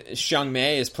Xiang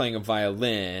Mei is playing a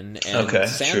violin, and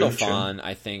Sandalphon, true.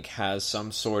 I think, has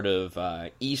some sort of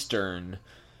Eastern,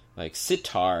 like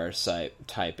sitar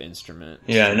type instrument.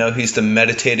 Yeah, I know he's the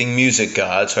meditating music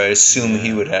god, so I assume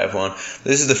he would have one.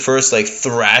 This is the first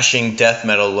thrashing death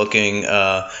metal looking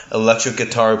electric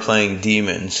guitar playing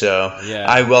demon, so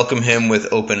I welcome him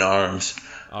with open arms.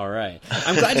 All right.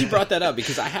 I'm glad you brought that up,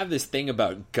 because I have this thing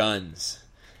about guns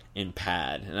in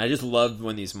PAD, and I just love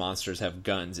when these monsters have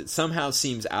guns. It somehow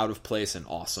seems out of place and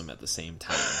awesome at the same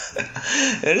time.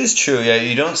 It is true. Yeah,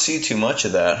 you don't see too much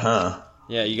of that, huh?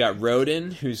 Yeah, you got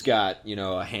Rodin, who's got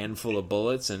a handful of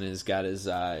bullets and has got his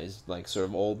sort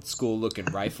of old school looking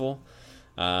rifle.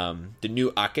 The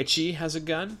new Akachi has a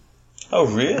gun.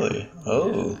 Oh, really?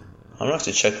 Oh, yeah. I'm gonna have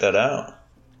to check that out.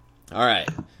 All right.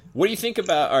 What do you think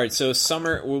about... All right, so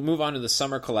summer... We'll move on to the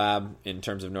summer collab in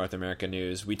terms of North America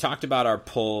news. We talked about our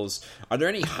polls. Are there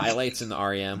any highlights in the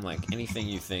REM? Like, anything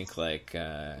you think,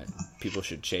 people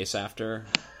should chase after?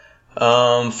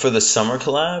 For the summer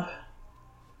collab?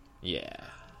 Yeah.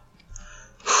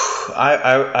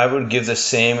 I would give the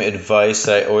same advice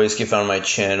that I always give on my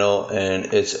channel,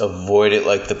 and it's avoid it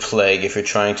like the plague if you're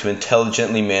trying to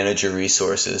intelligently manage your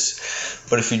resources.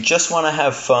 But if you just want to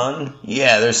have fun,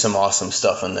 yeah, there's some awesome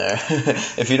stuff in there.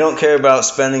 If you don't care about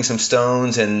spending some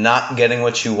stones and not getting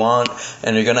what you want,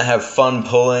 and you're going to have fun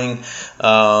pulling,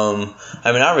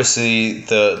 obviously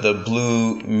the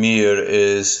blue mirror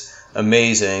is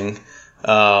amazing,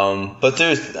 but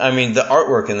there's, the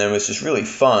artwork in them is just really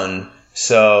fun.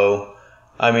 So,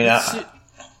 go on.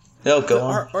 The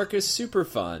artwork is super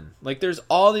fun. Like, there's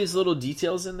all these little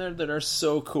details in there that are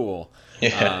so cool.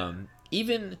 Yeah.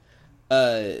 Even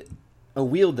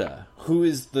Awilda, who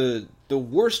is the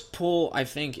worst pull, I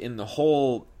think, in the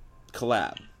whole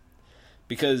collab.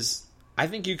 because I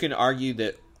think you can argue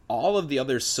that all of the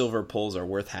other silver pulls are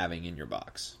worth having in your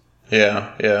box.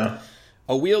 Yeah.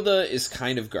 A Wielda is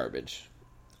kind of garbage.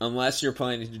 Unless you're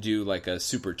planning to do like a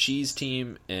super cheese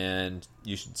team, and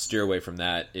you should steer away from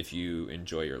that if you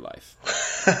enjoy your life.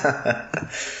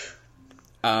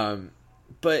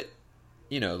 But,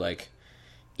 like,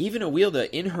 even a Wielda,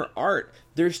 in her art,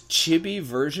 there's chibi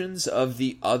versions of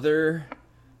the other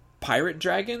pirate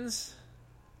dragons.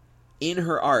 In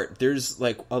her art, there's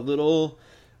like a little...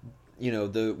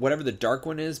 whatever the dark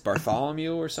one is,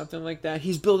 Bartholomew or something like that,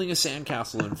 he's building a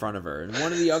sandcastle in front of her. And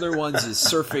one of the other ones is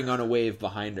surfing on a wave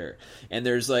behind her. And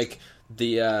there's like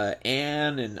the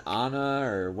Anne and Anna,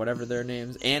 or whatever their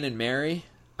names, Anne and Mary,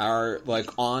 are like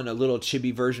on a little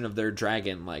chibi version of their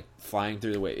dragon, like flying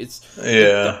through the wave.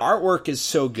 The artwork is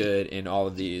so good in all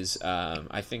of these.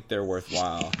 I think they're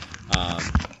worthwhile.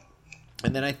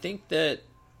 And then I think that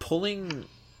pulling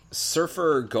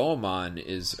Surfer Goemon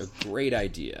is a great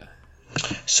idea.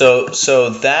 So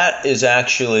that is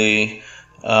actually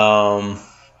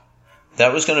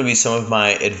that was going to be some of my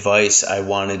advice I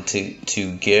wanted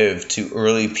to give to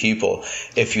early people.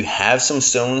 If you have some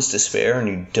stones to spare and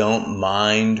you don't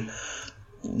mind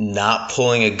not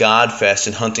pulling a god fest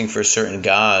and hunting for certain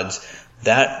gods,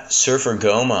 that Surfer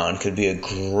Goemon could be a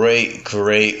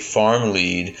great farm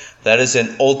lead. That is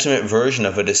an ultimate version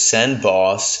of a Descend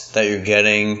boss that you're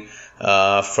getting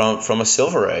from a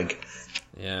Silver Egg.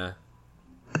 Yeah.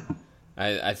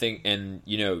 I think, and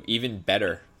even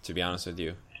better, to be honest with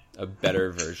you, a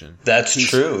better version. That's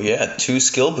true. Yeah, 2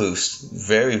 skill boosts,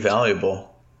 very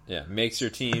valuable. Yeah, makes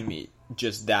your team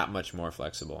just that much more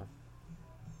flexible.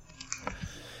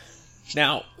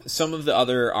 Now, some of the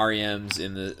other REMs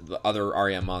the other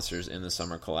REM monsters in the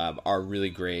summer collab are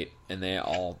really great, and a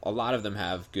lot of them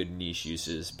have good niche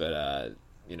uses. But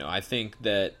I think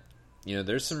that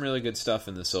there's some really good stuff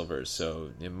in the silvers,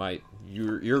 so it might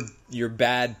your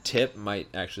bad tip might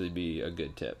actually be a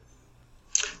good tip.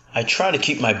 I try to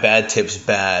keep my bad tips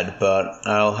bad, but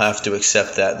I'll have to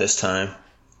accept that this time.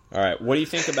 All right, what do you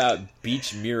think about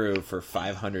Beach Miru for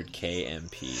 500k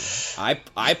MP?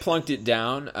 I plunked it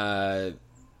down,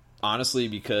 honestly,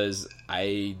 because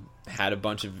I had a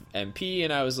bunch of MP,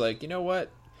 and I was like, you know what?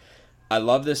 I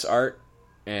love this art,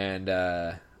 and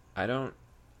I don't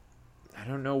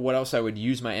know what else I would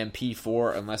use my MP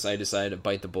for unless I decided to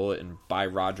bite the bullet and buy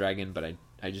Raw Dragon, but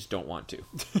I just don't want to.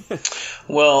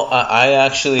 Well, I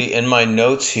actually, in my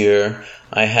notes here,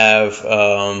 I have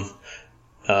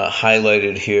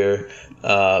highlighted here,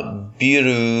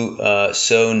 Biru,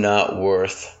 so not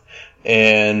worth.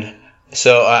 And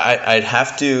so I'd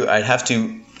have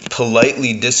to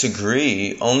politely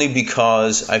disagree, only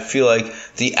because I feel like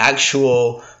the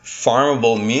actual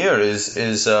farmable mirror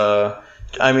is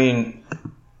I mean,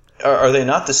 are they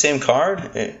not the same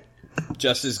card?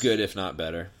 Just as good, if not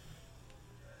better.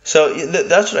 So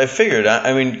that's what I figured.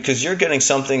 I mean, because you're getting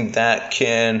something that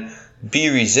can be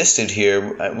resisted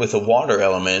here with a water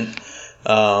element.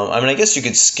 I guess you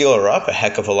could skill her up a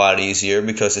heck of a lot easier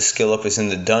because the skill up is in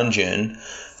the dungeon.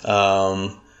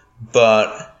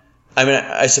 But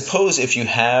I suppose if you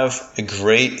have a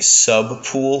great sub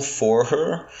pool for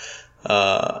her,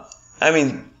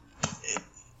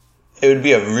 it would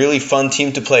be a really fun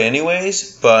team to play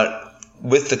anyways, but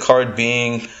with the card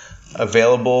being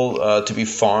available to be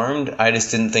farmed, I just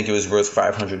didn't think it was worth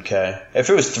 500k. If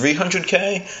it was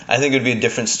 300k, I think it would be a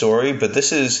different story, but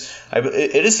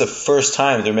it is the first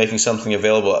time they're making something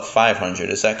available at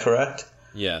 500. Is that correct?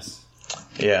 Yes.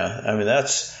 Yeah,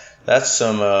 that's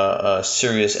some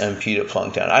serious MP to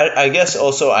plunk down. I guess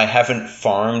also I haven't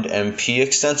farmed MP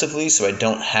extensively, so I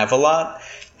don't have a lot,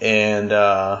 and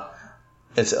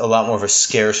it's a lot more of a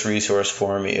scarce resource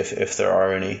for me if there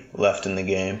are any left in the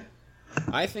game.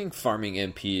 I think farming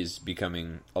MP is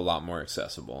becoming a lot more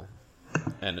accessible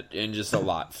and just a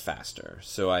lot faster.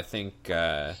 So I think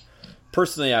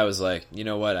personally I was like, you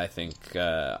know what, I think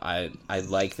I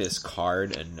like this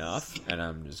card enough, and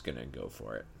I'm just going to go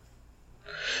for it.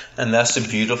 And that's the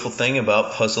beautiful thing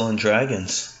about Puzzle and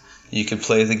Dragons. You can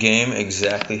play the game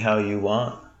exactly how you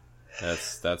want.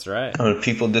 That's right. When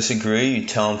people disagree, you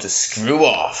tell them to screw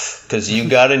off because you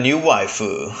got a new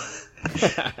waifu.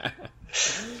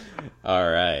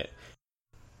 All right.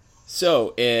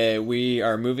 So we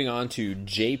are moving on to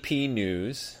JP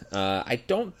news. I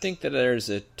don't think that there's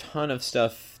a ton of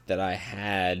stuff that I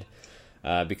had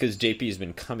because JP has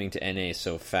been coming to NA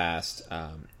so fast.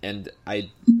 And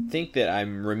I think that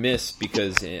I'm remiss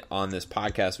because on this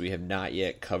podcast we have not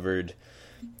yet covered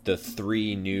the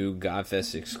 3 new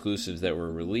Godfest exclusives that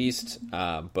were released,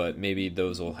 but maybe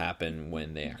those will happen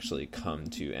when they actually come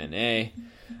to NA.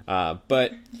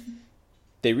 But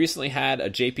they recently had a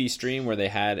JP stream where they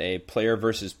had a player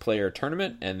versus player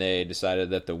tournament, and they decided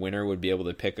that the winner would be able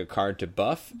to pick a card to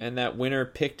buff, and that winner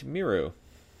picked Miru.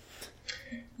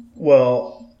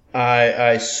 Well,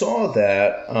 I saw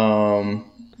that,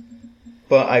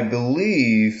 but I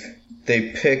believe they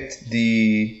picked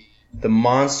the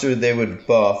monster they would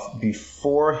buff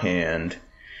beforehand,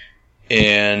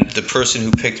 and the person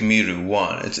who picked Miru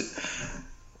won.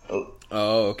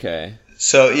 Oh, okay.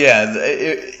 So, yeah,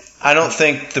 I don't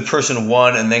think the person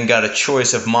won and then got a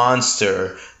choice of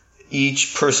monster.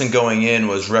 Each person going in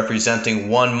was representing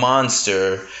one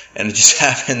monster, and it just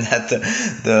happened that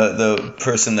the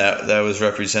person that was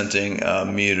representing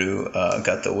Miru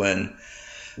got the win.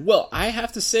 Well, I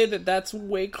have to say that that's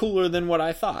way cooler than what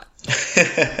I thought.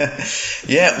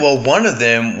 Yeah, well, one of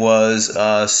them was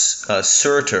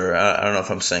Surtur. I don't know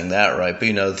if I'm saying that right, but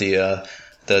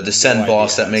the Descend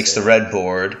boss that makes the red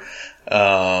board.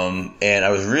 And I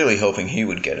was really hoping he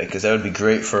would get it, because that would be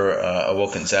great for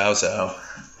Awoken Zhao Zhao.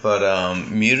 But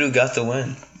Miru got the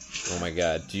win. Oh my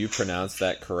god, do you pronounce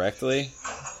that correctly?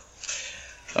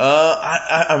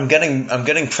 I'm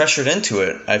getting pressured into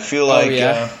it. I feel like,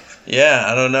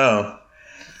 I don't know.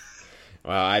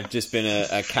 Wow, I've just been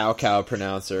a cow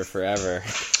pronouncer forever.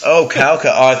 Oh, cow.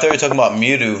 Oh, I thought you were talking about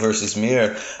Mewtwo versus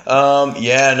Mir.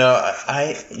 Yeah,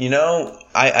 no,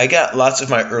 I got lots of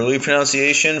my early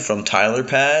pronunciation from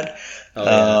AlfuhPAD. Oh,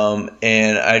 yeah.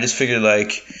 And I just figured,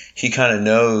 like, he kind of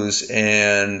knows,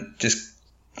 and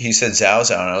he said Zhao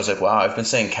Zhao, and I was like, wow, I've been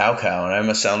saying cow, and I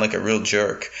must sound like a real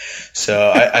jerk.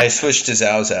 So I switched to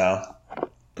Zhao Zhao.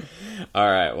 All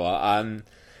right, well,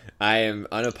 I am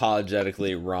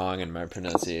unapologetically wrong in my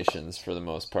pronunciations for the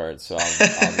most part, so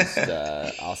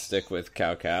I'll stick with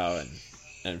cow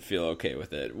and feel okay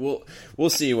with it. We'll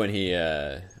see when he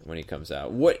comes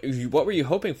out. What were you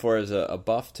hoping for as a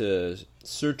buff to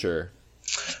Surtur?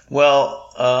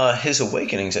 Well, his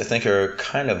awakenings I think are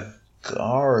kind of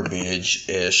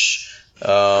garbage-ish.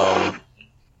 So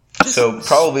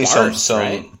probably sparse, some.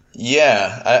 Right?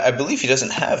 Yeah, I believe he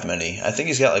doesn't have many. I think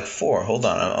he's got like 4. Hold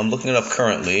on, I'm looking it up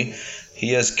currently.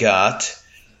 He has got,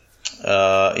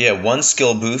 1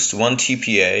 skill boost, 1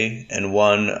 TPA, and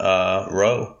 1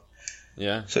 row.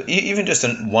 Yeah. So even just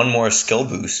one more skill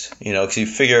boost, because you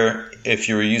figure if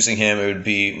you were using him, it would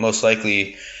be most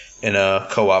likely in a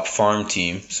co-op farm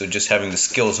team. So just having the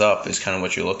skills up is kind of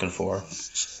what you're looking for.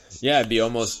 Yeah, it'd be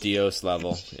almost Dios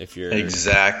level if you're...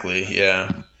 Exactly,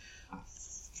 yeah.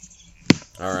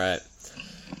 All right.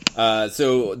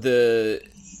 So the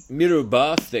Miru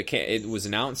buff it was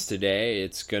announced today.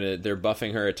 They're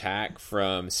buffing her attack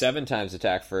from 7 times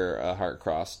attack for a Heart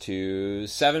Cross to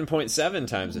 7.7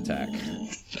 times attack.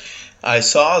 I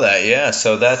saw that, yeah.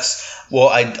 So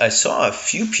I saw a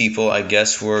few people, I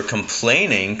guess, were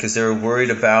complaining because they were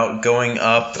worried about going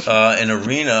up an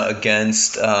arena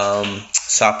against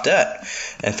Sopdet,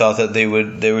 and thought that they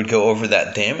would go over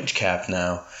that damage cap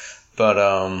now. But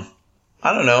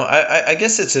I don't know. I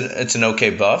guess it's an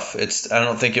okay buff. I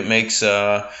don't think it makes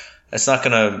it's not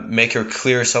gonna make her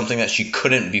clear something that she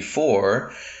couldn't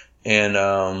before,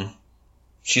 and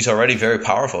she's already very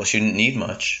powerful. She didn't need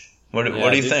much. What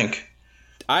do you think?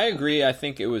 I agree. I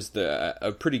think it was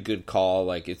a pretty good call.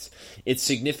 Like it's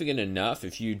significant enough.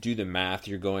 If you do the math,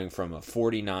 you're going from a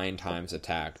 49 times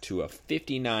attack to a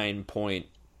 59 point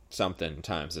something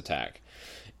times attack,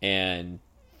 and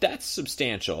that's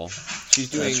substantial. She's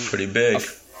doing pretty big. A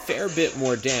fair bit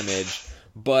more damage,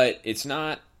 but she's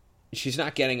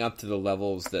not getting up to the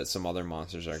levels that some other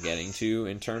monsters are getting to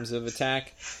in terms of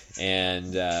attack,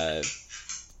 and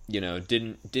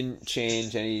didn't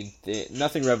change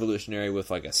nothing revolutionary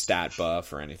with like a stat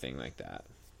buff or anything like that.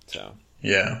 So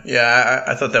yeah,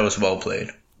 I thought that was well played.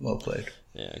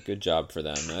 Yeah, good job for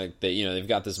them. They've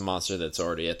got this monster that's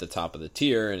already at the top of the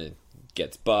tier, and it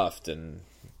gets buffed, and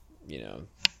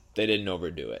they didn't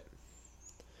overdo it.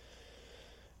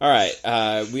 All right.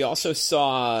 We also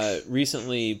saw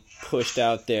recently pushed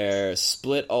out their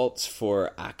split ults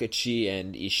for Akachi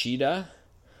and Ishida,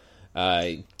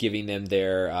 giving them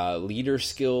their leader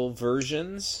skill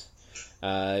versions,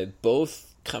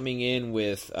 both coming in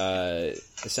with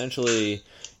essentially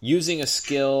using a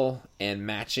skill and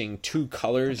matching 2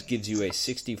 colors gives you a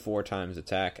 64 times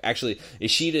attack. Actually,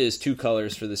 Ishida is 2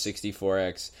 colors for the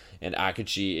 64X, and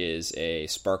Akachi is a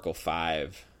Sparkle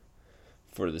 5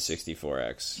 for the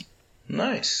 64X.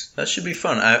 Nice. That should be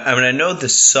fun. I know the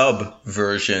sub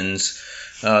versions,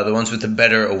 the ones with the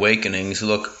better awakenings,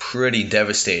 look pretty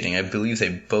devastating. I believe they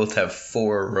both have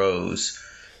 4 rows.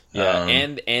 Yeah,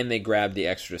 and they grab the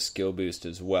extra skill boost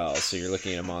as well. So you're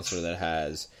looking at a monster that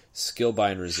has skill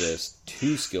bind resist,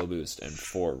 2 skill boost, and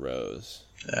 4 rows.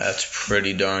 That's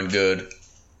pretty darn good.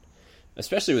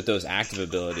 especially with those active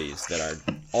abilities that are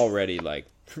already like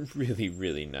really,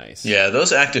 really nice. Yeah,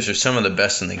 those actors are some of the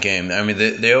best in the game. I mean,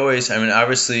 they always, I mean,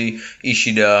 obviously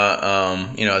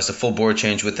Ishida, has the full board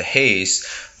change with the haste,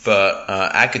 but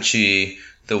Akachi,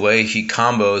 the way he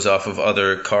combos off of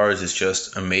other cards is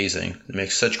just amazing. It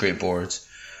makes such great boards.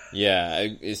 Yeah,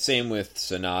 same with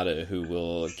Sonata, who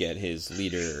will get his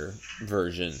leader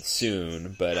version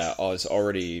soon, but is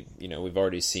already, we've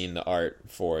already seen the art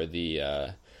for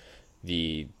the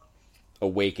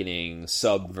Awakening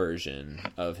sub version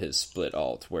of his split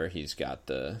alt, where he's got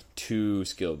the 2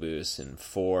 skill boosts and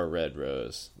 4 red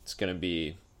rows. It's gonna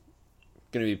be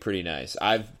pretty nice.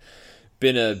 I've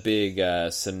been a big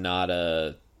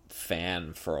Sonata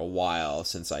fan for a while,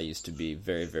 since I used to be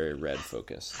very, very red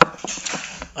focused.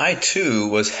 I too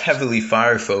was heavily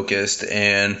fire focused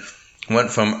and went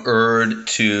from Erd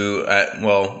to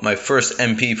my first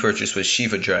MP purchase was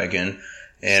Shiva Dragon,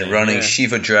 and Same running here.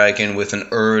 Shiva Dragon with an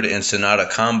Erd and Sonata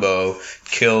combo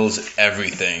kills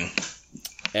everything.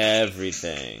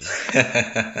 Everything.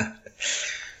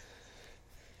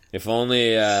 If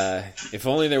only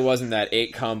there wasn't that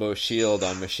 8 combo shield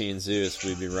on Machine Zeus,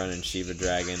 we'd be running Shiva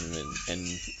Dragon and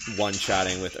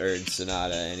one-shotting with Erd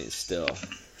Sonata, and it's still.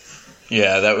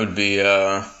 Yeah, that would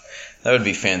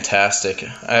be fantastic.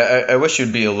 I wish it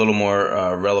would be a little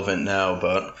more relevant now,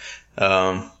 but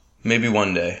maybe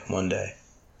one day.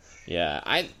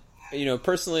 Yeah,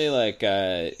 personally, like,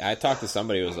 I talked to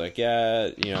somebody who was like,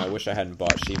 I wish I hadn't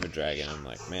bought Shiva Dragon. I'm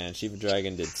like, man, Shiva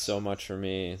Dragon did so much for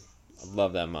me. I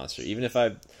love that monster. Even if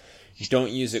I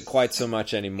don't use it quite so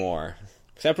much anymore,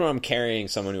 except when I'm carrying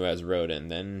someone who has Rodin,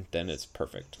 then it's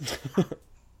perfect.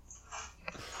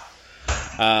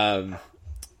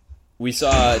 We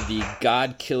saw the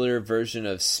God Killer version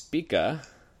of Spica.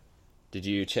 Did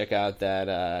you check out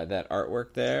that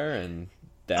artwork there and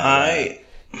that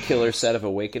killer set of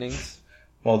awakenings?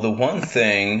 Well, the one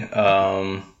thing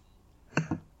I'm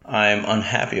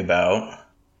unhappy about,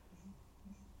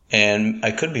 and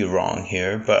I could be wrong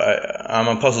here, but I'm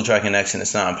on Puzzle Tracking X and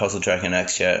it's not on Puzzle Tracking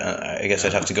X yet. I guess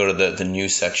I'd have to go to the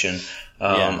news section.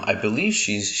 I believe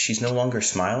she's no longer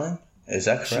smiling. Is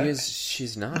that correct?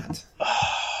 She's not.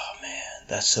 Oh man,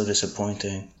 that's so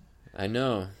disappointing. I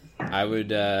know. I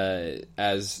would,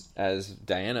 as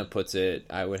Diana puts it,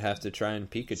 I would have to try and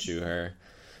Pikachu her,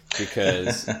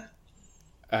 because,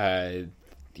 I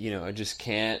just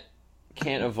can't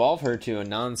evolve her to a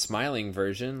non-smiling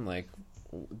version. Like,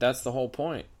 that's the whole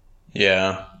point.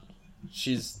 Yeah.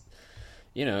 She's,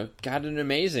 got an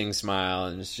amazing smile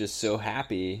and is just so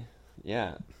happy.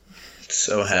 Yeah.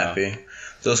 So happy.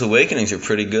 Those awakenings are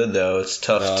pretty good, though. It's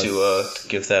tough to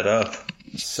give that up.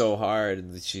 So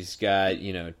hard. She's got,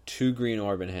 2 green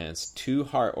orb enhance, 2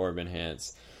 heart orb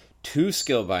enhance, 2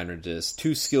 skill binder disc,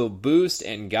 2 skill boost,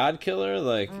 and God Killer.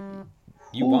 Like,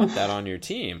 you want that on your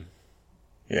team.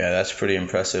 Yeah, that's pretty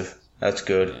impressive. That's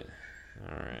good. Yeah.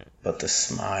 All right. But the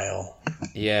smile.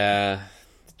 Yeah.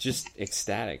 Just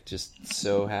ecstatic. Just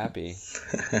so happy.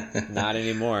 Not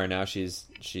anymore. Now she's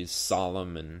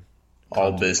solemn and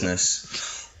all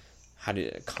business. How do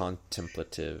you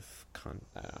contemplative? I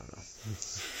don't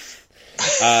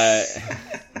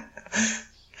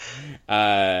know.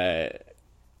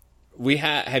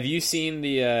 Have you seen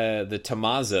the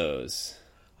Tomazos?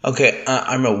 Okay,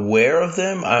 I'm aware of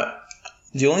them.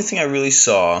 The only thing I really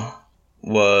saw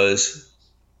was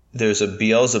there's a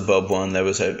Beelzebub one that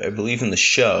was, I believe, in the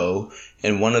show,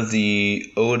 and one of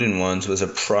the Odin ones was a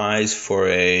prize for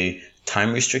a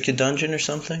time-restricted dungeon or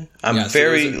something. I'm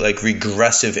very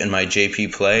regressive in my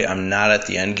JP play. I'm not at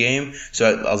the end game,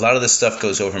 so a lot of this stuff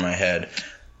goes over my head.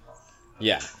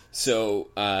 Yeah. So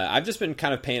I've just been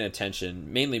kind of paying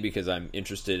attention, mainly because I'm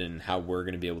interested in how we're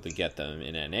going to be able to get them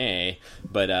in NA.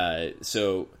 But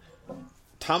so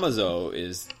Tamazo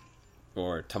is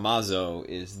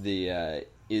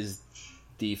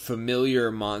the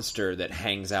familiar monster that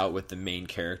hangs out with the main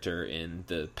character in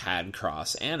the Pad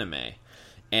Cross anime.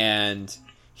 And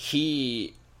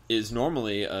he is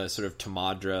normally a sort of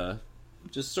Tamadra,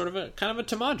 just sort of a kind of a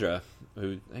Tamadra,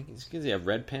 who I think he have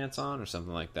red pants on or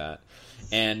something like that.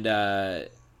 And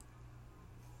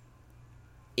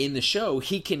in the show,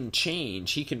 he can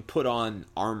change. He can put on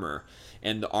armor,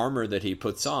 and the armor that he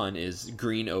puts on is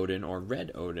green Odin or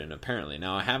red Odin, apparently.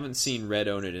 Now, I haven't seen red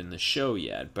Odin in the show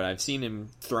yet, but I've seen him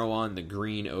throw on the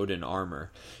green Odin armor.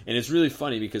 And it's really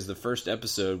funny because the first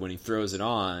episode, when he throws it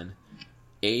on,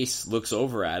 Ace looks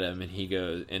over at him and he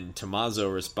goes, and Tommaso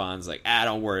responds like,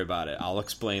 don't worry about it. I'll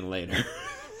explain later.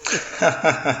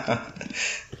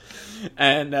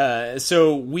 And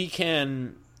so we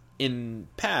can, in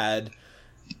Pad,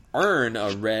 earn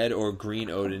a red or green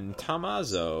Odin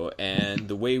Tamazo. And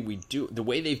the way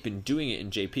they've been doing it in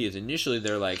JP is initially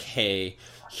they're like, hey,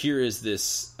 here is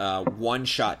this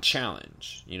one-shot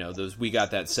challenge. We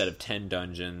got that set of 10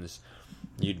 dungeons.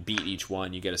 You'd beat each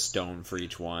one. You get a stone for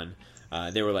each one.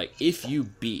 They were like, if you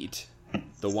beat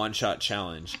the one-shot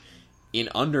challenge in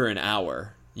under an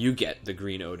hour, you get the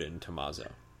green Odin Tamazo.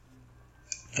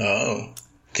 Oh.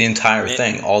 The entire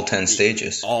thing, all 10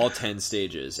 stages. All 10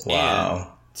 stages. Wow. And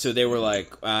so they were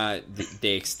like,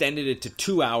 they extended it to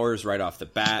 2 hours right off the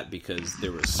bat because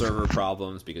there were server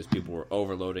problems, because people were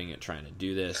overloading it trying to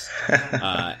do this.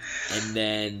 And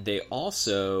then they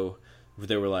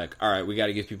were like, all right, we got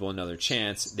to give people another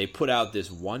chance. They put out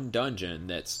this one dungeon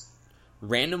that's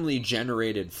randomly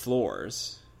generated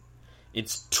floors.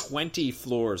 It's 20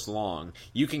 floors long.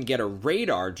 You can get a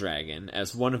radar dragon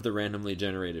as one of the randomly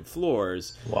generated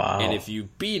floors. Wow. And if you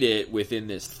beat it within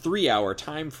this 3-hour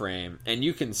time frame, and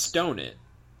you can stone it.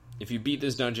 If you beat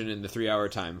this dungeon in the 3-hour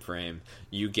time frame,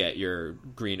 you get your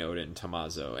green Odin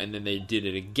Tamazo. And then they did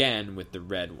it again with the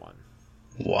red one.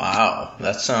 Wow.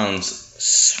 That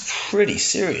sounds pretty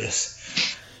serious.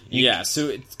 Yeah, so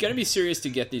it's going to be serious to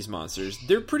get these monsters.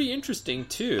 They're pretty interesting,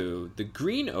 too. The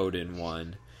green Odin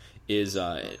one is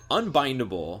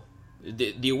unbindable.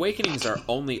 The awakenings are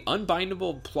only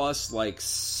unbindable plus like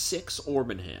 6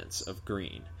 orb enhance of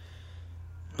green.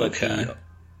 But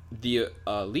the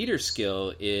leader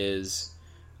skill is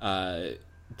the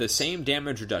same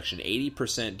damage reduction,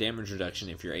 80% damage reduction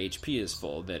if your HP is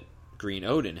full that green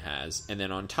Odin has, and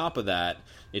then on top of that,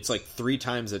 it's like 3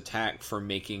 times attack for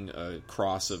making a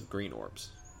cross of green orbs.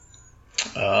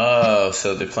 Oh,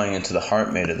 so they're playing into the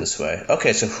heart meta this way.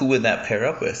 Okay, so who would that pair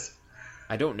up with?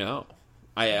 I don't know.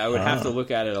 I would have to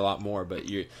look at it a lot more, but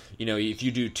if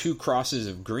you do 2 crosses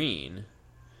of green,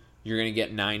 you're going to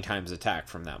get 9 times attack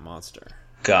from that monster.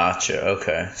 Gotcha.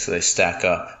 Okay, so they stack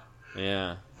up.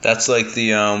 Yeah. That's like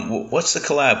the what's the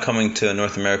collab coming to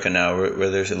North America now, where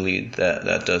there's a lead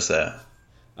that does that?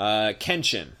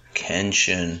 Kenshin.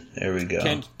 Kenshin. There we go.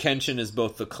 Kenshin is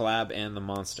both the collab and the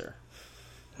monster.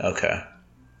 Okay.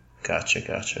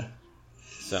 Gotcha.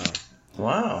 So.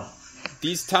 Wow.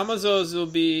 These Tamazos will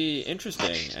be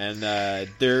interesting, and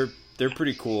they're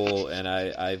pretty cool, and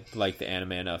I like the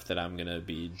anime enough that I'm going to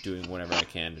be doing whatever I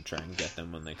can to try and get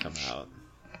them when they come out.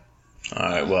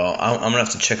 Alright, well, I'm going to have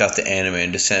to check out the anime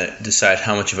and decide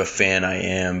how much of a fan I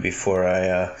am before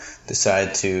I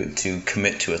decide to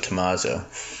commit to a Tamazo.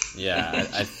 Yeah,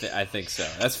 I think so.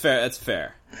 That's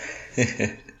fair.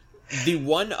 The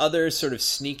one other sort of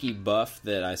sneaky buff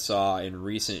that I saw in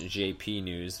recent JP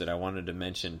news that I wanted to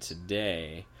mention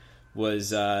today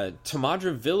was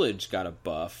Tamadra Village got a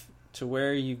buff to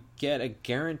where you get a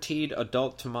guaranteed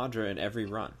adult Tamadra in every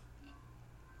run.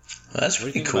 Well, that's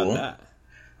pretty cool. What do you think about that?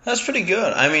 That's pretty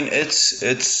good. I mean,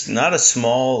 it's not a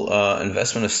small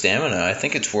investment of stamina. I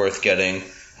think it's worth getting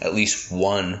at least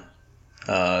one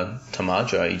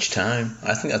Tamadra each time.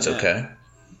 I think that's okay.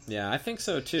 Yeah, I think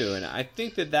so too, and I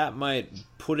think that might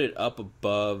put it up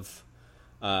above,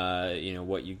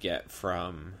 what you get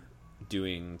from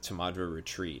doing Tamadra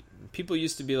Retreat. People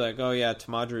used to be like, "Oh yeah,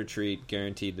 Tamadra Retreat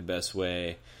guaranteed the best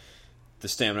way. The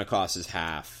stamina cost is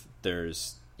half.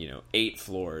 There's 8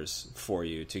 floors for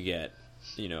you to get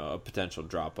a potential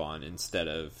drop on instead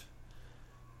of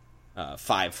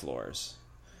 5 floors."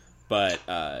 But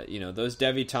those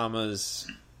Devi Tamas,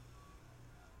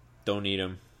 don't need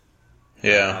them.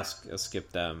 Yeah, I'll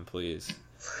skip them, please.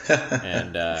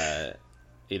 And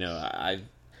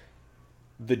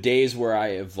the days where I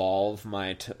evolve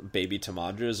my baby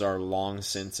Tamadras are long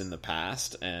since in the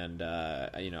past, and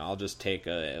I'll just take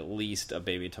at least a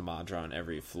baby Tamadra on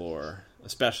every floor,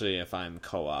 especially if I'm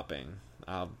co-oping.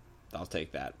 I'll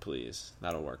take that, please.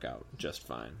 That'll work out just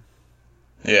fine.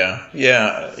 Yeah.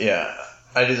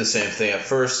 I do the same thing. At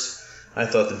first, I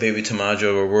thought the baby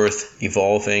Tamajo were worth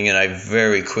evolving, and I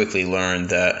very quickly learned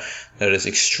that is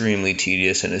extremely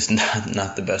tedious and is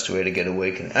not the best way to get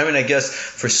awakened. I mean, I guess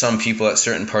for some people at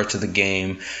certain parts of the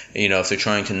game, if they're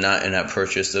trying to not in-app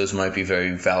purchase, those might be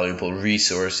very valuable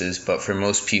resources. But for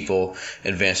most people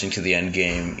advancing to the end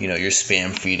game, you're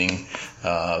spam feeding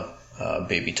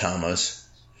baby Tamas.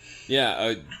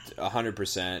 Yeah,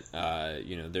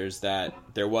 100%.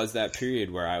 There was that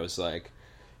period where I was like,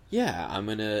 yeah, I'm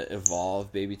going to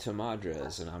evolve baby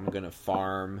Tamadras, and I'm going to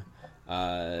farm,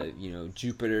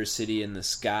 Jupiter City in the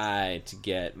Sky to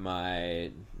get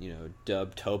my,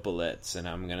 dub Topolets, and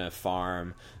I'm going to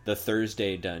farm the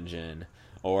Thursday dungeon,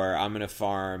 or I'm going to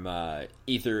farm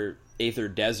Aether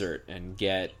Desert and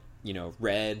get,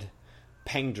 red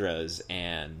Pengdras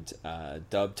and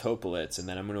Dub Topolits, and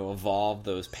then I'm going to evolve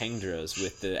those Pengdras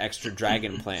with the extra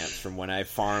dragon plants from when I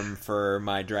farm for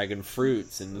my dragon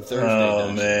fruits in the Thursday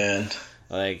dungeon. Man.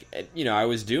 Like, I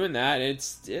was doing that.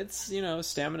 It's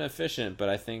stamina efficient, but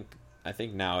I think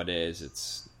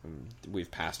nowadays we've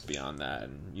passed beyond that,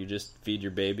 and you just feed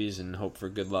your babies and hope for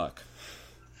good luck.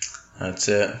 That's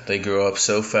it. They grow up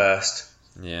so fast.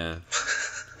 Yeah.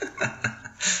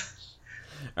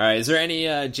 All right. Is there any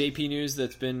JP news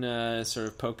that's been sort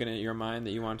of poking at your mind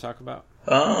that you want to talk about?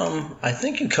 I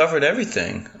think you covered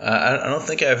everything. I don't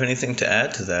think I have anything to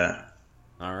add to that.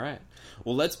 All right.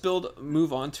 Well, let's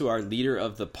move on to our leader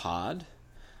of the pod,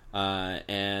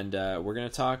 and we're going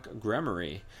to talk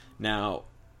Gremory. Now,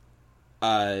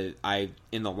 I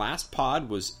in the last pod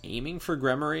was aiming for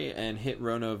Gremory and hit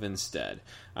Ronov instead,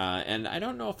 and I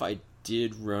don't know if I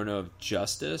did Ronov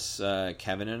justice.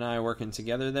 Kevin and I working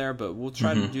together there, but we'll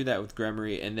try to do that with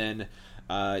Gremory, and then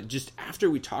just after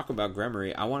we talk about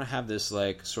Gremory, I want to have this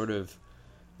like sort of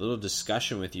little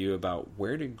discussion with you about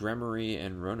where did Gremory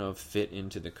and Ronov fit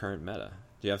into the current meta.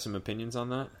 Do you have some opinions on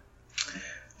that?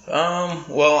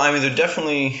 Well, I mean, they're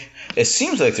definitely, it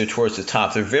seems like they're towards the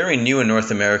top. They're very new in North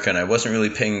America, and I wasn't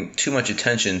really paying too much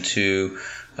attention to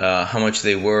how much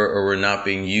they were or were not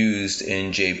being used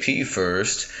in JP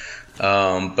first.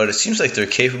 But it seems like they're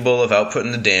capable of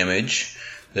outputting the damage.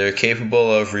 They're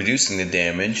capable of reducing the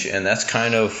damage, and that's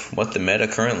kind of what the meta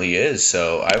currently is.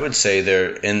 So I would say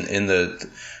they're in the,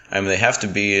 I mean, they have to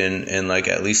be in like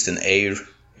at least an A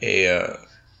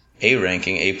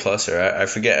ranking, A plus, or I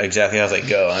forget exactly how they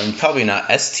go. I mean, probably not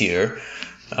S tier,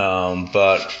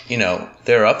 but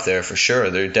they're up there for sure.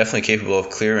 They're definitely capable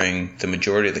of clearing the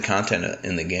majority of the content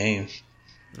in the game.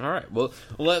 All right. Well,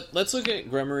 let's look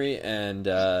at Gremory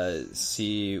and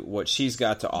see what she's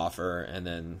got to offer, and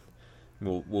then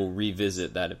we'll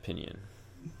revisit that opinion.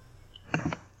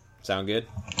 Sound good?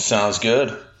 Sounds good.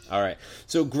 All right.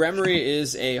 So Gremory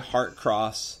is a Heart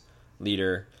Cross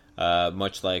leader,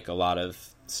 much like a lot of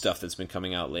stuff that's been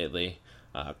coming out lately,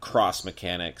 cross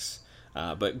mechanics.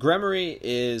 But Gremory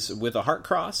is, with a Heart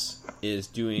Cross, is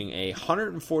doing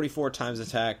 144 times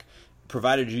attack,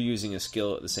 provided you're using a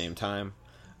skill at the same time.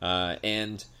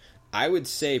 And I would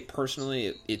say,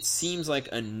 personally, it seems like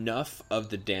enough of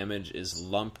the damage is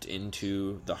lumped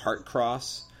into the Heart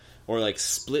Cross, or like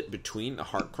split between the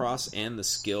Heart Cross and the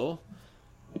skill,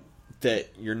 that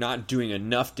you're not doing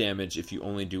enough damage if you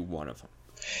only do one of them.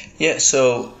 Yeah,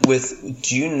 so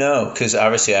do you know, because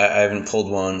obviously I haven't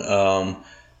pulled one,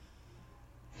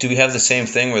 do we have the same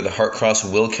thing where the Heart Cross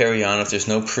will carry on if there's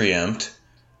no preempt?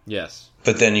 Yes.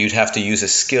 But then you'd have to use a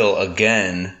skill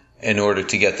again in order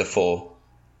to get the full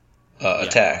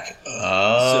attack.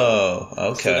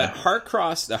 Oh, okay. So the Heart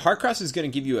Cross is going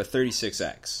to give you a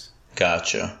 36x.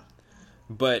 Gotcha.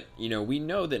 But, we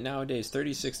know that nowadays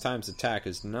 36 times attack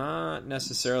is not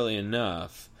necessarily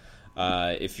enough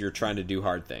if you're trying to do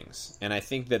hard things. And I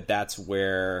think that that's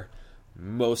where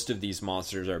most of these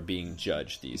monsters are being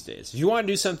judged these days. If you want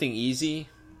to do something easy,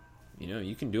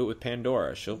 you can do it with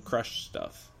Pandora. She'll crush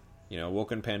stuff.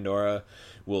 Woken Pandora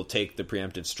will take the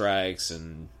preemptive strikes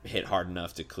and hit hard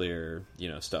enough to clear,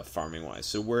 stuff farming wise.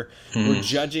 So we're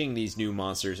judging these new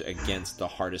monsters against the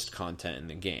hardest content in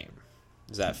the game.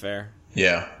 Is that fair?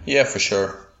 Yeah, for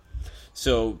sure.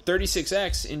 So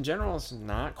 36x in general is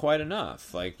not quite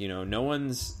enough. Like, no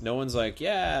one's like,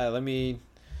 yeah, let me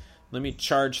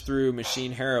charge through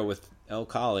Machine Hera with El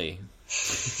Kali.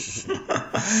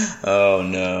 Oh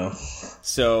no.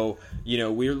 So,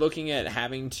 we're looking at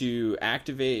having to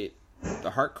activate the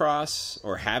Heart Cross,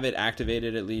 or have it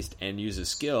activated at least, and use a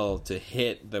skill to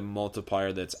hit the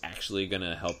multiplier that's actually going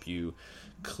to help you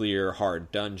clear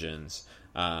hard dungeons.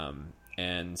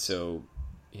 And so,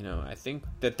 I think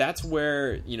that's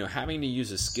where, having to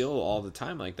use a skill all the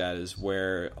time like that is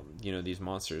where, these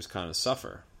monsters kind of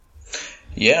suffer.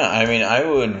 Yeah, I mean, I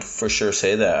would for sure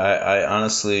say that. I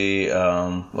honestly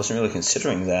wasn't really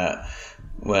considering that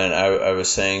when I was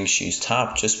saying she's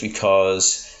top, just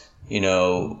because,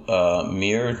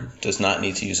 Mir does not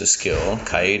need to use a skill.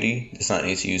 Kaede does not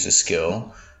need to use a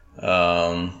skill.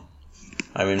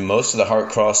 I mean, most of the Heart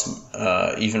Cross,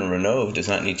 even Ronov, does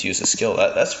not need to use a skill.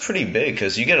 That's pretty big,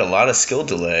 because you get a lot of skill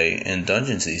delay in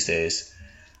dungeons these days.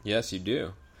 Yes, you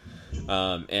do.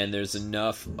 And there's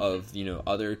enough of,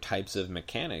 other types of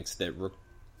mechanics that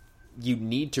you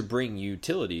need to bring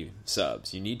utility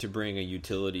subs. You need to bring a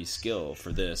utility skill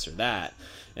for this or that.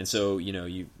 And so,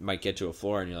 you might get to a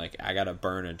floor and you're like, I got to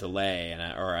burn a delay,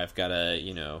 or I've got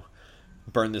to,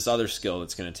 burn this other skill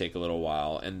that's going to take a little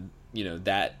while. And,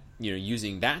 that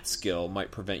using that skill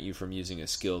might prevent you from using a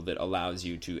skill that allows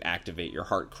you to activate your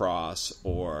heart cross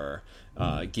or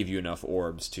give you enough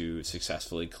orbs to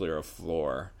successfully clear a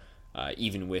floor,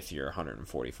 even with your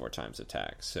 144 times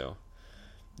attack. So,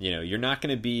 you're not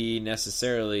going to be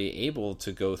necessarily able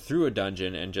to go through a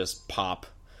dungeon and just pop,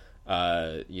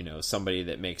 somebody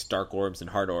that makes dark orbs and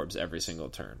heart orbs every single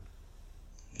turn.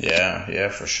 Yeah,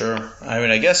 for sure. I mean,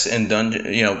 I guess in dungeon,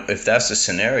 if that's the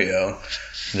scenario,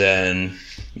 then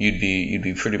you'd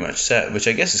be pretty much set, which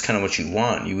I guess is kind of what you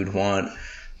want. You would want,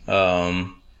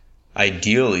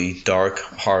 ideally, dark,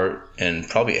 heart, and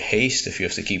probably a haste if you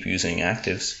have to keep using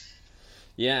actives.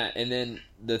 Yeah, and then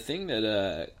the thing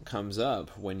that comes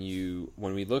up when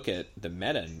we look at the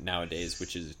meta nowadays,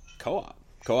 which is co-op.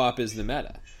 Co-op is the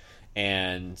meta.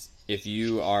 And if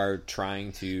you are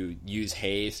trying to use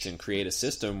haste and create a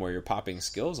system where you're popping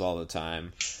skills all the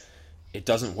time, it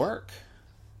doesn't work.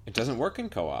 It doesn't work in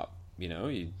co-op.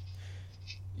 Maybe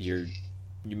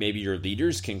your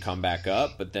leaders can come back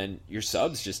up, but then your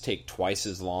subs just take twice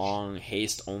as long.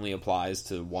 Haste only applies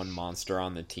to one monster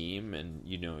on the team, and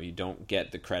you don't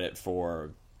get the credit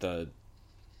for the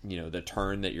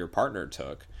turn that your partner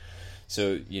took.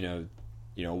 So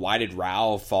why did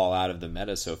Ral fall out of the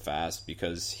meta so fast?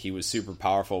 Because he was super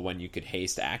powerful when you could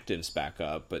haste actives back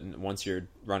up, but once you're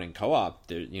running co-op,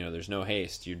 there's no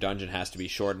haste. Your dungeon has to be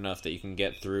short enough that you can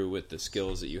get through with the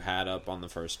skills that you had up on the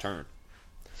first turn.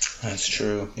 That's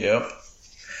true. Yep.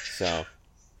 So,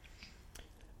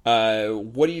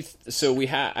 what do you?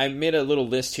 I made a little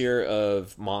list here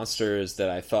of monsters that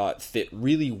I thought fit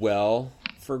really well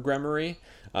for Gremory.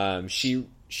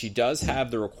 She does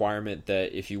have the requirement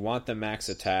that if you want the max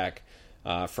attack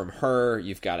from her,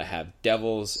 you've got to have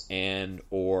devils and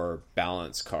or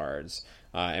balance cards,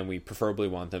 and we preferably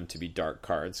want them to be dark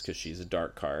cards because she's a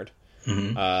dark card.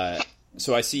 Mm-hmm.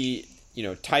 So I see,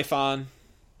 Typhon,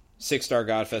 6-star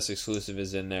Godfest exclusive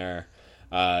is in there.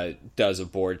 Does a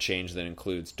board change that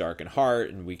includes dark and heart,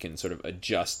 and we can sort of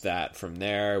adjust that from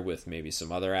there with maybe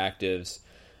some other actives.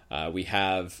 We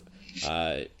have,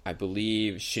 I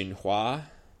believe, Xinhua,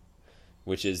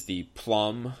 which is the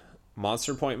Plum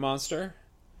Monster Point monster,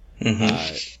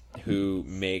 who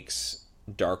makes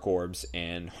dark orbs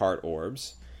and heart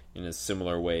orbs in a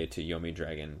similar way to Yomi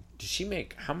Dragon. Does she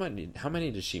make how many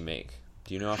does she make?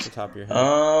 Do you know off the top of your head?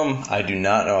 I do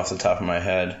not know off the top of my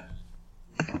head.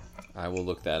 I will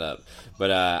look that up,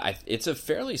 but it's a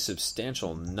fairly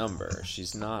substantial number.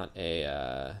 She's not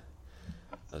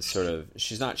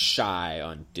she's not shy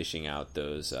on dishing out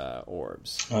those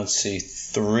orbs. Let's see,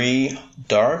 3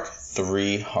 dark,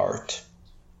 3 heart.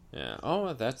 Yeah.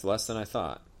 Oh, that's less than I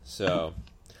thought. So,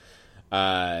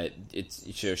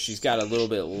 she's got a little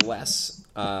bit less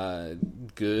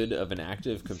good of an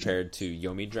active compared to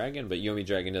Yomi Dragon, but Yomi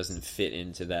Dragon doesn't fit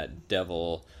into that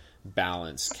devil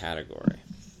balance category.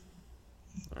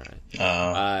 All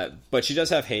right. But she does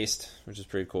have haste, which is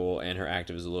pretty cool, and her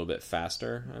active is a little bit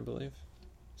faster, I believe.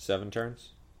 7 turns?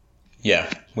 Yeah,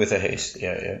 with a haste.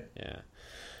 Yeah.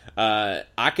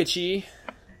 Akachi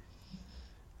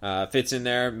fits in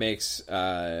there, makes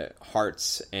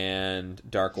hearts and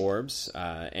dark orbs,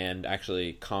 and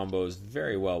actually combos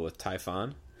very well with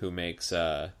Typhon, who makes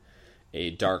a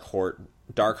dark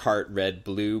heart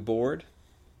red-blue board.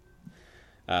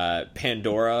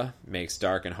 Pandora makes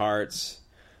dark and hearts.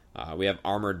 We have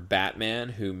Armored Batman,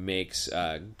 who makes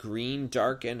green,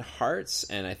 dark, and hearts,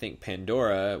 and I think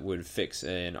Pandora would fix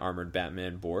an Armored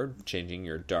Batman board, changing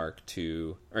your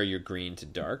your green to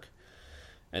dark.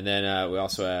 And then we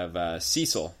also have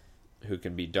Cecil, who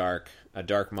can be a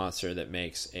dark monster that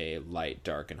makes a light,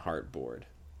 dark, and heart board.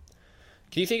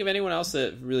 Can you think of anyone else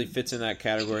that really fits in that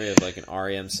category of like an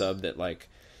REM sub that like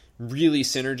really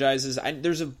synergizes?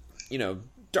 There's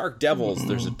Dark Devils.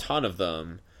 There's a ton of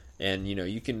them. And,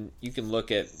 you can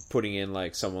look at putting in,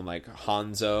 like, someone like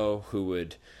Hanzo, who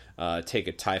would take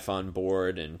a Typhon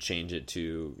board and change it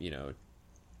to,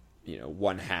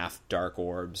 1/2 dark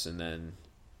orbs and then,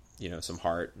 some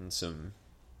heart and some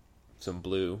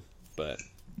blue. But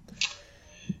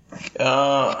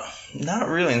not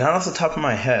really. Not off the top of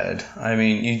my head. I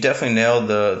mean, you definitely nailed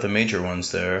the major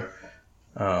ones there.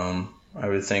 I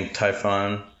would think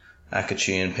Typhon,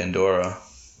 Akachi, and Pandora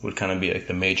would kind of be like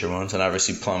the major ones, and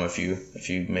obviously Plum if you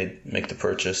make the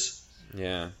purchase.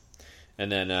 Yeah,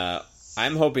 and then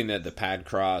I'm hoping that the Pad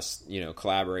Cross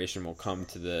collaboration will come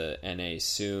to the NA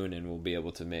soon, and we'll be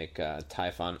able to make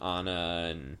Typhon Ana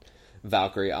and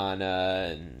Valkyrie Ana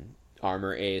and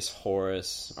Armor Ace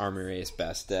Horus, Armor Ace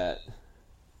Bastet.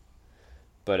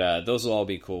 But those will all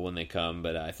be cool when they come.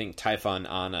 But I think Typhon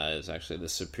Ana is actually the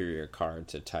superior card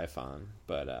to Typhon.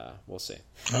 But we'll see.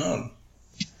 Oh.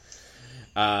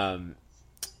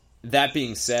 That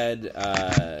being said,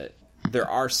 there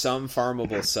are some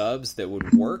farmable subs that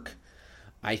would work.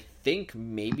 I think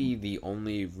maybe the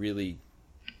only really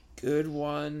good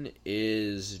one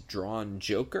is Drawn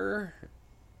Joker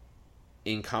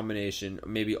in combination,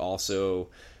 maybe also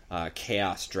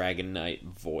Chaos Dragon Knight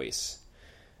Voice.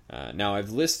 Now,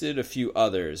 I've listed a few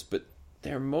others, but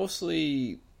they're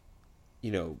mostly,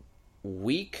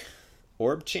 weak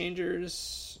orb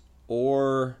changers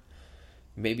or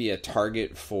maybe a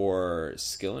target for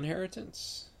skill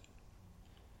inheritance.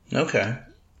 Okay.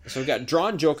 So we've got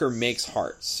Drawn Joker makes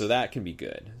hearts, so that can be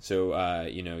good. So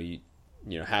having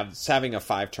a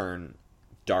 5-turn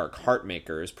dark heart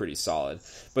maker is pretty solid,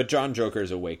 but Drawn Joker's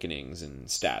awakenings and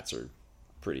stats are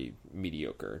pretty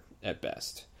mediocre at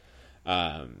best.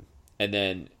 And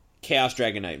then Chaos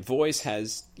Dragon Knight Voice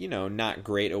has not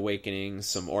great awakenings,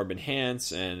 some Orb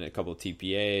Enhance and a couple of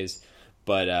TPAs,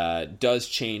 but does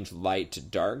change light to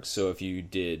dark. So if you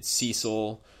did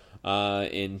Cecil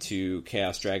into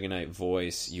Chaos Dragon Knight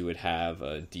Voice, you would have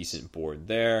a decent board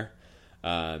there.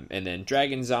 And then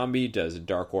Dragon Zombie does a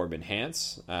Dark Orb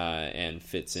Enhance and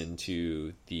fits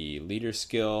into the leader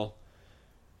skill.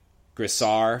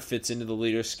 Grisar fits into the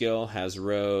leader skill, has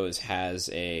Rose, has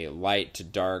a light to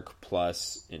dark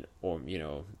plus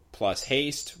plus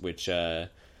haste, which may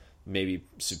be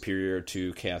superior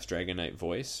to Chaos Dragon Knight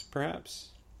Voice, perhaps.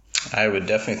 I would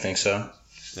definitely think so.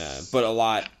 But a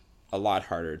lot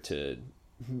harder to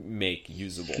make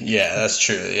usable. Yeah, that's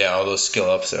true. Yeah, all those skill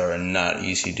ups are not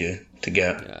easy to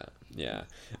get. Yeah.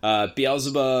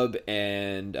 Beelzebub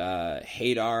and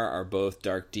Hadar are both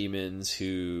dark demons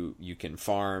who you can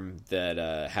farm that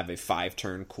have a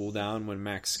 5-turn cooldown when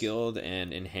max skilled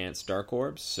and enhanced dark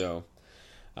orbs. So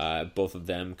both of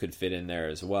them could fit in there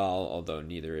as well, although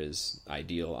neither is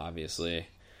ideal, obviously.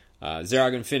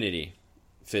 Zerog Infinity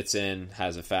fits in,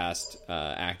 has a fast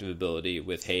active ability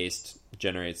with haste,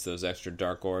 generates those extra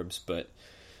dark orbs, but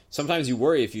sometimes you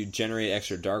worry if you generate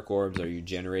extra dark orbs, are you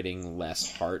generating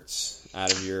less hearts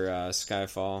out of your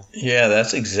Skyfall? Yeah,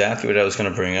 that's exactly what I was going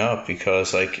to bring up,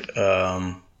 because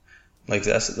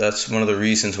that's one of the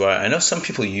reasons why I know some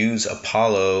people use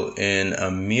Apollo in a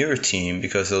mirror team,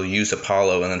 because they'll use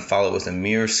Apollo and then follow with a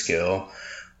mirror skill.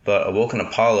 But Awoken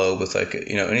Apollo with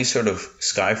any sort of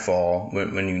Skyfall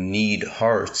when you need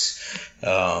hearts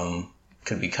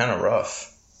could be kind of rough.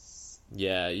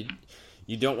 Yeah,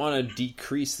 you don't want to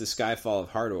decrease the Skyfall of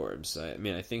heart orbs. I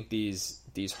mean, I think these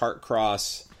heart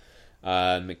cross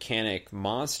mechanic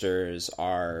monsters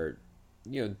are,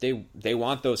 they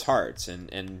want those hearts,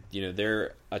 and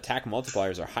their attack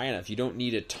multipliers are high enough. You don't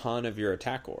need a ton of your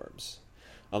attack orbs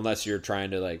unless you're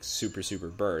trying to super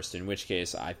burst, in which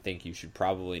case I think you should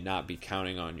probably not be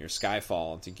counting on your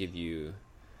Skyfall to give you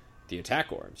the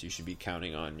attack orbs. You should be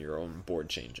counting on your own board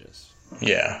changes.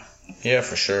 Yeah,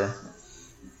 for sure.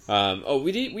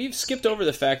 We've skipped over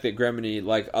the fact that Gremory,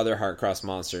 like other Heartcross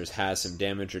monsters, has some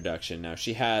damage reduction. Now,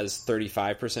 she has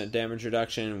 35% damage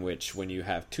reduction, which when you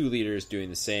have 2 leaders doing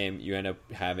the same, you end up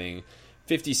having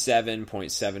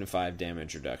 57.75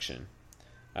 damage reduction,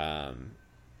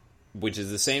 which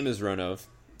is the same as Ronov,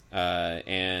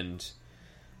 and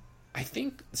I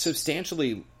think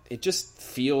substantially it just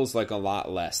feels like a lot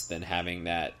less than having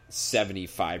that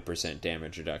 75%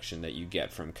 damage reduction that you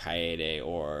get from Kaede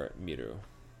or Miru.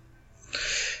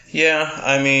 Yeah,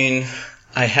 I mean,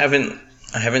 I haven't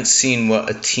seen what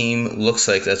a team looks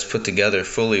like that's put together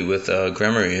fully with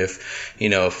Gremory. If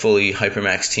a fully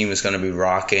Hypermax team is going to be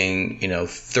rocking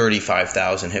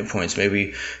 35,000 hit points,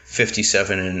 maybe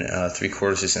 57 and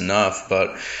 3/4 is enough.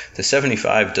 But the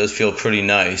 75 does feel pretty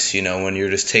nice. When you're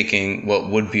just taking what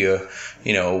would be a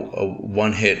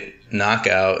 1-hit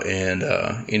knockout and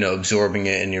absorbing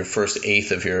it in your first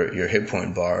eighth of your hit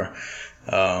point bar.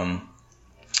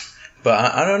 But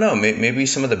I don't know. Maybe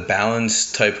some of the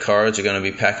balance type cards are going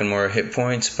to be packing more hit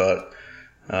points, but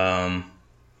I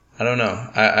don't know.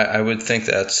 I would think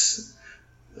that's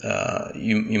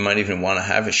you might even want to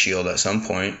have a shield at some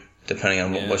point, depending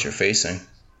on what you're facing.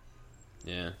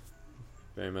 Yeah,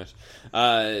 very much.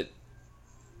 Can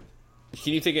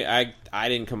you think? I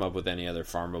didn't come up with any other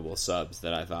farmable subs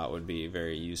that I thought would be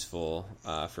very useful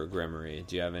for Gremory.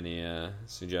 Do you have any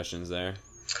suggestions there?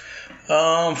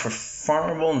 For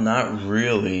farmable, not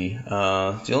really.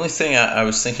 The only thing I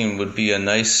was thinking would be a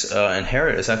nice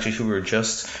inherit is actually who we were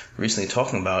just recently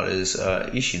talking about is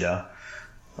Ishida.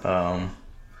 Yeah.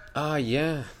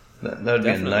 That would be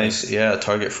a nice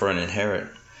target for an inherit.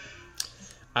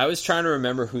 I was trying to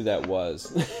remember who that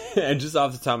was, and just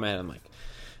off the top of my head, I'm like,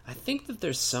 I think that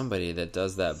there's somebody that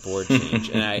does that board change,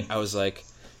 and I was like,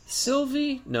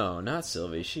 Sylvie? No, not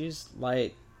Sylvie. She's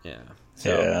light Yeah.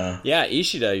 So, yeah,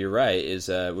 Ishida, you're right,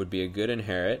 would be a good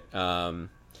inherit.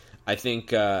 I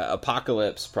think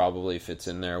Apocalypse probably fits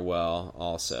in there well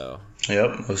also.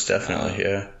 Yep, most definitely,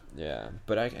 yeah. Yeah,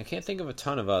 but I can't think of a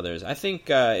ton of others. I think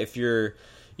if you're,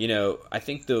 I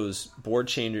think those board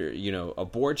changer, a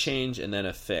board change and then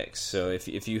a fix. So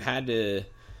if you had to,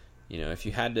 if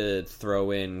you had to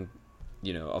throw in,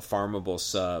 a farmable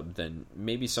sub, then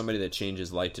maybe somebody that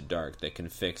changes light to dark that can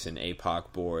fix an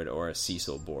APOC board or a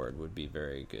Cecil board would be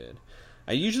very good.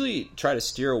 I usually try to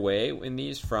steer away in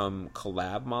these from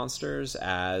collab monsters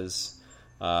as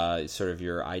sort of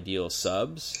your ideal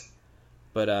subs.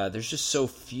 But there's just so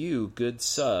few good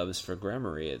subs for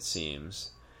Gremory, it seems,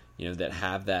 that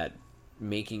have that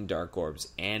making dark orbs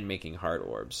and making heart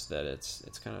orbs, that it's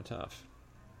kind of tough.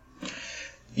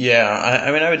 Yeah,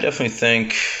 I mean, I would definitely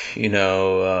think,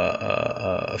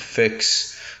 a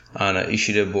fix on a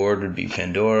Ishida board would be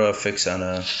Pandora. A fix on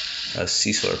a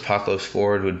Cecil or Apocalypse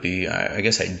board would be, I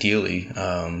guess, ideally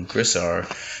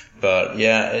Grissar. But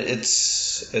yeah,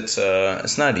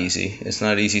 it's not easy. It's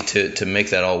not easy to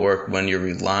make that all work when you're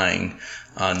relying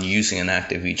on using an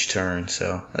active each turn.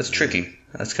 So that's tricky.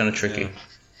 That's kind of tricky.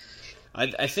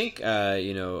 Yeah. I think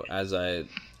as I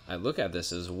look at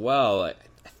this as well, I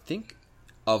think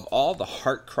of all the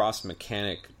heart cross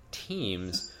mechanic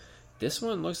teams, this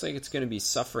one looks like it's going to be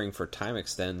suffering for time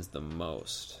extends the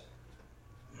most.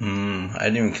 I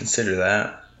didn't even consider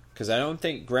that. Because I don't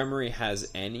think Gremory has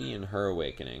any in her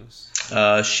Awakenings.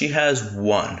 She has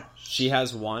one. She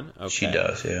has one? Okay. She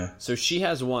does, yeah. So she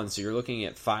has one, so you're looking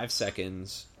at 5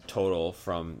 seconds total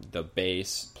from the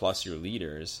base plus your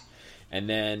leaders. And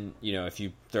then, if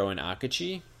you throw in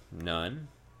Akachi, none.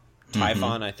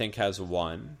 Typhon, I think, has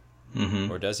one.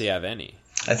 Or does he have any?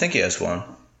 I think he has one.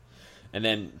 And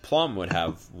then Plum would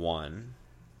have one.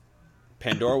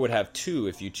 Pandora would have 2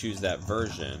 if you choose that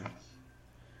version.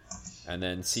 And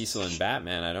then Cecil and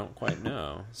Batman, I don't quite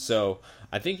know. So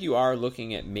I think you are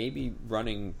looking at maybe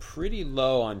running pretty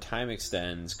low on time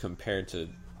extends compared to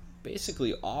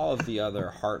basically all of the other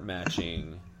heart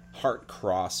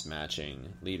cross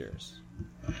matching leaders.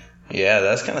 Yeah,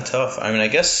 that's kind of tough. I mean, I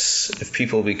guess if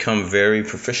people become very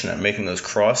proficient at making those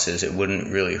crosses, it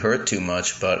wouldn't really hurt too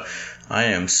much, but I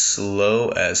am slow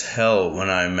as hell when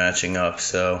I'm matching up,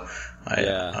 so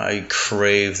I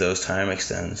crave those time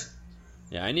extends.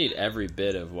 Yeah, I need every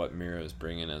bit of what Miro's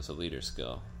bringing as a leader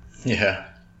skill. Yeah.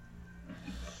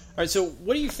 All right, so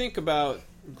what do you think about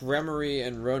Gremory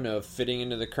and Rono fitting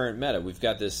into the current meta? We've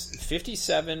got this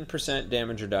 57%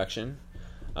 damage reduction,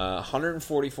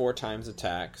 144 times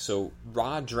attack, so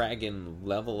raw dragon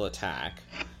level attack,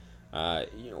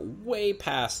 way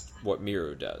past what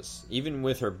Miro does. Even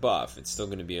with her buff, it's still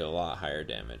going to be a lot higher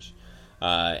damage.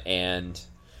 And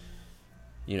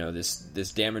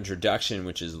this damage reduction,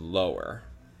 which is lower.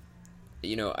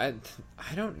 I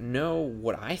don't know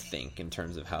what I think in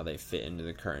terms of how they fit into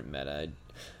the current meta.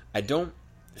 I don't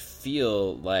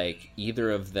feel like either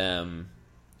of them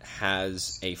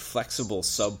has a flexible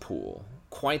subpool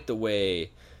quite the way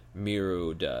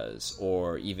Miru does,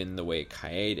 or even the way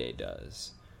Kaede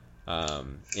does. I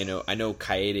know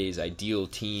Kaede's ideal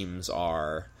teams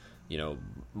are,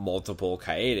 multiple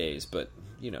Kaedes, but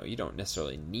you don't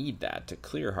necessarily need that to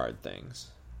clear hard things.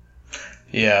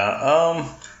 Yeah,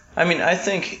 I mean, I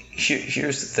think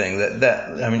here's the thing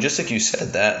that I mean, just like you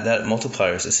said, that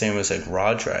multiplier is the same as like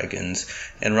raw dragons.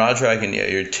 And raw dragon,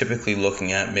 you're typically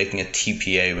looking at making a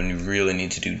TPA when you really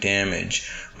need to do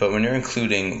damage. But when you're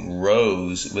including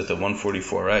rows with a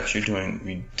 144x, you're doing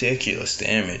ridiculous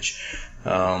damage.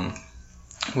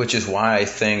 Which is why I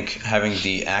think having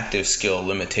the active skill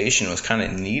limitation was kind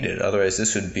of needed. Otherwise,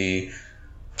 this would be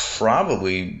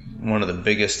probably one of the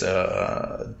biggest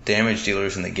damage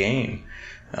dealers in the game,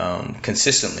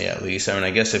 consistently at least. I mean, I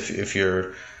guess if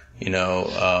you're,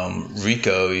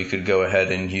 Rico, you could go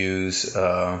ahead and use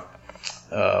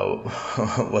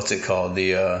what's it called,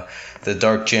 the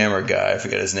Dark Jammer guy. I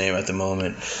forget his name at the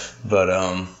moment,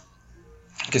 but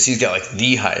because he's got like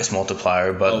the highest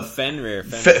multiplier. But Fenrir.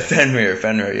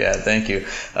 Fenrir. Yeah, thank you.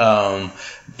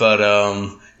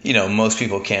 Most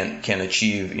people can't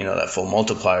achieve, that full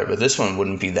multiplier, but this one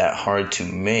wouldn't be that hard to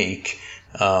make.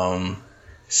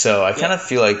 So I kind of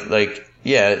feel like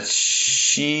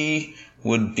she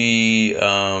would be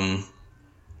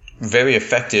very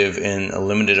effective in a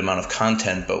limited amount of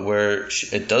content, but where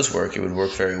it does work, it would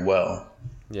work very well.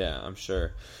 Yeah, I'm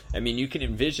sure. I mean, you can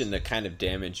envision the kind of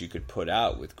damage you could put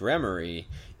out with Gremory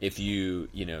if you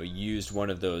used one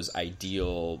of those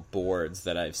ideal boards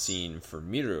that I've seen for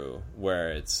Miru,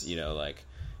 where it's,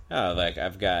 Like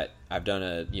I've done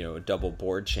a a double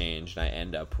board change, and I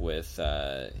end up with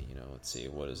let's see,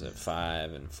 what is it,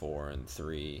 5 and 4 and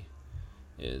 3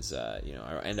 is I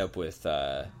end up with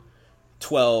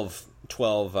 12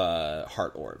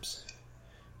 heart orbs,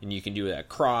 and you can do that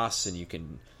cross, and you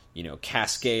can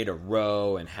cascade a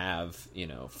row and have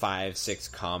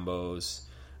 5-6 combos.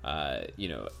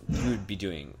 You would be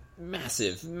doing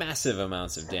massive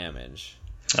amounts of damage.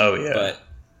 Oh yeah,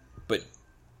 but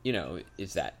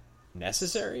is that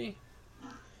necessary?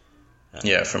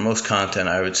 Yeah, for most content,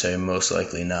 I would say most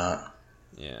likely not.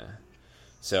 Yeah.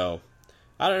 So,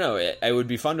 I don't know. It would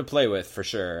be fun to play with for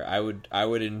sure. I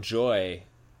would enjoy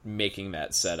making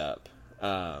that setup.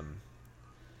 And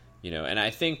I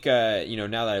think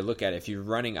now that I look at it, if you're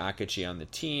running Akachi on the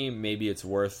team, maybe it's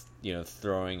worth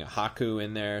throwing a Haku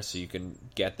in there so you can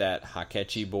get that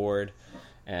Hakechi board.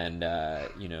 And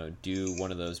do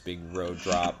one of those big road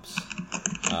drops,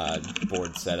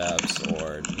 board setups,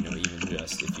 or even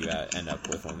just if you end up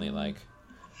with only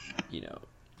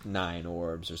 9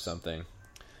 orbs or something.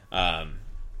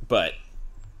 But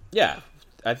yeah,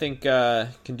 I think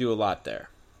can do a lot there.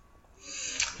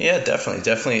 Yeah,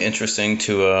 definitely interesting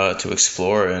to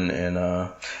explore, and I don't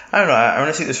know. I want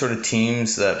to see the sort of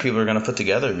teams that people are going to put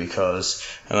together because,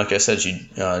 and like I said, you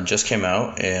just came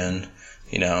out and.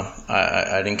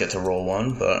 I didn't get to roll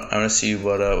one, but I want to see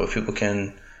what people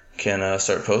can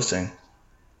start posting.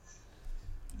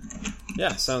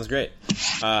 Yeah, sounds great.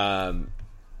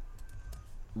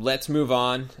 Let's move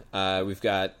on. We've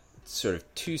got sort of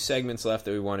 2 segments left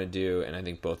that we want to do, and I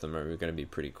think both of them are going to be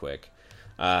pretty quick.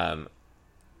 I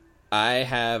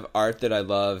have art that I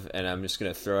love, and I'm just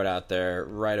going to throw it out there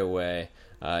right away.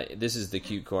 This is the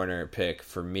Cute Corner pick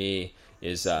for me.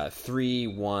 Is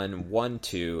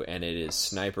 3112, and it is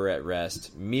Sniper at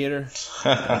Rest Mir.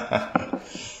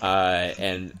 And I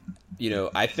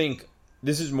think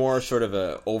this is more sort of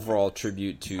a overall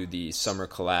tribute to the summer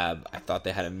collab. I thought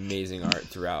they had amazing art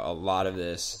throughout a lot of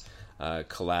this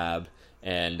collab,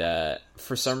 and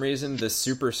for some reason the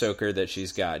Super Soaker that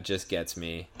she's got just gets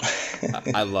me.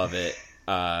 I love it.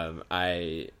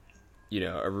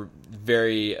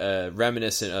 Very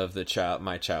reminiscent of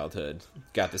my childhood.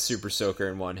 Got the Super Soaker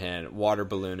in one hand, water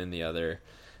balloon in the other,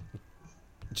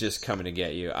 just coming to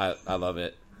get you. I love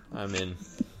it. I'm in.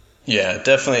 Yeah,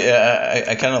 definitely.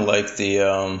 I kind of like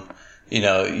the,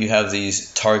 you have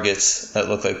these targets that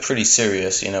look like pretty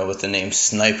serious, with the name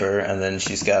Sniper, and then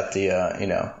she's got the,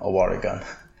 a water gun.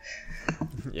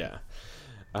 Yeah.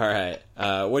 All right.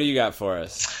 What do you got for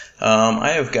us?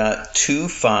 I have got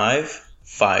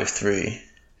 2553.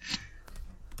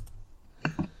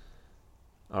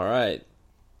 All right.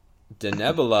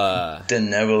 Denebula,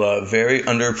 very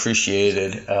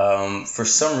underappreciated. For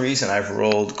some reason, I've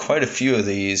rolled quite a few of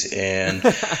these, and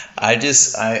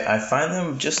I find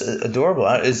them just adorable.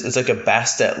 It's like a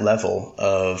Bastet level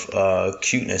of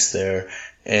cuteness there,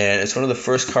 and it's one of the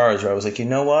first cards where I was like, you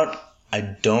know what? I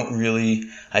don't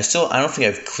think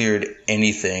I've cleared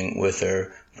anything with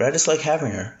her, but I just like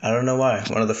having her. I don't know why.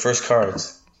 One of the first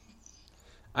cards.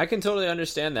 I can totally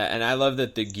understand that, and I love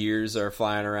that the gears are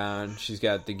flying around. She's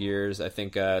got the gears, I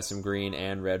think some green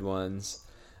and red ones,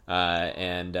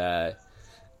 and the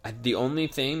only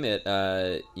thing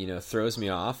that throws me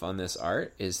off on this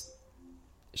art is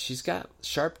she's got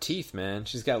sharp teeth, man.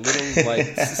 She's got little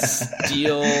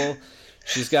steel.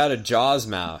 She's got a Jaws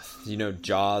mouth,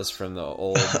 Jaws from the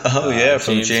old.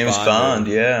 From James Bond,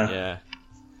 yeah.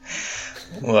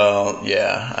 Well,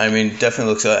 yeah. I mean,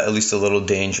 definitely looks at least a little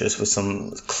dangerous with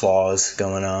some claws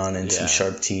going on and some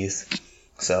sharp teeth.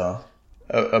 So,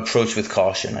 approach with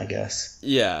caution, I guess.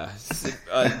 Yeah.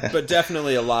 But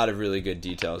definitely a lot of really good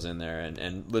details in there.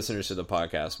 And listeners to the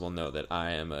podcast will know that I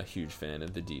am a huge fan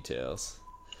of the details.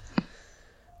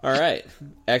 All right.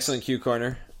 Excellent Q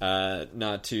Corner.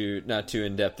 Not too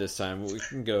in-depth this time. We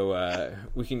can go...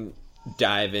 we can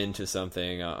dive into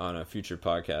something on a future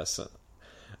podcast. So,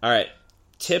 all right.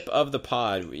 Tip of the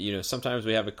pod. Sometimes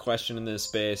we have a question in this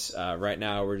space. Right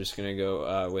now, we're just going to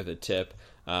go with a tip.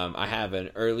 I have an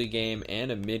early game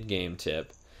and a mid game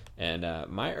tip, and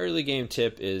my early game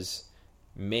tip is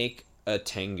make a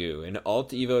Tengu, an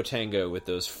Alt Evo Tengu with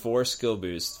those 4 skill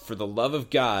boosts. For the love of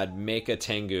God, make a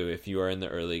Tengu if you are in the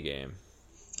early game.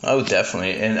 Oh,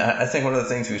 definitely. And I think one of the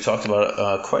things we've talked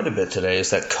about quite a bit today is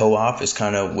that co-op is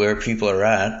kind of where people are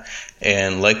at.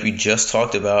 And like we just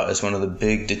talked about as one of the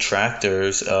big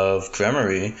detractors of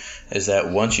Gremory is that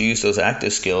once you use those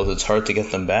active skills, it's hard to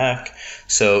get them back.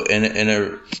 So in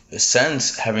a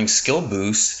sense, having skill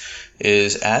boosts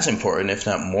is as important, if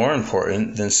not more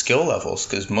important, than skill levels,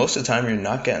 because most of the time you're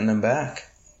not getting them back.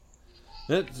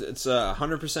 It's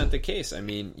 100% the case. I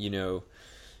mean,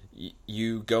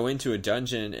 you go into a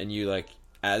dungeon and you like,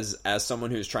 as someone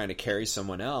who's trying to carry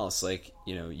someone else, like,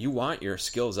 you know, you want your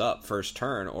skills up first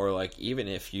turn, or like even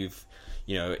if you've,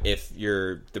 you know, if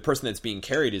you're the person that's being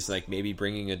carried is like maybe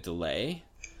bringing a delay,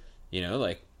 you know,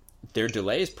 like their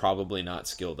delay is probably not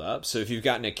skilled up. So if you've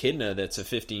got an echidna that's a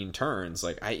 15 turns,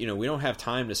 like we don't have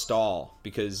time to stall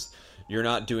because you're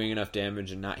not doing enough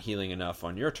damage and not healing enough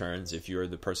on your turns if you're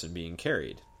the person being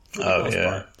carried. Oh yeah.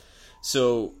 Part.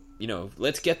 So, you know,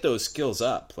 let's get those skills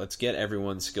up. Let's get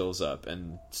everyone's skills up.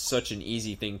 And such an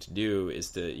easy thing to do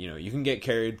is to, you know, you can get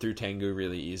carried through Tengu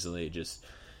really easily. Just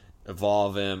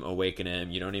evolve him, awaken him.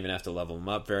 You don't even have to level him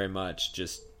up very much.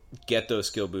 Just get those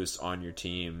skill boosts on your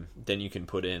team. Then you can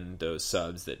put in those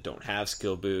subs that don't have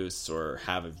skill boosts or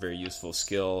have a very useful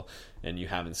skill and you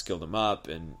haven't skilled them up.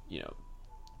 And, you know,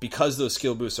 because those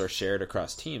skill boosts are shared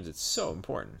across teams, it's so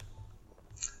important.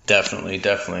 Definitely.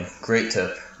 Great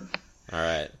tip. All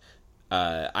right.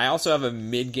 I also have a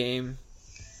mid-game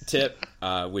tip,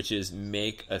 which is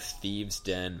make a Thieves'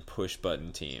 Den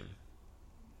push-button team.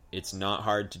 It's not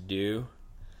hard to do,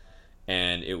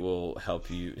 and it will help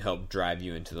drive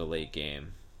you into the late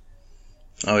game.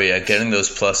 Oh yeah, getting those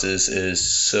pluses is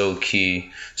so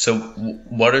key. So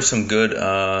what are some good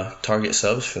target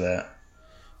subs for that?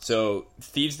 So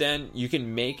Thieves' Den, you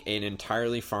can make an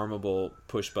entirely farmable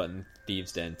push-button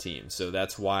Thieves' Den team. So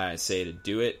that's why I say to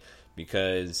do it,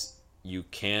 because you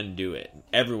can do it.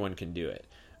 Everyone can do it.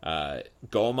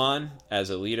 Goemon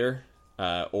as a leader,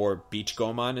 or Beach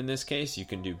Goemon in this case. You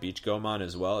can do Beach Goemon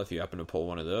as well if you happen to pull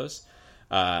one of those.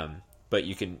 But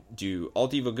you can do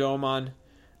Alt Evo Goemon,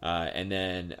 and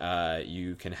then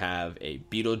you can have a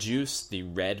Beetlejuice, the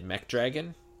red mech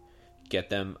dragon. Get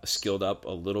them skilled up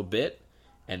a little bit.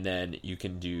 And then you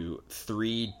can do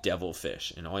 3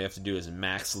 devilfish, and all you have to do is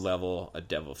max level a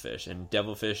devilfish. And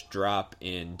devilfish drop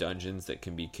in dungeons that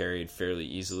can be carried fairly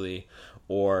easily,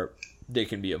 or they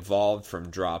can be evolved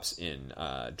from drops in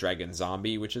Dragon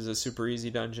Zombie, which is a super easy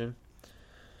dungeon.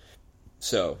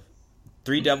 So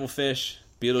 3 devilfish,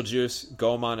 Beetlejuice,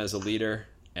 Goemon as a leader,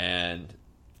 and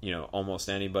you know almost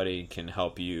anybody can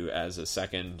help you as a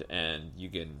second, and you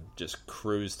can just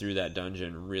cruise through that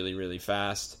dungeon really, really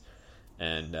fast.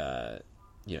 And,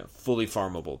 you know, fully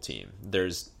farmable team.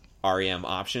 There's REM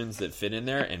options that fit in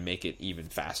there and make it even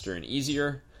faster and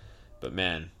easier. But,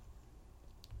 man,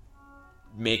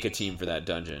 make a team for that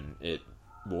dungeon. It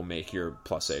will make your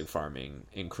plus egg farming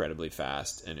incredibly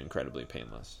fast and incredibly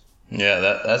painless. Yeah,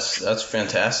 that's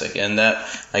fantastic. And that,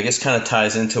 I guess, kind of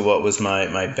ties into what was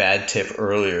my bad tip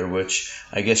earlier, which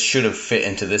I guess should have fit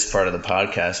into this part of the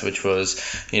podcast, which was,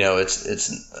 you know, it's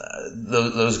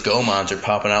those Goemons are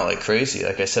popping out like crazy.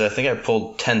 Like I said, I think I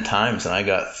pulled 10 times and I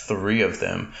got 3 of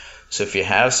them. So if you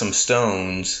have some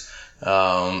stones,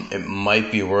 it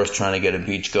might be worth trying to get a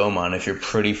Beach Goemon if you're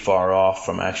pretty far off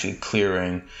from actually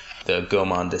clearing the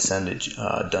Goemon Descended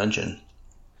dungeon.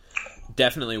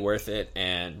 Definitely worth it,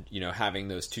 and you know having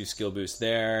those 2 skill boosts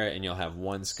there, and you'll have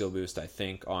 1 skill boost I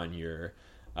think on your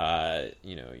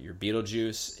your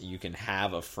Beetlejuice. You can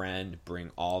have a friend bring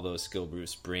all those skill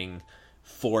boosts, bring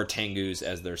 4 Tengus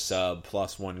as their sub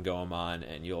plus 1 Goemon,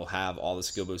 and you'll have all the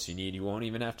skill boosts you need. You won't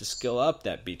even have to skill up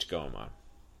that Beach Goemon.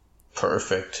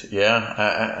 Perfect.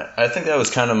 Yeah, I think that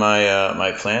was kind of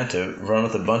my plan, to run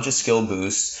with a bunch of skill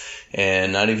boosts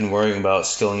and not even worrying about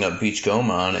skilling up Beach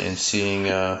Goemon and seeing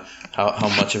how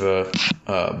much of a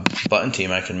button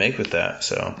team I can make with that.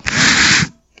 So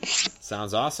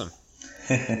sounds awesome.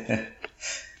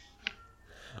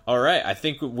 All right, I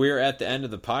think we're at the end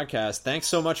of the podcast. Thanks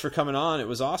so much for coming on. It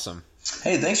was awesome.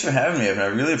 Hey, thanks for having me, Evan. I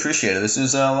really appreciate it. This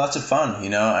was lots of fun. You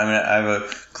know, I mean, I have a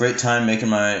great time making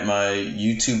my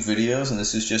YouTube videos, and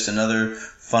this is just another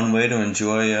fun way to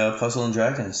enjoy Puzzle and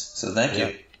Dragons. So thank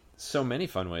you. So many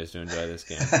fun ways to enjoy this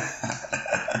game.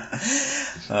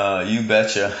 You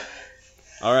betcha.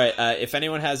 All right. If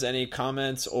anyone has any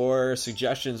comments or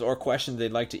suggestions or questions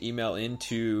they'd like to email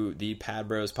into the Pad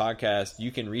Bros podcast,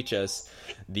 you can reach us.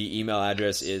 The email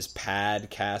address is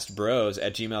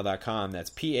padcastbros@gmail.com.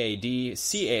 That's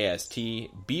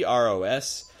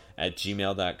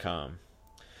PADCASTBROS@gmail.com.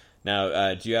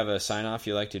 Now, do you have a sign-off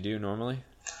you like to do normally?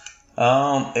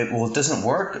 It doesn't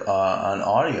work on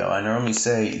audio. I normally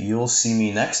say, you'll see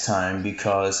me next time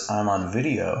because I'm on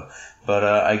video. But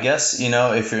I guess, you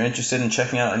know, if you're interested in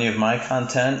checking out any of my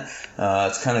content,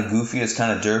 it's kind of goofy, it's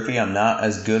kind of derpy. I'm not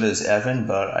as good as Evan,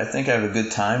 but I think I have a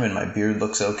good time and my beard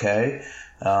looks okay.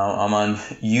 I'm on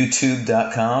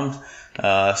youtube.com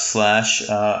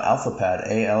 /AlfuhPAD,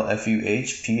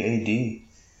 ALFUHPAD.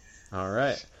 All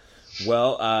right.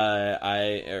 Well,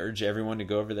 I urge everyone to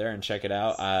go over there and check it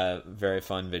out. Very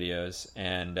fun videos.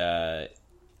 And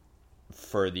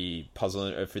for the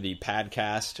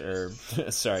Padcast, or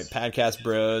sorry, Padcast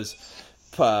Bros,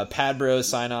 Pad Bros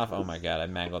sign off. Oh my god, I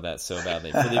mangled that so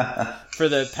badly. For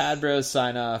the Pad Bros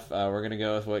sign off, we're gonna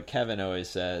go with what Kevin always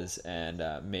says, and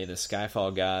may the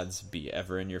Skyfall gods be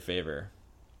ever in your favor.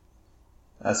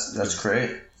 That's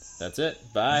great. That's it.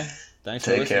 Bye. Thanks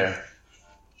for listening. Take care.